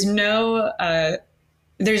there's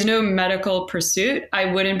no medical pursuit I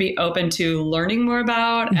wouldn't be open to learning more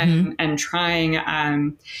about and trying.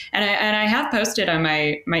 And I have posted on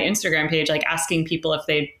my Instagram page, like asking people if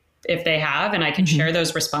they have, and I can share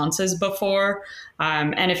those responses before.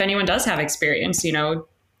 And if anyone does have experience, you know,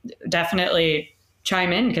 definitely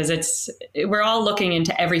chime in, because we're all looking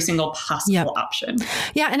into every single possible option.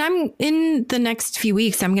 Yeah. And I'm in the next few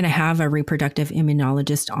weeks, I'm going to have a reproductive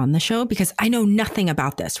immunologist on the show because I know nothing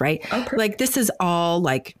about this, right? Oh, like this is all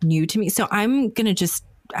like new to me. So I'm going to just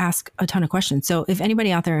ask a ton of questions. So if anybody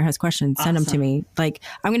out there has questions, send them to me. Like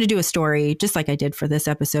I'm going to do a story just like I did for this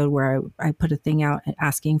episode where I put a thing out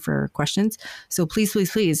asking for questions. So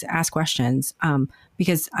please ask questions.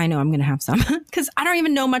 Because I know I'm going to have some because I don't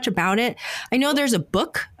even know much about it. I know there's a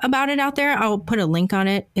book about it out there. I'll put a link on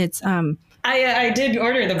it. It's I did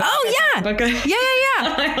order the book. Oh yeah. Book Yeah.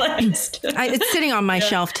 On my list. It's sitting on my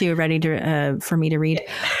shelf too, ready to for me to read.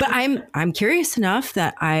 But I'm curious enough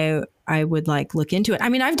that I would like look into it. I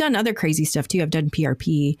mean, I've done other crazy stuff too. I've done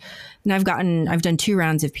PRP, and I've done 2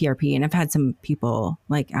 rounds of PRP, and I've had some people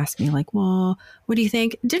like ask me like, well, what do you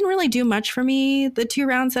think? It didn't really do much for me, the 2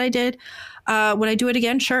 rounds that I did. Would I do it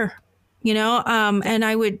again? Sure. You know, and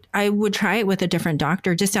I would try it with a different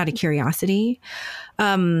doctor just out of curiosity.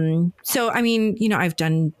 So, I mean, you know, I've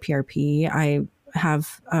done PRP. I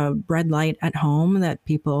have a red light at home that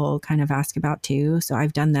people kind of ask about too. So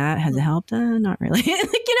I've done that. Has it helped? Not really. Like,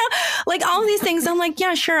 you know, like all of these things. I'm like,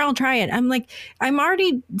 yeah, sure. I'll try it. I'm like, I'm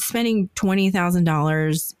already spending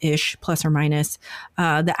 $20,000 ish plus or minus.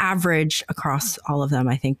 The average across all of them,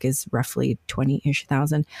 I think, is roughly 20-ish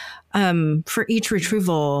thousand. For each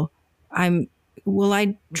retrieval, will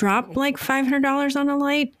I drop like $500 on a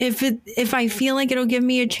light if I feel like it'll give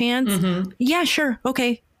me a chance? Yeah, sure.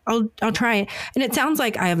 Okay. I'll try it. And it sounds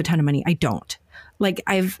like I have a ton of money. I don't. Like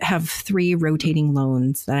I have 3 rotating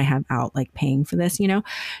loans that I have out, like paying for this, you know?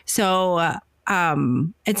 So,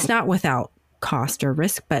 it's not without cost or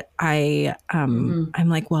risk, but I'm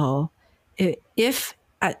like, well, if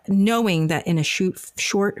knowing that in a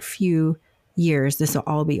short few years, this will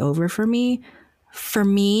all be over for me,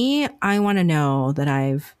 I want to know that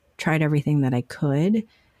I've tried everything that I could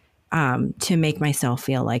to make myself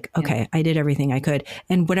feel like, okay, I did everything I could.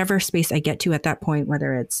 And whatever space I get to at that point,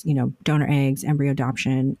 whether it's, you know, donor eggs, embryo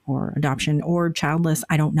adoption or childless,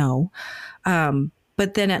 I don't know.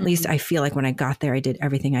 But then at least I feel like when I got there, I did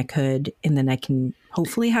everything I could, and then I can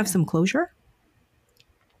hopefully have some closure.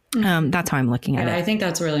 That's how I'm looking at it. I think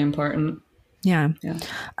that's really important. Yeah.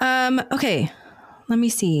 Okay. Let me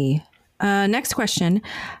see. Next question.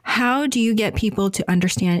 How do you get people to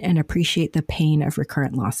understand and appreciate the pain of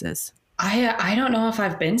recurrent losses? I don't know if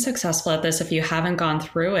I've been successful at this if you haven't gone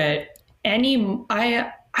through it.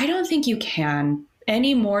 I don't think you can,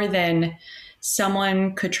 any more than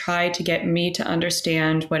someone could try to get me to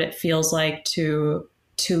understand what it feels like to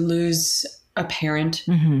lose a parent.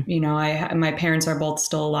 You know, my parents are both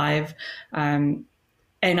still alive.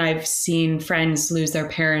 And I've seen friends lose their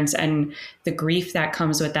parents and the grief that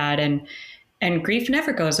comes with that. And grief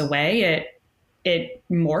never goes away. It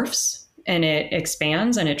morphs and it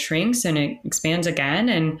expands and it shrinks and it expands again.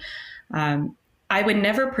 And I would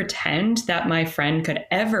never pretend that my friend could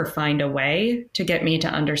ever find a way to get me to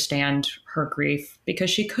understand her grief, because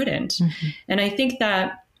she couldn't. And I think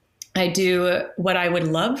that I do what I would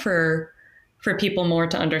love for for people more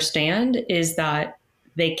to understand is that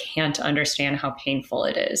they can't understand how painful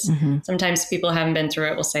it is. Sometimes people who haven't been through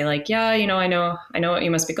it will say like, yeah, I know what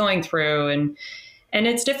you must be going through. And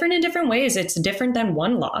it's different in different ways. It's different than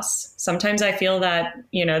one loss. Sometimes I feel that,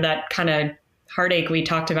 that kind of heartache we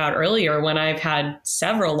talked about earlier when I've had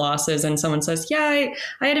several losses and someone says, yeah,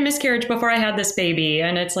 I had a miscarriage before I had this baby.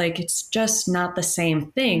 And it's like, it's just not the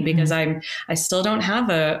same thing because I still don't have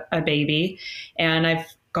a baby. And I've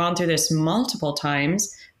gone through this multiple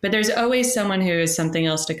times, but there's always someone who is something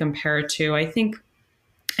else to compare to. I think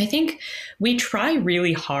we try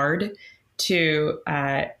really hard to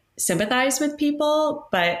sympathize with people,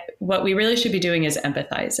 but what we really should be doing is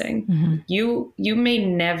empathizing. You may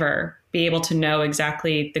never be able to know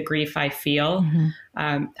exactly the grief I feel,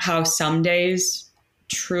 how some days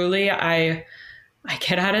truly I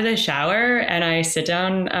get out of the shower and I sit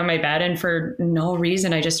down on my bed and for no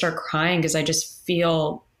reason, I just start crying because I just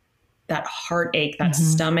feel that heartache, that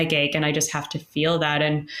stomach ache, and I just have to feel that.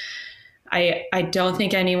 And I don't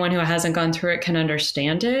think anyone who hasn't gone through it can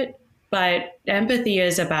understand it, but empathy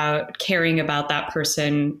is about caring about that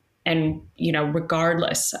person. And,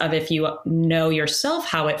 regardless of if you know yourself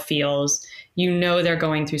how it feels, they're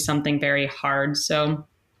going through something very hard. So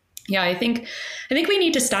yeah, I think we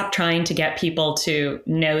need to stop trying to get people to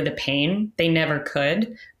know the pain. They never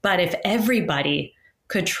could. But if everybody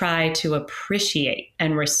could try to appreciate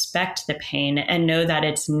and respect the pain and know that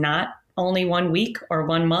it's not only 1 week or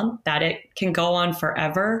 1 month, that it can go on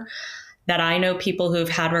forever, that I know people who've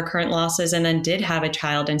had recurrent losses and then did have a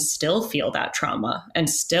child and still feel that trauma and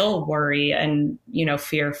still worry and,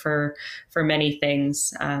 fear for many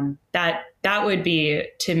things. That would be,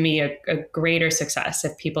 to me, a greater success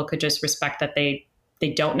if people could just respect that they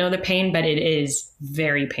don't know the pain, but it is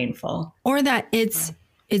very painful. Or that it's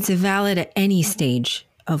valid at any stage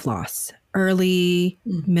of loss, early,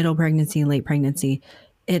 middle pregnancy, late pregnancy.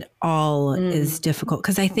 It all is difficult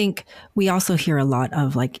because I think we also hear a lot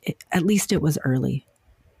of like, at least it was early,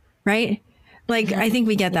 right? Like, I think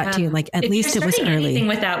we get that too. Like, at least it was early. Anything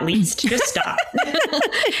with at least, just stop.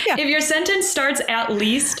 If your sentence starts at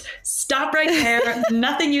least, stop right there.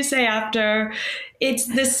 Nothing you say after. It's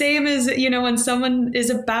the same as, when someone is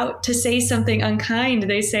about to say something unkind,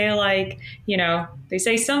 they say like, they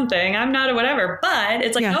say something, I'm not a whatever, but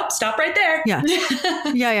it's like, nope, stop right there. Yeah.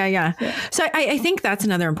 So I think that's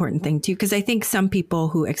another important thing too, because I think some people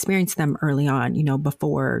who experience them early on,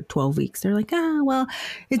 before 12 weeks, they're like, well,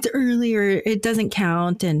 it's early or it doesn't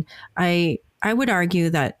count. And I would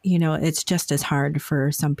argue that, it's just as hard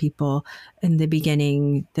for some people in the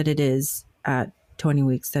beginning that it is at 20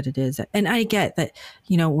 weeks that it is. And I get that,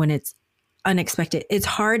 when it's unexpected, it's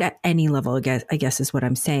hard at any level, I guess is what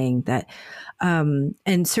I'm saying, that,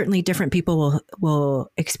 and certainly different people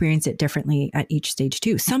will experience it differently at each stage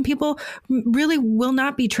too. Some people really will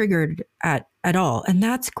not be triggered at all. And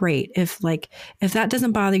that's great. If that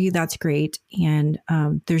doesn't bother you, that's great. And,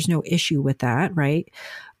 there's no issue with that. Right.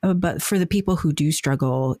 But for the people who do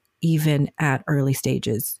struggle, even at early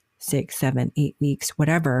stages, 6, 7, 8 weeks,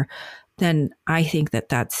 whatever, then I think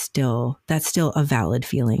that's still a valid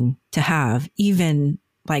feeling to have, even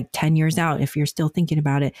like 10 years out, if you're still thinking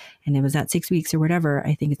about it and it was at 6 weeks or whatever.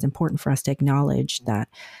 I think it's important for us to acknowledge that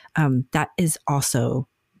that is also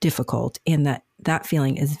difficult and that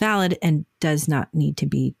feeling is valid and does not need to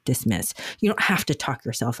be dismissed. You don't have to talk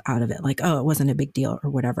yourself out of it like, oh, it wasn't a big deal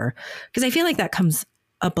or whatever. Because I feel like that comes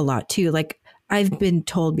up a lot too. Like, I've been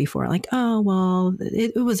told before, like, oh, well,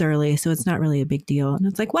 it was early, so it's not really a big deal. And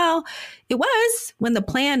it's like, well, it was when the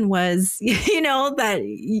plan was,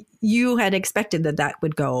 that you had expected that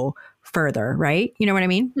would go further, right? You know what I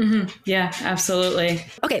mean? Mm-hmm. Yeah, absolutely.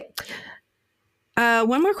 Okay.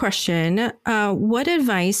 One more question. What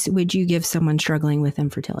advice would you give someone struggling with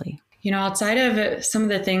infertility? Outside of some of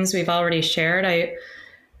the things we've already shared, I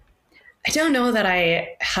don't know that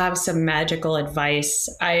I have some magical advice.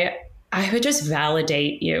 I would just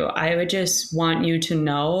validate you. I would just want you to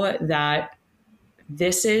know that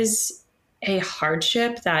this is a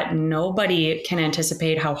hardship that nobody can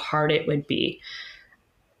anticipate how hard it would be.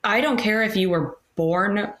 I don't care if you were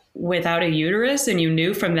born without a uterus and you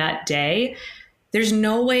knew from that day. There's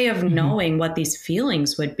no way of knowing what these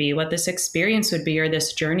feelings would be, what this experience would be, or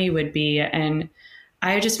this journey would be. And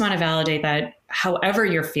I just want to validate that however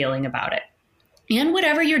you're feeling about it and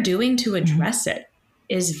whatever you're doing to address it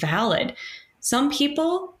is valid. Some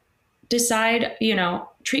people decide,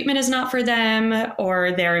 treatment is not for them,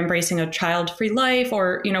 or they're embracing a child-free life,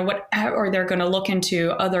 or, or they're going to look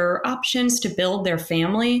into other options to build their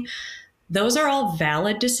family. Those are all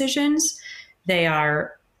valid decisions. They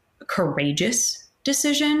are courageous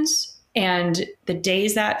decisions. And the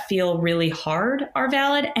days that feel really hard are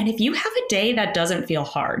valid. And if you have a day that doesn't feel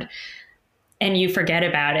hard and you forget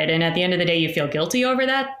about it, and at the end of the day you feel guilty over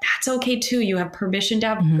that, that's okay too. You have permission to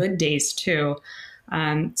have good days too.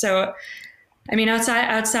 So, I mean,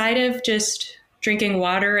 outside of just drinking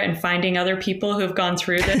water and finding other people who've gone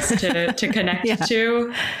through this to connect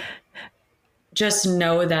to, just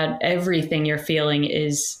know that everything you're feeling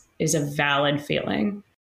is a valid feeling.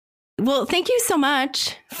 Well, thank you so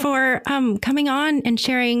much for coming on and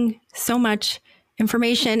sharing so much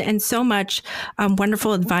information and so much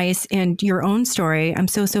wonderful advice and your own story. I'm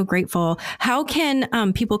so grateful. How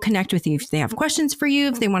can people connect with you if they have questions for you,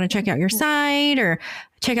 if they want to check out your site or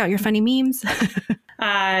check out your funny memes?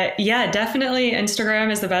 Yeah, definitely.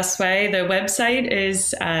 Instagram is the best way. The website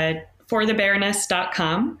is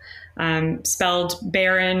forthebareness.com, spelled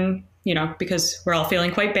barren, because we're all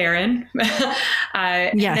feeling quite barren.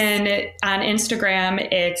 Yes. And on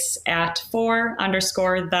Instagram, it's at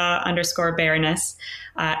 @for_the_bareness.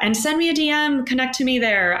 And send me a DM, connect to me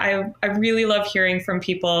there. I really love hearing from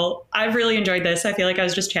people. I've really enjoyed this. I feel like I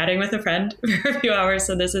was just chatting with a friend for a few hours.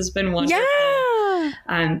 So this has been wonderful. Yeah.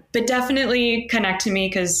 But definitely connect to me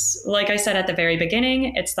because, like I said at the very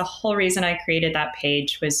beginning, it's the whole reason I created that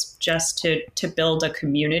page was just to build a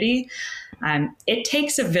community. It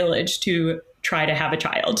takes a village to try to have a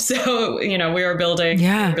child. So, we're building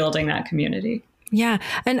that community. Yeah.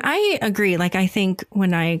 And I agree. Like, I think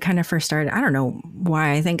when I kind of first started, I don't know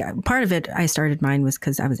why, I think part of it, I started mine was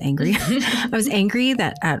because I was angry. I was angry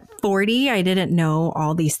that at 40, I didn't know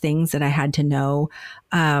all these things that I had to know.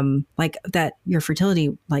 Like that your fertility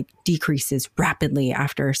decreases rapidly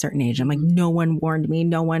after a certain age. I'm like, no one warned me.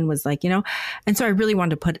 No one was like, and so I really wanted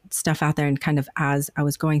to put stuff out there and kind of as I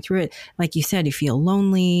was going through it, like you said, you feel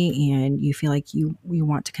lonely and you feel like you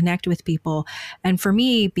want to connect with people. And for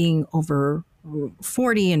me being over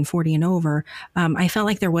 40 and over, I felt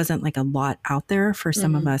like there wasn't a lot out there for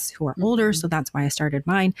some of us who are older. So that's why I started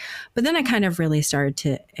mine. But then I kind of really started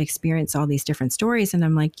to experience all these different stories. And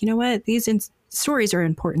I'm like, you know what? These stories are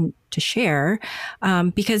important to share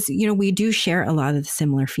because, we do share a lot of the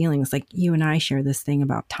similar feelings. Like you and I share this thing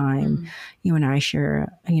about time. You and I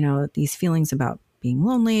share, these feelings about being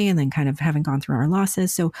lonely and then kind of having gone through our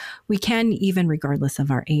losses. So we can, even regardless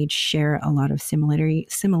of our age, share a lot of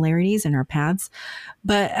similarities in our paths.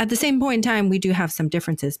 But at the same point in time, we do have some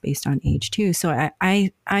differences based on age too. So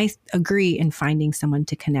I agree in finding someone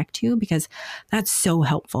to connect to because that's so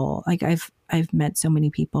helpful. Like I've met so many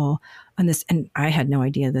people on this, and I had no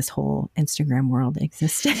idea this whole Instagram world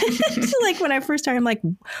existed. Like when I first started, I'm like,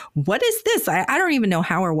 what is this? I don't even know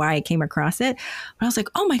how or why I came across it. But I was like,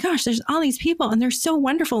 oh my gosh, there's all these people and they're so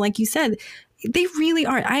wonderful. Like you said, they really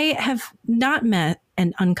are. I have not met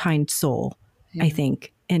an unkind soul, I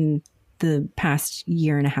think, in the past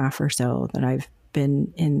year and a half or so that I've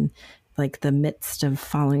been in the midst of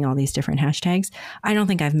following all these different hashtags. I don't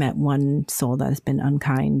think I've met one soul that has been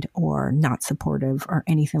unkind or not supportive or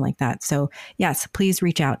anything like that. So yes, please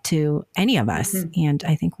reach out to any of us. And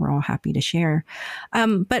I think we're all happy to share.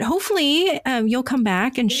 But hopefully you'll come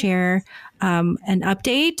back and share an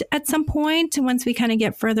update at some point once we kind of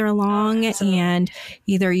get further along and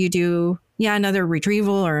either you do another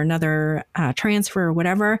retrieval or another transfer or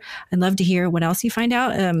whatever. I'd love to hear what else you find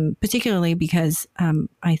out, particularly because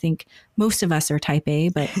I think most of us are type A,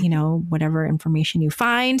 but whatever information you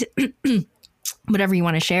find, whatever you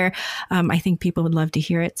want to share, I think people would love to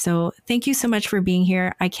hear it. So thank you so much for being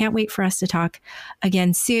here. I can't wait for us to talk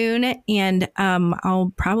again soon. And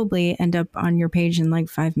I'll probably end up on your page in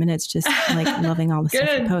 5 minutes, just loving all the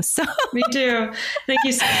stuff you post. So me too. Thank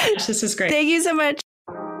you so much. This is great. Thank you so much.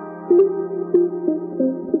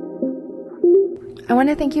 I want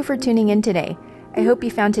to thank you for tuning in today. I hope you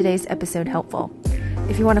found today's episode helpful.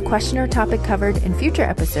 If you want a question or topic covered in future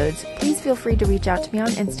episodes, please feel free to reach out to me on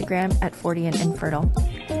Instagram at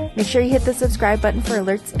 40andinfertile. Make sure you hit the subscribe button for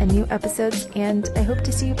alerts and new episodes, and I hope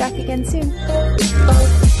to see you back again soon. Bye.